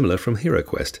something similar from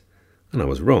HeroQuest, and I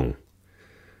was wrong.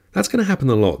 That's going to happen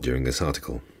a lot during this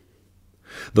article.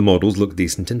 The models look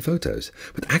decent in photos,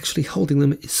 but actually holding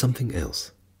them is something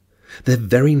else. They're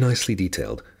very nicely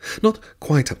detailed, not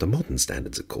quite up to modern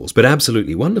standards of course, but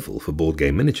absolutely wonderful for board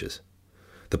game miniatures.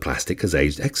 The plastic has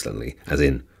aged excellently, as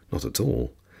in, not at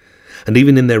all. And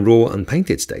even in their raw,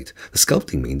 unpainted state, the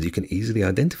sculpting means you can easily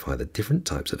identify the different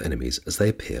types of enemies as they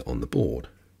appear on the board.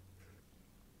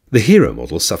 The hero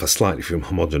models suffer slightly from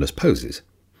homogeneous poses.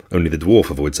 Only the dwarf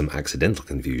avoids some accidental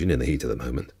confusion in the heat of the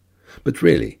moment. But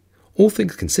really, all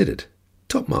things considered,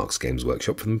 top marks Games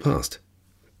Workshop from the past.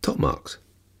 Top marks.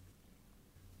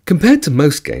 Compared to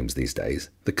most games these days,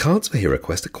 the cards for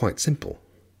HeroQuest are quite simple.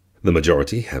 The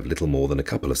majority have little more than a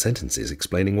couple of sentences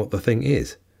explaining what the thing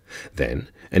is. Then,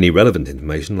 any relevant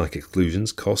information like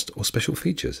exclusions, cost, or special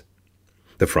features.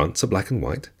 The fronts are black and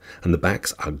white, and the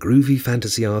backs are groovy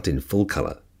fantasy art in full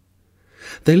colour.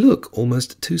 They look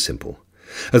almost too simple,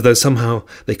 as though somehow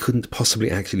they couldn't possibly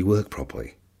actually work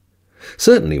properly.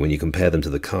 Certainly when you compare them to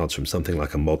the cards from something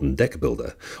like a modern deck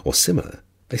builder or similar,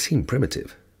 they seem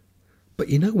primitive. But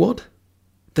you know what?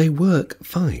 They work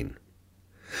fine.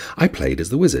 I played as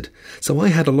the wizard, so I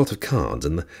had a lot of cards,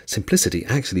 and the simplicity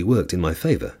actually worked in my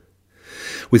favour.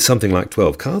 With something like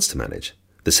 12 cards to manage,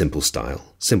 the simple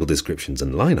style, simple descriptions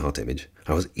and line art image,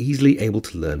 I was easily able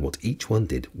to learn what each one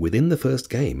did within the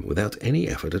first game without any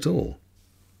effort at all.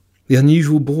 The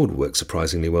unusual board worked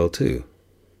surprisingly well too.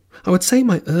 I would say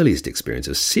my earliest experience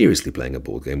of seriously playing a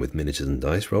board game with miniatures and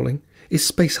dice rolling is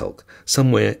Space Hulk,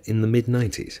 somewhere in the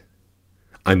mid-90s.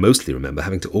 I mostly remember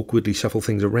having to awkwardly shuffle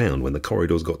things around when the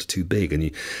corridors got too big and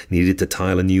you needed to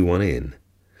tile a new one in.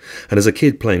 And as a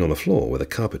kid playing on the floor where the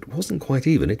carpet wasn't quite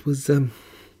even, it was,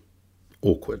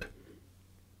 awkward.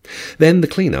 Then the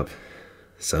clean-up.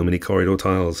 So many corridor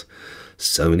tiles,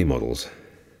 so many models.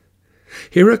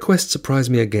 Hero Quest surprised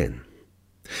me again.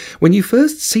 When you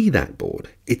first see that board,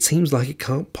 it seems like it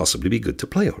can't possibly be good to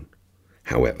play on.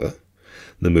 However,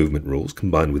 the movement rules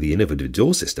combined with the innovative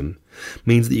door system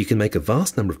means that you can make a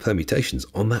vast number of permutations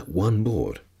on that one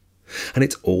board. And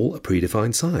it's all a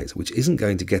predefined size, which isn't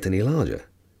going to get any larger.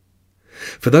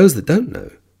 For those that don't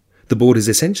know, the board is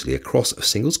essentially a cross of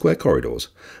single square corridors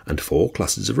and 4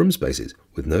 clusters of room spaces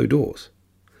with no doors.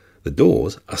 The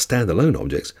doors are standalone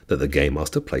objects that the Game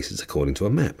Master places according to a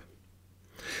map.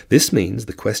 This means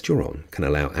the quest you're on can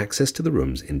allow access to the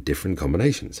rooms in different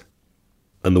combinations.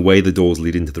 And the way the doors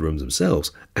lead into the rooms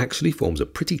themselves actually forms a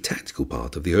pretty tactical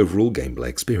part of the overall gameplay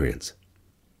experience.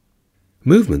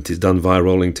 Movement is done via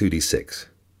rolling 2d6.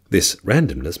 This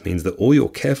randomness means that all your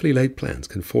carefully laid plans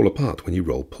can fall apart when you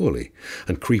roll poorly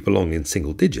and creep along in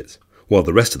single digits, while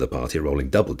the rest of the party are rolling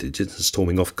double digits and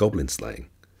storming off goblin slaying.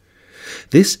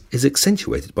 This is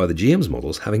accentuated by the GM's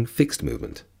models having fixed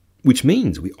movement, which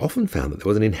means we often found that there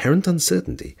was an inherent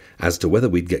uncertainty as to whether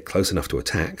we'd get close enough to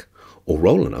attack or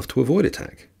roll enough to avoid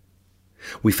attack.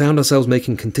 We found ourselves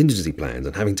making contingency plans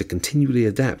and having to continually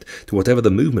adapt to whatever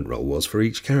the movement roll was for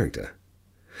each character.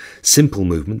 Simple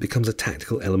movement becomes a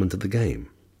tactical element of the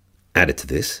game. Added to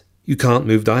this, you can't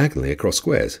move diagonally across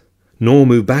squares, nor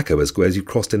move back over squares you've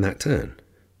crossed in that turn.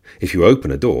 If you open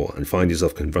a door and find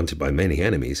yourself confronted by many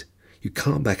enemies, you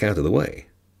can't back out of the way.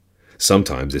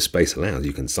 Sometimes, if space allows,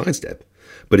 you can sidestep,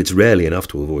 but it's rarely enough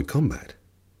to avoid combat.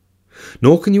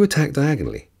 Nor can you attack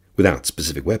diagonally, without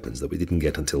specific weapons that we didn't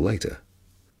get until later.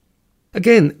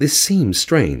 Again, this seems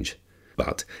strange,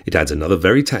 but it adds another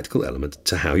very tactical element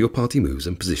to how your party moves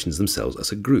and positions themselves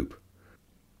as a group.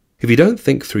 If you don't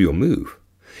think through your move,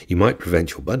 you might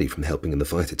prevent your buddy from helping in the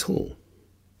fight at all.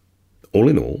 All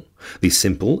in all, these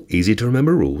simple,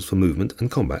 easy-to-remember rules for movement and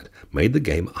combat made the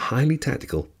game a highly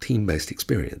tactical, team-based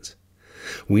experience.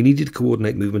 We needed to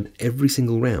coordinate movement every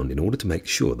single round in order to make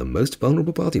sure the most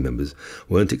vulnerable party members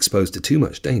weren't exposed to too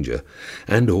much danger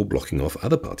and or blocking off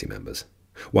other party members,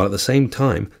 while at the same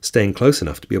time staying close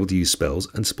enough to be able to use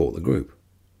spells and support the group.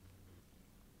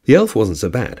 The elf wasn't so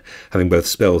bad, having both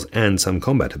spells and some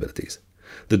combat abilities.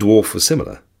 The dwarf was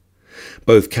similar,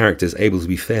 both characters able to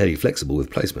be fairly flexible with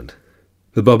placement.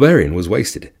 The barbarian was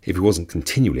wasted if he wasn't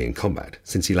continually in combat,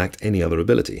 since he lacked any other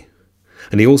ability,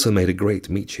 and he also made a great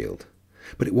meat shield.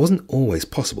 But it wasn't always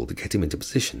possible to get him into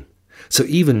position, so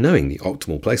even knowing the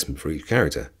optimal placement for each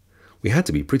character, we had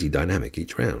to be pretty dynamic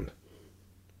each round.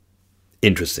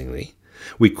 Interestingly,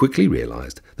 we quickly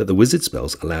realised that the wizard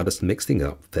spells allowed us to mix things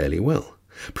up fairly well,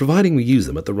 providing we use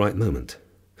them at the right moment,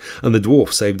 and the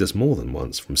dwarf saved us more than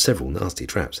once from several nasty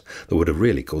traps that would have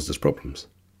really caused us problems.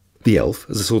 The elf,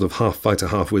 as a sort of half-fighter,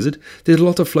 half-wizard, did a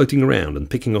lot of floating around and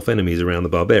picking off enemies around the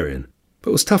barbarian,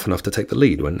 but was tough enough to take the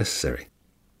lead when necessary.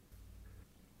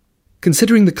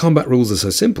 Considering the combat rules are so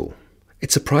simple,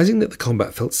 it's surprising that the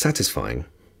combat felt satisfying,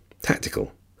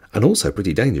 tactical, and also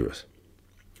pretty dangerous.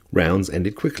 Rounds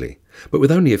ended quickly, but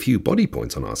with only a few body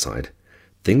points on our side,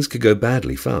 things could go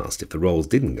badly fast if the rolls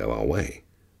didn't go our way.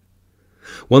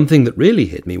 One thing that really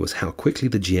hit me was how quickly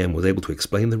the GM was able to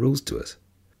explain the rules to us.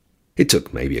 It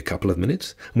took maybe a couple of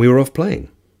minutes, and we were off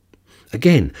playing.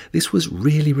 Again, this was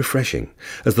really refreshing,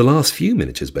 as the last few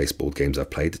miniatures-based board games I've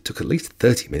played took at least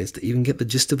 30 minutes to even get the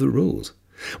gist of the rules,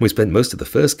 and we spent most of the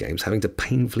first games having to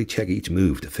painfully check each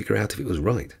move to figure out if it was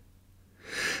right.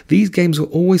 These games were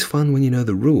always fun when you know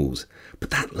the rules, but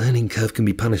that learning curve can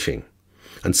be punishing,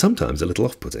 and sometimes a little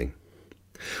off-putting.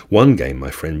 One game my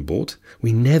friend bought,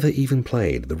 we never even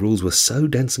played. The rules were so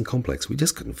dense and complex we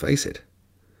just couldn't face it.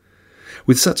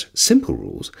 With such simple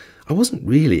rules, I wasn't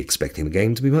really expecting the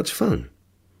game to be much fun.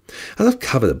 As I've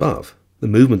covered above, The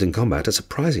movement and combat are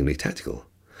surprisingly tactical.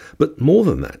 But more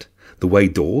than that, the way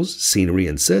doors, scenery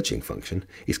and searching function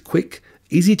is quick,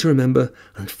 easy to remember,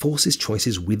 and forces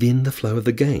choices within the flow of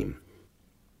the game.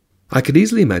 I could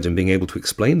easily imagine being able to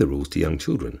explain the rules to young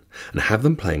children and have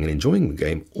them playing and enjoying the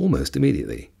game almost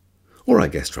immediately. Or I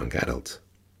guess drunk adults.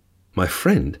 My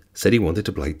friend said he wanted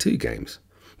to play 2 games.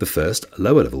 The first, a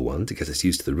lower level one to get us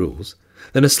used to the rules,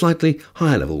 then a slightly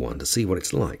higher level one to see what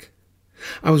it's like.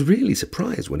 I was really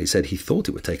surprised when he said he thought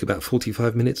it would take about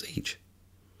 45 minutes each.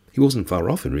 He wasn't far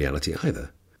off in reality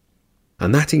either.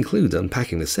 And that includes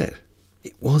unpacking the set.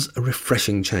 It was a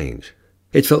refreshing change.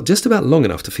 It felt just about long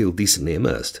enough to feel decently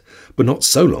immersed, but not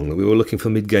so long that we were looking for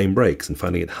mid-game breaks and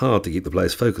finding it hard to keep the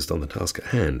players focused on the task at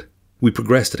hand. We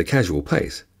progressed at a casual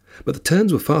pace, but the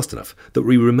turns were fast enough that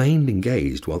we remained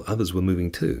engaged while others were moving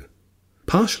too.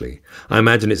 Partially, I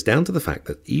imagine it's down to the fact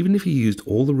that even if you used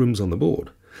all the rooms on the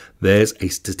board, there's a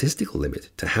statistical limit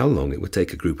to how long it would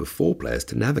take a group of 4 players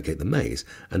to navigate the maze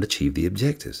and achieve the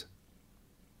objectives.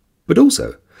 But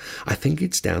also, I think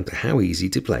it's down to how easy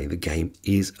to play the game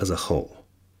is as a whole.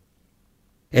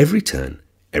 Every turn,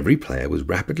 every player was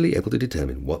rapidly able to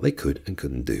determine what they could and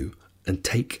couldn't do, and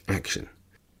take action.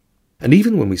 And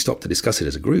even when we stopped to discuss it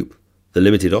as a group, the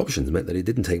limited options meant that it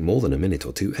didn't take more than a minute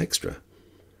or 2 extra.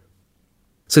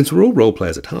 Since we're all role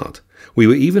players at heart, we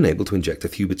were even able to inject a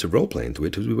few bits of roleplay into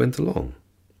it as we went along.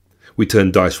 We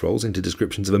turned dice rolls into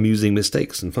descriptions of amusing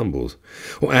mistakes and fumbles,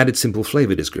 or added simple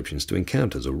flavour descriptions to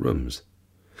encounters or rooms.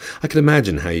 I can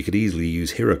imagine how you could easily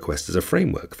use HeroQuest as a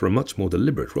framework for a much more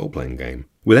deliberate role-playing game,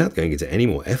 without going into any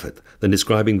more effort than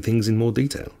describing things in more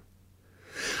detail.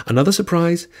 Another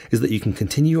surprise is that you can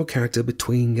continue your character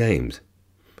between games.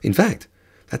 In fact,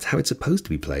 that's how it's supposed to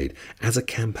be played, as a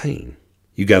campaign.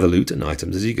 You gather loot and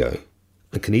items as you go,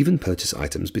 and can even purchase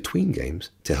items between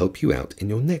games to help you out in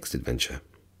your next adventure.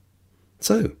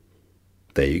 So,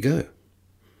 there you go.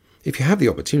 If you have the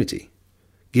opportunity,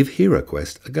 give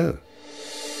HeroQuest a go.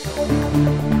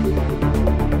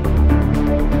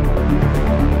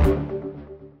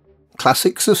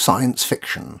 Classics of Science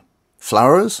Fiction.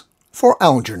 Flowers for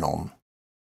Algernon.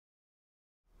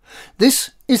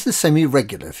 This is the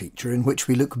semi-regular feature in which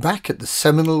we look back at the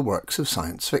seminal works of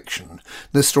science fiction,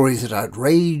 the stories that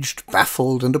outraged,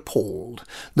 baffled and appalled,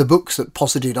 the books that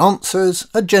posited answers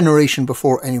a generation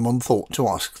before anyone thought to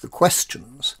ask the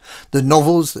questions, the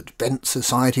novels that bent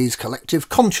society's collective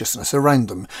consciousness around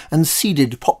them and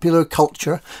seeded popular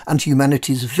culture and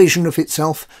humanity's vision of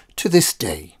itself to this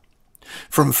day.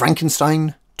 From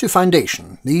Frankenstein to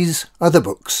Foundation, these are the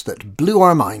books that blew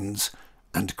our minds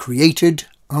and created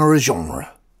our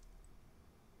genre.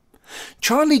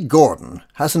 Charlie Gordon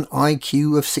has an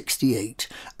IQ of 68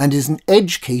 and is an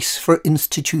edge case for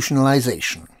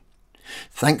institutionalization.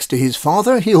 Thanks to his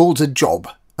father, he holds a job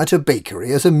at a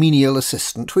bakery as a menial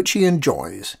assistant, which he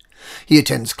enjoys. He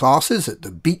attends classes at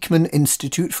the Beekman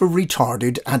Institute for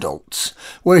Retarded Adults,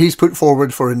 where he's put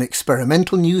forward for an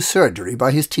experimental new surgery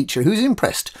by his teacher, who's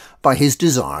impressed by his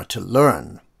desire to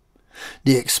learn.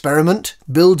 The experiment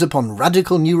builds upon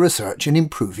radical new research in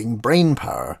improving brain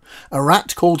power. A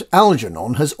rat called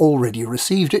Algernon has already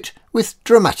received it, with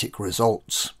dramatic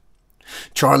results.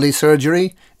 Charlie's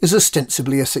surgery is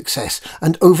ostensibly a success,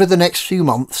 and over the next few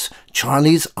months,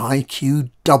 Charlie's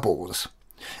IQ doubles.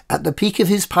 At the peak of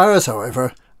his powers,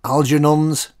 however,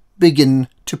 Algernon's begin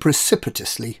to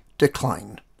precipitously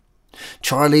decline.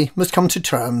 Charlie must come to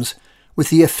terms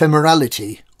with the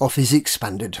ephemerality of his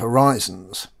expanded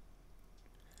horizons.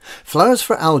 Flowers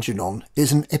for Algernon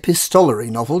is an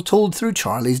epistolary novel told through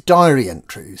Charlie's diary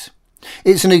entries.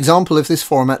 It's an example of this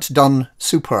format done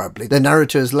superbly. The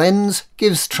narrator's lens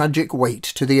gives tragic weight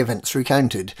to the events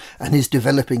recounted, and his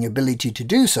developing ability to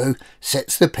do so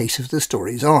sets the pace of the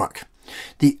story's arc.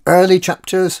 The early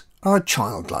chapters are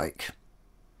childlike.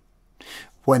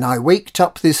 When I waked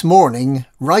up this morning,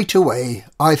 right away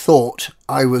I thought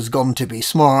I was going to be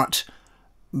smart,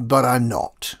 but I'm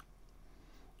not.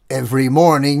 Every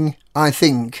morning I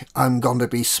think I'm going to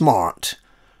be smart,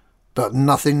 but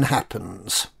nothing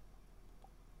happens.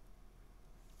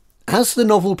 As the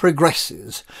novel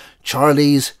progresses,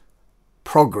 Charlie's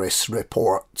progress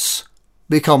reports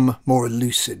become more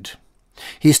lucid.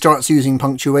 He starts using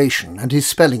punctuation and his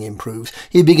spelling improves.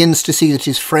 He begins to see that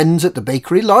his friends at the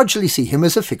bakery largely see him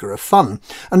as a figure of fun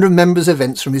and remembers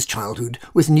events from his childhood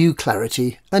with new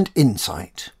clarity and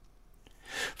insight.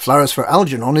 Flowers for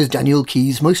Algernon is Daniel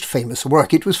Keyes' most famous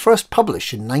work. It was first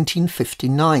published in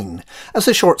 1959 as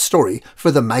a short story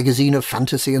for the Magazine of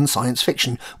Fantasy and Science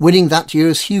Fiction, winning that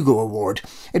year's Hugo Award.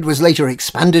 It was later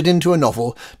expanded into a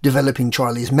novel, developing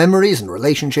Charlie's memories and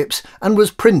relationships, and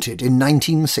was printed in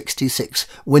 1966,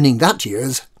 winning that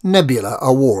year's Nebula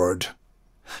Award.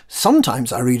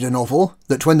 Sometimes I read a novel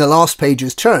that, when the last page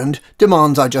is turned,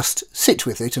 demands I just sit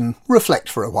with it and reflect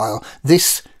for a while.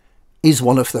 This is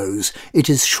one of those. It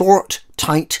is short,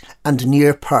 tight, and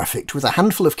near perfect, with a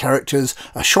handful of characters,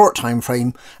 a short time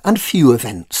frame, and few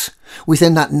events.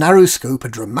 Within that narrow scope, a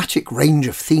dramatic range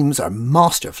of themes are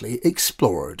masterfully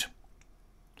explored.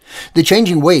 The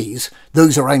changing ways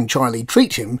those around Charlie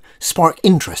treat him spark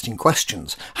interesting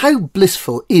questions. How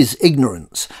blissful is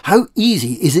ignorance? How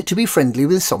easy is it to be friendly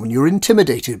with someone you're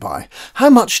intimidated by? How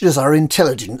much does our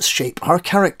intelligence shape our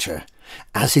character?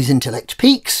 As his intellect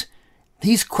peaks,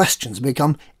 these questions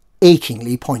become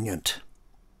achingly poignant.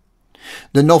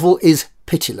 The novel is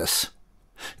pitiless.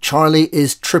 Charlie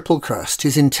is triple cursed,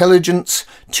 his intelligence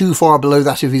too far below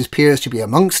that of his peers to be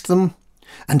amongst them,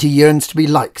 and he yearns to be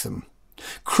like them.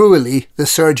 Cruelly, the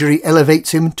surgery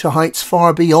elevates him to heights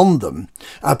far beyond them,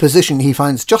 a position he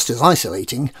finds just as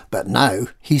isolating, but now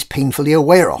he's painfully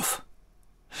aware of.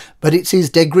 But it's his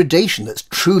degradation that's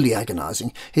truly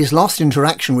agonising. His last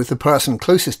interaction with the person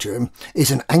closest to him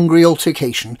is an angry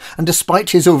altercation, and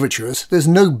despite his overtures, there's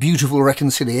no beautiful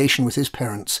reconciliation with his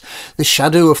parents. The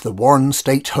shadow of the Warren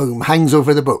State home hangs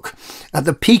over the book. At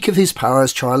the peak of his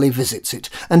powers, Charlie visits it,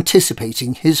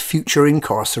 anticipating his future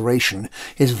incarceration.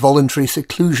 His voluntary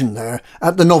seclusion there,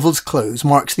 at the novel's close,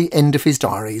 marks the end of his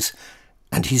diaries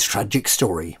and his tragic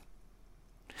story.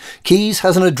 Keyes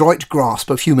has an adroit grasp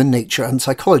of human nature and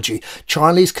psychology.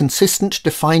 Charlie's consistent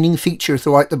defining feature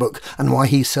throughout the book, and why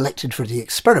he's selected for the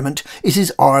experiment, is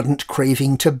his ardent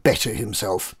craving to better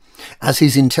himself. As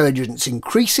his intelligence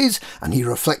increases and he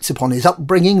reflects upon his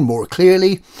upbringing more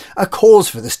clearly, a cause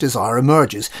for this desire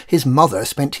emerges. His mother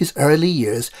spent his early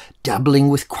years dabbling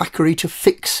with quackery to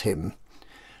fix him,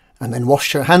 and then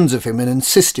washed her hands of him and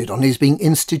insisted on his being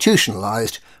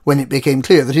institutionalised when it became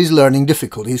clear that his learning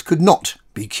difficulties could not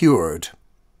be cured.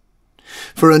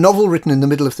 For a novel written in the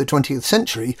middle of the 20th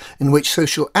century, in which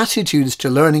social attitudes to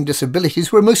learning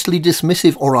disabilities were mostly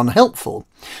dismissive or unhelpful,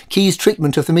 Keyes'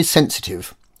 treatment of them is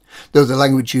sensitive, though the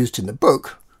language used in the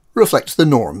book reflects the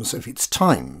norms of its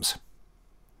times.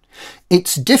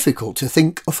 It's difficult to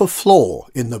think of a flaw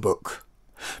in the book.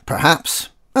 Perhaps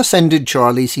Ascended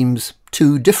Charlie seems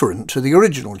too different to the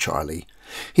original Charlie.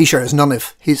 He shares none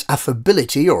of his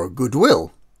affability or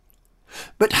goodwill.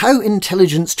 But how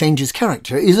intelligence changes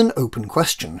character is an open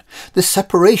question. The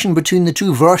separation between the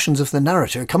two versions of the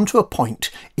narrator come to a point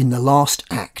in the last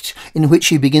act, in which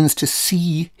he begins to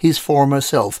see his former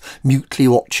self, mutely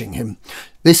watching him.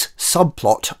 This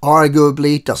subplot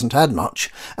arguably doesn't add much,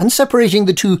 and separating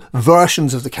the two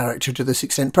versions of the character to this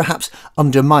extent perhaps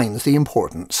undermines the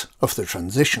importance of the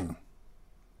transition.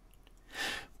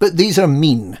 But these are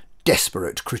mean,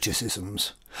 desperate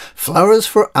criticisms. Flowers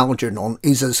for Algernon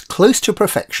is as close to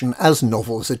perfection as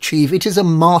novels achieve. It is a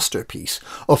masterpiece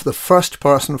of the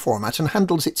first-person format and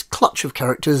handles its clutch of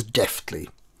characters deftly.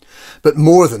 But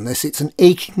more than this, it's an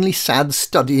achingly sad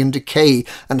study in decay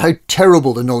and how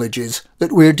terrible the knowledge is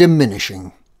that we're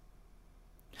diminishing.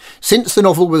 Since the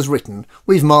novel was written,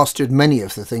 we've mastered many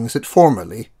of the things that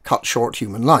formerly cut short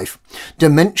human life.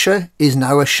 Dementia is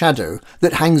now a shadow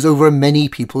that hangs over many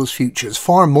people's futures,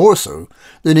 far more so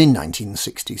than in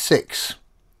 1966.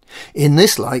 In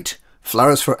this light,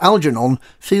 Flowers for Algernon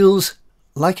feels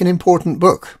like an important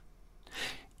book.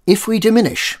 If we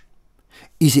diminish,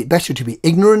 is it better to be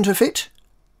ignorant of it?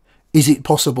 Is it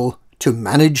possible to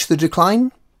manage the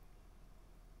decline?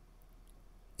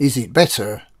 Is it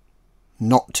better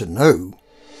not to know?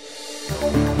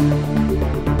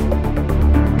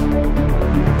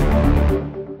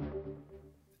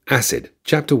 Acid,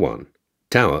 Chapter 1,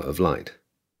 Tower of Light.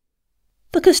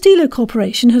 The Castillo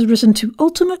Corporation has risen to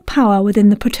ultimate power within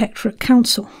the Protectorate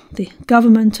Council, the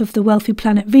government of the wealthy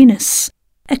planet Venus,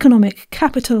 economic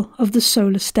capital of the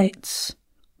solar states.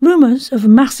 Rumours of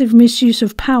massive misuse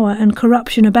of power and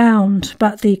corruption abound,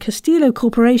 but the Castillo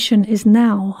Corporation is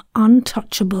now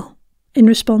untouchable. In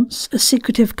response, a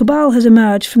secretive cabal has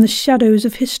emerged from the shadows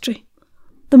of history.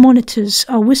 The monitors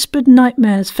are whispered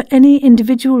nightmares for any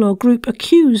individual or group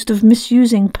accused of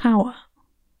misusing power.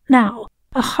 Now,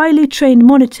 a highly trained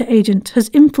monitor agent has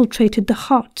infiltrated the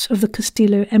heart of the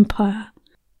Castillo Empire.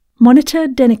 Monitor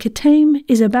Denicatame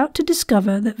is about to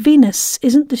discover that Venus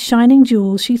isn't the shining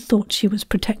jewel she thought she was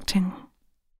protecting.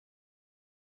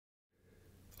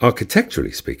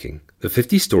 Architecturally speaking, the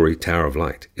 50-storey Tower of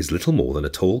Light is little more than a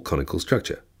tall conical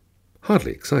structure.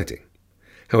 Hardly exciting.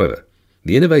 However,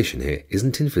 the innovation here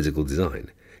isn't in physical design,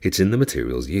 it's in the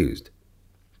materials used.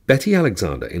 Betty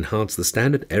Alexander enhanced the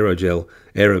standard aerogel,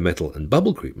 aerometal and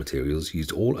bubblecrete materials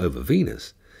used all over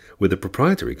Venus with a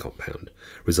proprietary compound,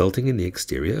 resulting in the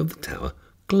exterior of the tower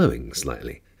glowing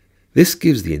slightly. This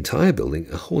gives the entire building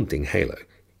a haunting halo,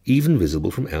 even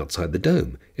visible from outside the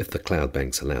dome if the cloud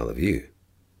banks allow the view.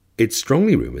 It's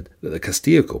strongly rumoured that the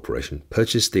Castillo Corporation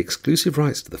purchased the exclusive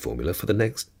rights to the formula for the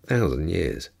next 1,000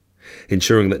 years,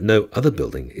 ensuring that no other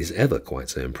building is ever quite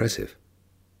so impressive.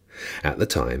 At the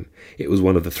time, it was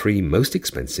one of the 3 most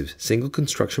expensive single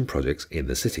construction projects in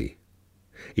the city,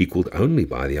 equalled only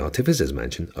by the Artificer's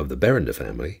Mansion of the Berender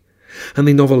family and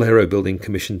the Novellero building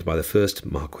commissioned by the first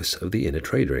Marquis of the Inner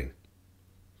Trade Ring.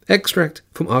 Extract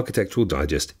from Architectural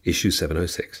Digest, issue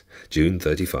 706, June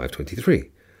 35/23,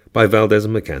 by Valdez &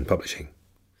 McCann Publishing.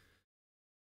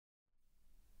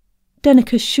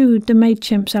 Denneker shooed the maid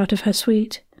chimps out of her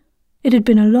suite. It had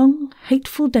been a long,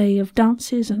 hateful day of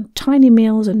dances and tiny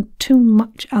meals and too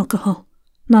much alcohol,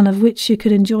 none of which she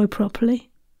could enjoy properly.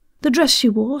 The dress she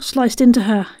wore sliced into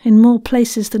her in more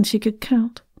places than she could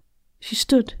count. She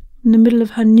stood in the middle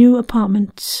of her new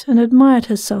apartment and admired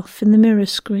herself in the mirror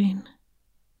screen.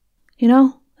 You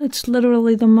know, it's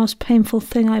literally the most painful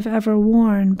thing I've ever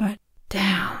worn, but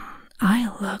damn,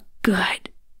 I look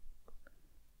good.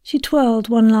 She twirled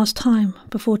one last time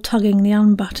before tugging the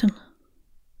unbutton.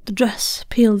 The dress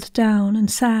peeled down and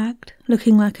sagged,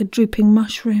 looking like a drooping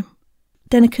mushroom.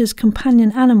 Denneker's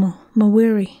companion animal,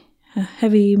 Mawiri, a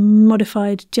heavy,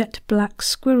 modified jet-black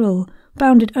squirrel,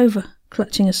 bounded over,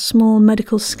 clutching a small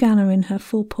medical scanner in her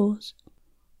forepaws.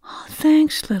 "Oh,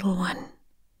 thanks, little one.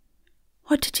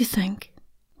 What did you think?"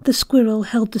 The squirrel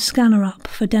held the scanner up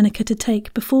for Denneker to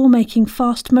take before making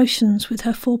fast motions with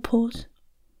her forepaws.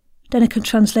 Denneker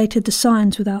translated the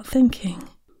signs without thinking.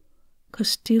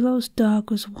 Castillo's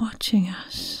dog was watching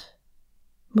us.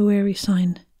 Mawiri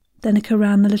signed. Denneker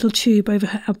ran the little tube over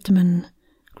her abdomen.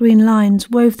 Green lines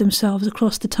wove themselves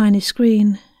across the tiny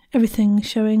screen, everything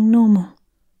showing normal.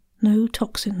 No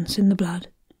toxins in the blood.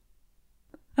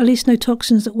 At least no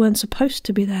toxins that weren't supposed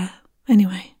to be there,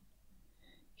 anyway.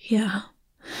 Yeah,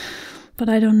 but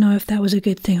I don't know if that was a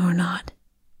good thing or not.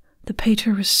 The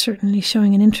pater was certainly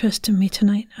showing an interest in me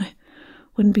tonight. I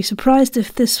wouldn't be surprised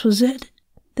if this was it.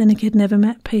 Denneker had never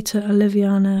met Pater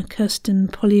Oliviana Kirsten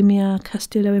Polymia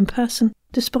Castillo in person,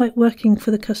 despite working for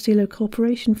the Castillo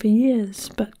Corporation for years,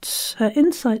 but her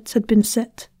insights had been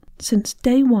set since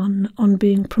day one on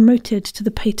being promoted to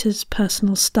the pater's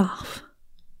personal staff.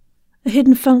 A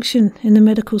hidden function in the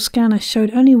medical scanner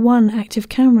showed only 1 active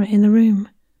camera in the room,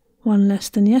 1 less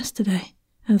than yesterday,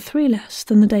 and 3 less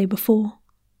than the day before.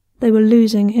 They were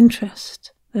losing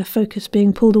interest, their focus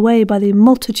being pulled away by the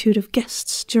multitude of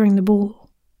guests during the ball.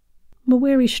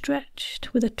 Mawiri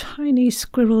stretched with a tiny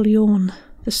squirrel yawn,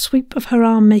 the sweep of her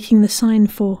arm making the sign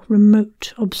for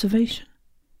remote observation.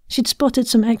 She'd spotted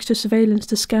some extra surveillance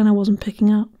the scanner wasn't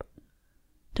picking up.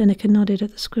 Denneker nodded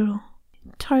at the squirrel.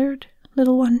 "Tired,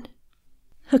 little one?"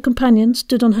 Her companion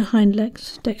stood on her hind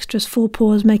legs, dexterous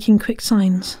forepaws making quick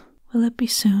signs. "Will it be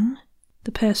soon?"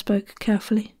 The pair spoke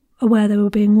carefully, aware they were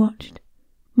being watched.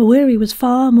 Mawiri was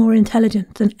far more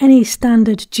intelligent than any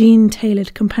standard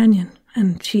gene-tailored companion,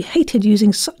 and she hated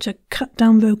using such a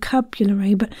cut-down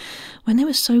vocabulary, but when they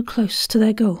were so close to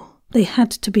their goal, they had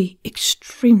to be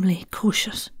extremely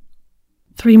cautious.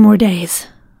 3 more days.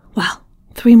 Well,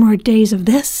 3 more days of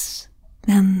this,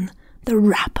 then the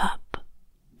wrap-up.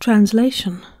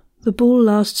 Translation: the ball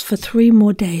lasts for 3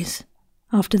 more days.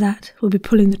 After that, we'll be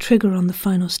pulling the trigger on the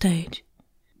final stage.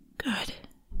 Good.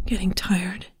 Getting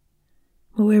tired.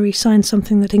 Mawiri signed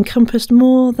something that encompassed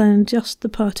more than just the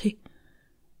party.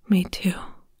 Me too.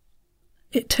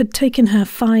 It had taken her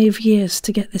 5 years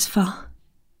to get this far.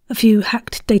 A few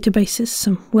hacked databases,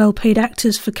 some well-paid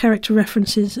actors for character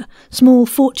references, a small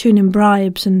fortune in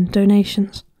bribes and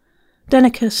donations.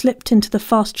 Denneker slipped into the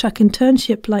fast-track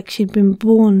internship like she'd been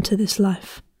born to this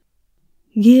life.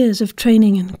 Years of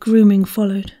training and grooming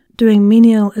followed, doing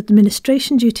menial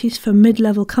administration duties for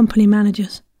mid-level company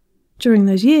managers. During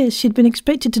those years, she'd been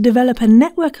expected to develop a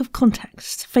network of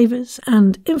contacts, favours,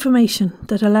 and information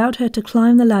that allowed her to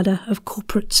climb the ladder of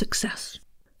corporate success.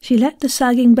 She let the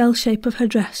sagging bell shape of her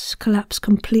dress collapse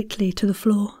completely to the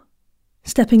floor.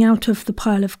 Stepping out of the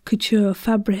pile of couture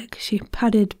fabric, she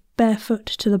padded barefoot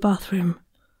to the bathroom.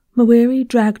 Mawiri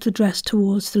dragged the dress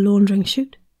towards the laundering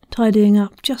chute, tidying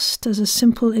up just as a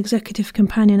simple executive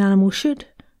companion animal should,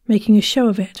 making a show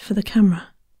of it for the camera.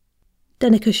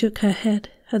 Denneker shook her head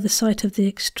at the sight of the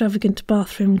extravagant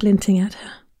bathroom glinting at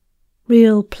her.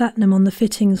 real platinum on the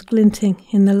fittings glinting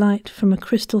in the light from a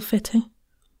crystal fitting.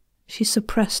 She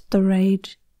suppressed the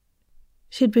rage.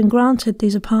 She had been granted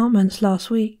these apartments last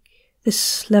week.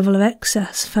 This level of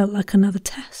excess felt like another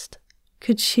test.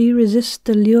 Could she resist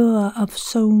the lure of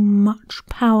so much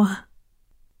power?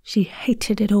 She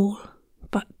hated it all,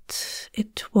 but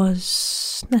it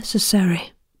was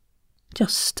necessary,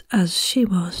 just as she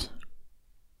was.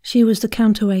 She was the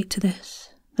counterweight to this,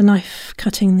 the knife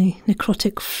cutting the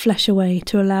necrotic flesh away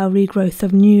to allow regrowth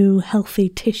of new, healthy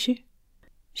tissue.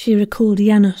 She recalled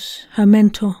Janos, her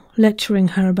mentor, lecturing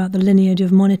her about the lineage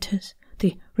of monitors,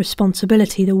 the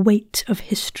responsibility, the weight of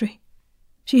history.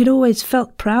 She had always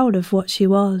felt proud of what she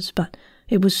was, but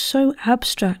it was so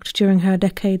abstract during her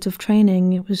decades of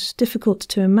training it was difficult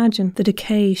to imagine the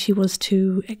decay she was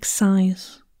to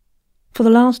excise. For the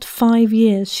last 5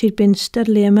 years she'd been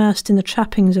steadily immersed in the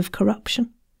trappings of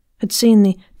corruption, had seen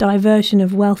the diversion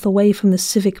of wealth away from the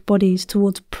civic bodies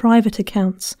towards private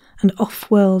accounts and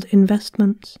off-world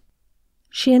investments.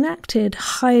 She enacted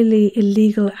highly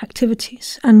illegal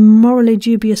activities and morally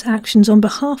dubious actions on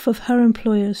behalf of her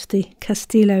employers, the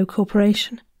Castillo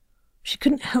Corporation. She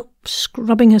couldn't help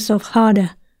scrubbing herself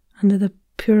harder under the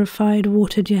purified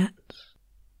water jets.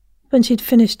 When she'd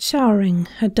finished showering,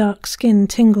 her dark skin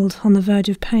tingled on the verge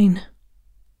of pain.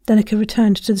 Denica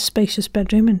returned to the spacious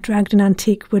bedroom and dragged an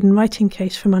antique wooden writing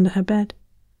case from under her bed.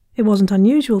 It wasn't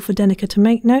unusual for Denica to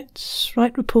make notes,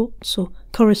 write reports, or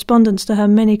correspondence to her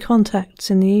many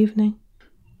contacts in the evening.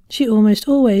 She almost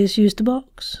always used the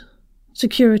box.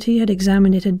 Security had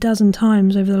examined it a dozen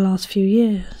times over the last few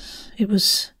years. It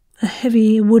was a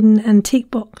heavy wooden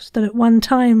antique box that at one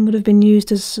time would have been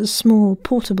used as a small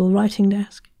portable writing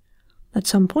desk. At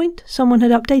some point, someone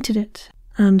had updated it,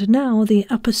 and now the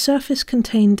upper surface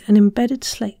contained an embedded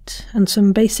slate and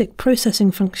some basic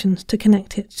processing functions to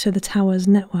connect it to the tower's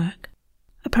network.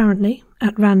 Apparently,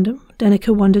 at random,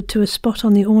 Denica wandered to a spot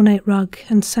on the ornate rug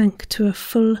and sank to a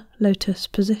full lotus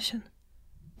position,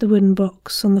 the wooden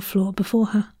box on the floor before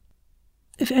her.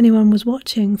 If anyone was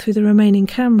watching through the remaining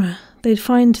camera, they'd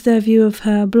find their view of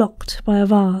her blocked by a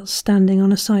vase standing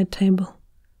on a side table.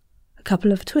 A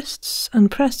couple of twists and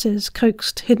presses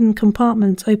coaxed hidden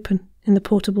compartments open in the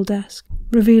portable desk,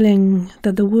 revealing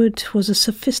that the wood was a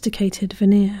sophisticated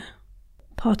veneer.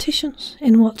 Partitions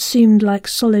in what seemed like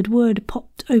solid wood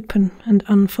popped open and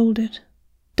unfolded.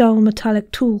 Dull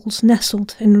metallic tools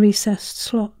nestled in recessed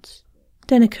slots.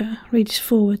 Denica reached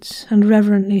forwards and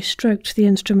reverently stroked the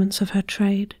instruments of her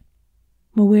trade.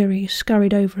 Mawiri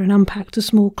scurried over and unpacked a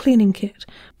small cleaning kit,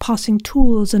 passing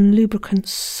tools and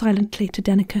lubricants silently to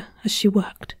Denica as she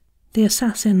worked. The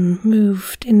assassin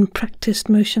moved in practiced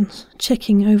motions,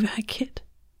 checking over her kit.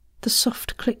 The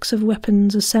soft clicks of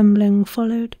weapons assembling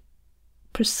followed.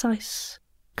 Precise,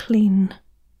 clean,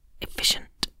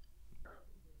 efficient.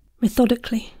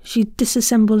 Methodically, she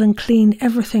disassembled and cleaned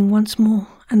everything once more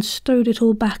and stowed it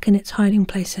all back in its hiding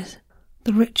places.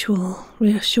 The ritual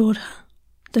reassured her.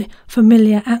 The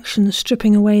familiar actions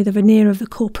stripping away the veneer of the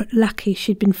corporate lackey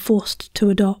she'd been forced to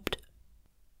adopt.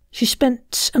 She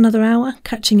spent another hour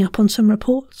catching up on some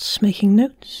reports, making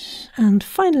notes, and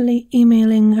finally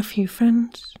emailing a few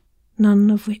friends, none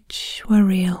of which were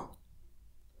real.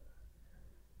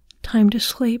 Time to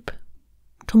sleep.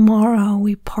 Tomorrow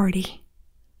we party.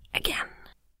 Again.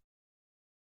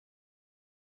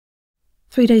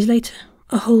 3 days later,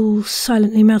 a hole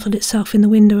silently melted itself in the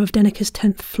window of Denica's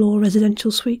 10th floor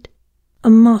residential suite. A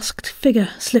masked figure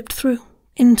slipped through,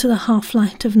 into the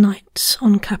half-light of night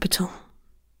on Capitol.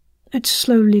 It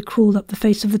slowly crawled up the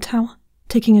face of the tower,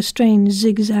 taking a strange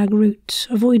zigzag route,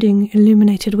 avoiding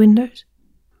illuminated windows.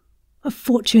 A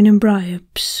fortune in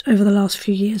bribes over the last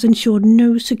few years ensured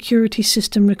no security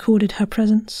system recorded her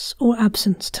presence or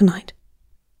absence tonight.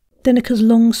 Denica's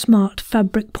long, smart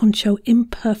fabric poncho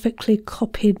imperfectly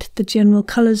copied the general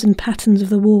colours and patterns of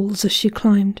the walls as she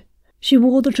climbed. She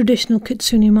wore the traditional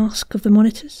kitsune mask of the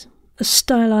monitors, a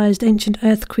stylized ancient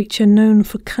earth creature known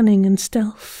for cunning and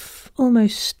stealth,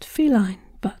 almost feline,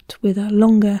 but with a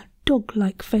longer,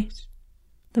 dog-like face.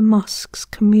 The mask's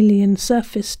chameleon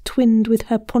surface twinned with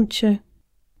her poncho,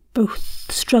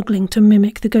 both struggling to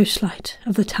mimic the ghostlight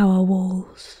of the tower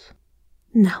walls.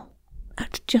 Now,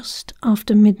 at just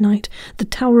after midnight, the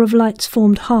Tower of Lights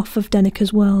formed half of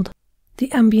Denica's world.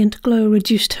 The ambient glow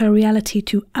reduced her reality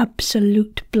to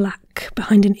absolute black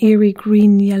behind an eerie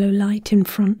green-yellow light in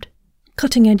front.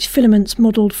 Cutting-edge filaments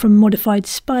modelled from modified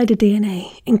spider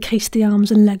DNA encased the arms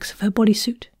and legs of her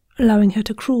bodysuit, allowing her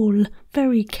to crawl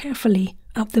very carefully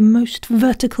up the most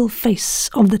vertical face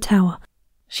of the tower.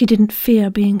 She didn't fear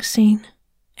being seen.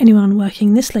 Anyone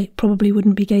working this late probably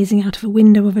wouldn't be gazing out of a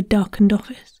window of a darkened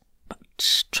office. But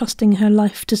but trusting her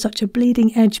life to such a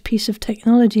bleeding-edge piece of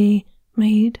technology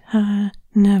made her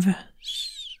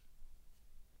nervous.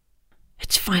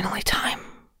 It's finally time,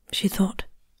 she thought.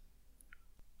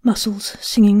 Muscles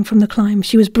singing from the climb,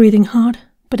 she was breathing hard,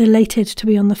 but elated to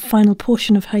be on the final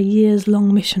portion of her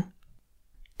years-long mission.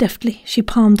 Deftly, she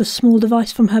palmed the small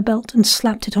device from her belt and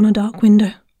slapped it on a dark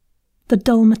window. The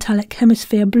dull metallic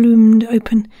hemisphere bloomed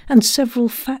open, and several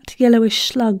fat yellowish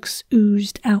slugs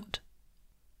oozed out.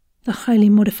 The highly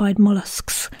modified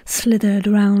mollusks slithered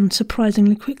around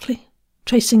surprisingly quickly,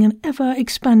 tracing an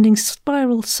ever-expanding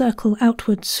spiral circle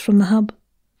outwards from the hub,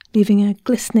 leaving a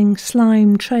glistening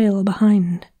slime trail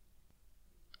behind.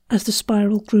 As the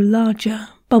spiral grew larger,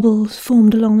 bubbles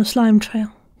formed along the slime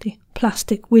trail. The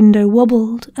plastic window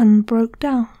wobbled and broke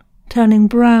down, turning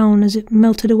brown as it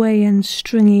melted away in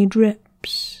stringy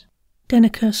drips.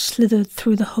 Denica slithered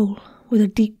through the hole with a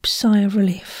deep sigh of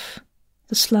relief.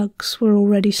 The slugs were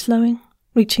already slowing,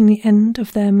 reaching the end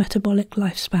of their metabolic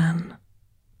lifespan.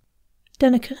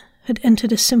 Denica had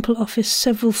entered a simple office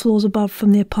several floors above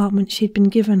from the apartment she'd been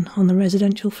given on the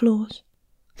residential floors.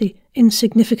 The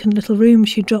insignificant little room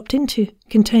she dropped into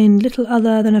contained little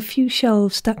other than a few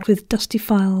shelves stacked with dusty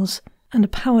files and a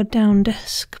powered-down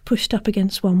desk pushed up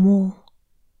against one wall.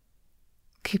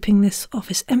 Keeping this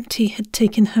office empty had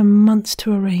taken her months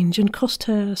to arrange and cost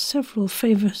her several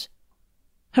favours.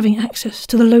 Having access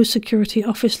to the low-security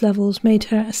office levels made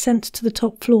her ascent to the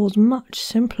top floors much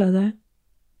simpler, though.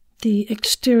 The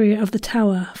exterior of the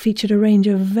tower featured a range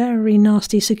of very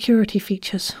nasty security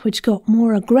features, which got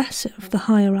more aggressive the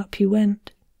higher up you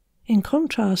went. In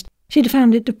contrast, she'd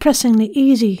found it depressingly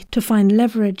easy to find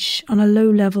leverage on a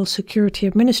low-level security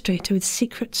administrator with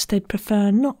secrets they'd prefer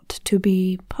not to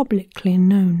be publicly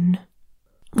known.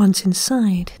 Once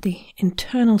inside, the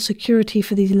internal security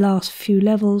for these last few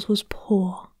levels was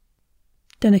poor.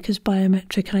 Denica's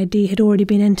biometric ID had already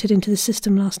been entered into the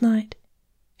system last night.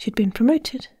 She'd been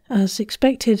promoted, as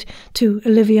expected, to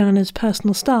Oliviana's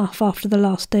personal staff after the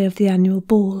last day of the annual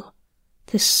ball.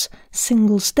 This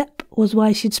single step was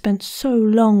why she'd spent so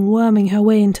long worming her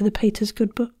way into the Pater's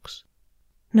good books.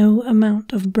 No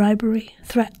amount of bribery,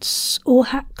 threats, or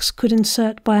hacks could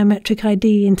insert biometric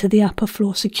ID into the upper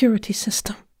floor security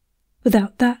system.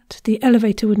 Without that, the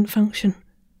elevator wouldn't function.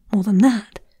 More than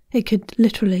that, it could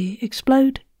literally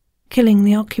explode, killing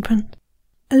the occupant.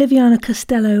 Oliviana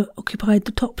Costello occupied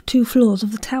the top 2 floors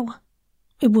of the tower.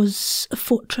 It was a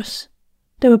fortress.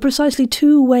 There were precisely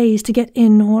 2 ways to get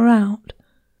in or out.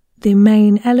 The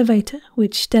main elevator,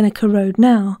 which Denica rode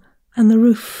now, and the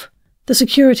roof, the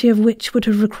security of which would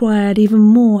have required even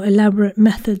more elaborate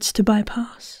methods to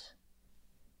bypass.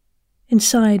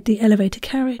 Inside the elevator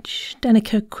carriage,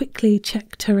 Denica quickly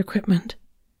checked her equipment.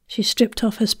 She stripped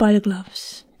off her spider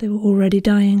gloves. They were already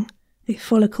dying, the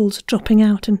follicles dropping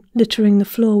out and littering the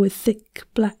floor with thick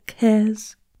black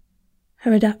hairs.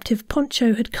 Her adaptive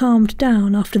poncho had calmed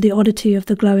down after the oddity of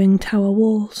the glowing tower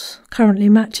walls, currently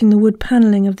matching the wood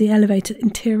panelling of the elevator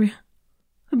interior.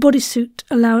 Her bodysuit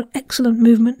allowed excellent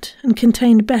movement and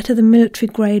contained better than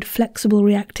military-grade flexible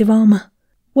reactive armour.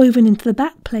 Woven into the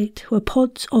backplate were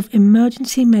pods of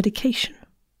emergency medication.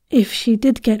 If she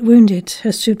did get wounded,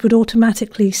 her suit would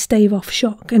automatically stave off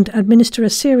shock and administer a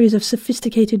series of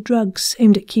sophisticated drugs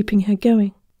aimed at keeping her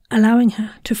going, allowing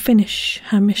her to finish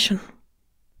her mission.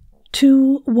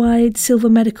 2 wide silver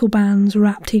medical bands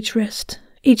wrapped each wrist,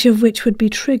 each of which would be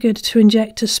triggered to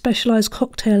inject a specialised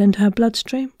cocktail into her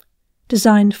bloodstream.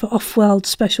 Designed for off-world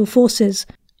special forces,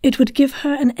 it would give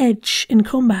her an edge in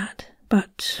combat,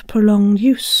 but prolonged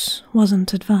use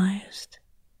wasn't advised.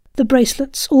 The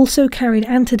bracelets also carried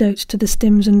antidotes to the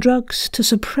stims and drugs to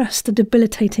suppress the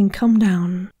debilitating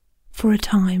come-down. For a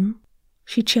time,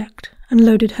 she checked and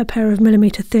loaded her pair of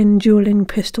millimetre-thin dueling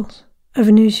pistols, a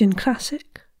Venusian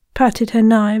classic, patted her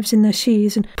knives in their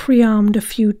sheaths and pre-armed a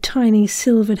few tiny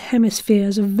silvered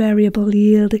hemispheres of variable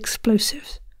yield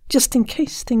explosives, just in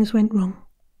case things went wrong.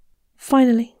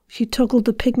 Finally, she toggled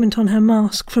the pigment on her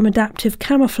mask from adaptive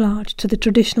camouflage to the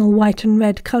traditional white and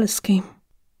red colour scheme.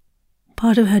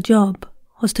 Part of her job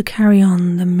was to carry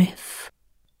on the myth.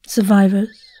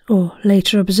 Survivors, or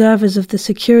later observers of the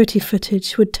security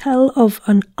footage, would tell of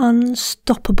an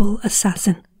unstoppable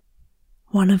assassin,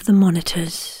 one of the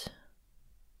monitors.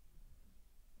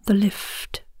 The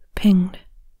lift pinged.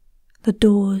 The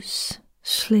doors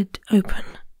slid open.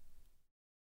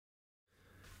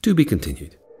 To be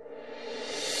continued.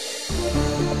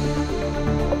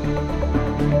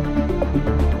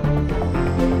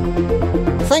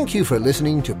 Thank you for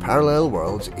listening to Parallel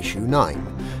Worlds Issue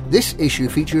 9. This issue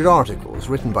featured articles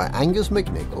written by Angus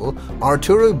McNichol,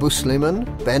 Arturo Busliman,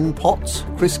 Ben Potts,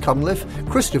 Chris Cunliffe,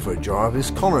 Christopher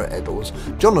Jarvis, Connor Eddles,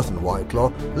 Jonathan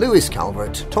Whitelaw, Lewis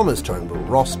Calvert, Thomas Turnbull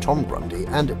Ross, Tom Grundy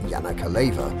and Yana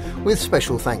Kaleva, with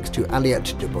special thanks to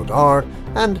Aliette de Bodard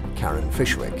and Karen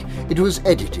Fishwick. It was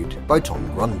edited by Tom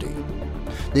Grundy.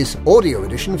 This audio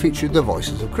edition featured the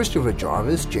voices of Christopher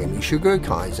Jarvis, Jamie Sugar,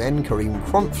 Kai Zen, Kareem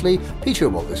Cronfley, Peter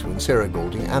Wotherspoon, Sarah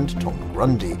Golding and Tom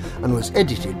Grundy, and was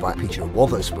edited by Peter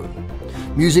Wotherspoon.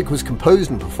 Music was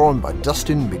composed and performed by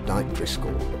Dustin Midnight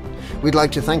Driscoll. We'd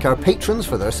like to thank our patrons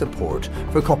for their support.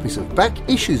 For copies of back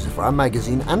issues of our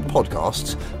magazine and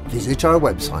podcasts, visit our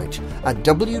website at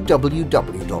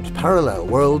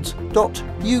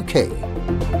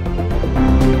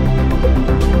www.parallelworlds.uk.